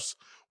everybody else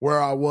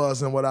where I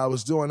was and what I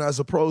was doing as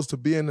opposed to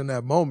being in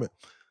that moment.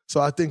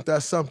 So I think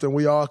that's something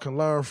we all can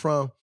learn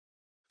from.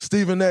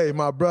 Stephen A.,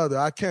 my brother,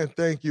 I can't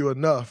thank you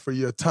enough for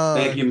your time.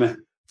 Thank you, man.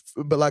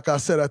 But like I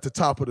said at the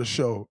top of the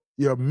show,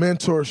 your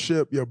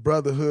mentorship, your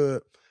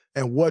brotherhood,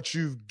 and what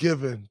you've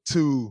given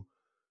to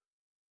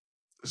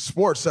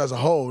sports as a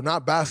whole,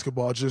 not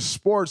basketball, just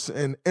sports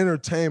and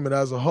entertainment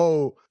as a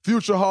whole.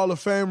 Future Hall of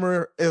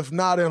Famer, if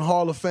not in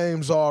Hall of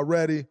Fames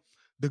already.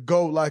 The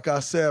GOAT, like I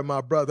said, my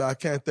brother, I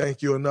can't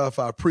thank you enough.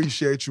 I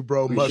appreciate you,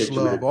 bro. Much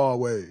love,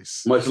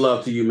 always. Much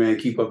love to you, man.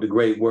 Keep up the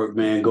great work,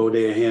 man. Go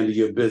there and handle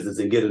your business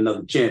and get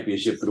another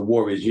championship for the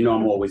Warriors. You know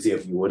I'm always here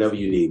for you, whatever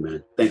you need,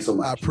 man. Thanks so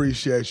much. I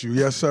appreciate you.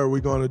 Yes, sir.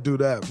 We're going to do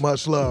that.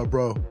 Much love,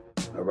 bro.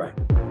 All right.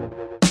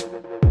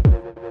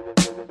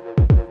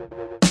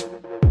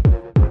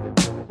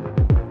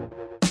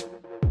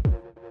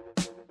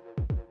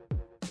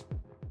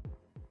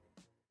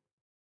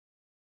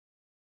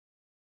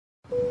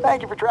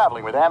 Thank you for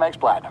traveling with Amex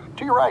Platinum.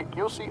 To your right,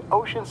 you'll see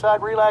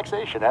oceanside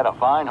relaxation at a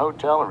fine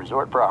hotel and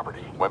resort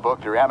property. When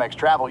booked through Amex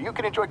Travel, you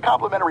can enjoy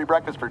complimentary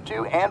breakfast for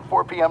 2 and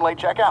 4 p.m. late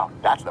checkout.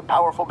 That's the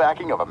powerful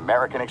backing of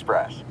American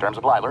Express. Terms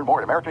apply. Learn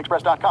more at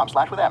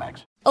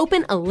americanexpress.com/withAmex.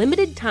 Open a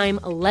limited-time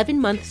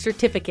 11-month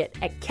certificate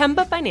at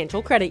Kemba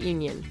Financial Credit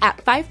Union. At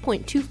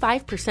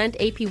 5.25%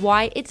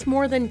 APY, it's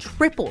more than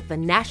triple the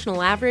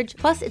national average,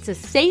 plus it's a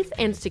safe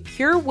and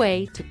secure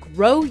way to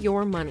grow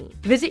your money.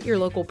 Visit your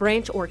local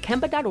branch or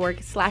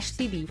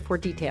kemba.org/cb for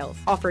details.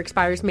 Offer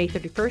expires May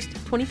 31st,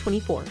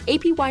 2024.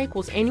 APY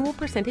equals annual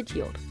percentage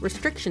yield.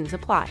 Restrictions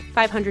apply.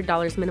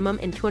 $500 minimum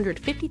and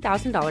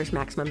 $250,000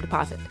 maximum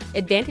deposit.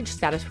 Advantage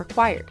status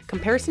required.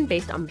 Comparison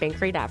based on bank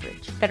rate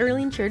average.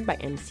 Federally insured by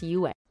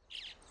NCUA.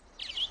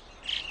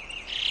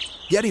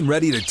 Getting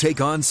ready to take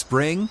on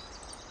spring?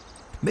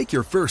 Make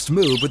your first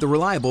move with the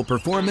reliable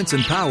performance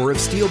and power of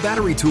Steel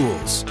battery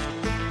tools.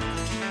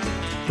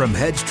 From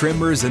hedge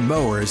trimmers and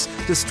mowers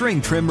to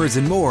string trimmers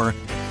and more,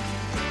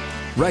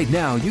 right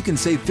now you can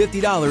save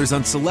 $50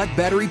 on select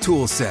battery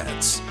tool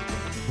sets.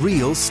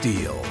 Real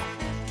Steel.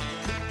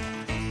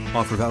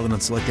 Offer valid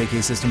on select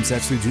AK system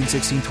sets through June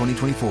 16,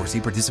 2024.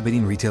 See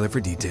participating retailer for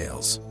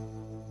details.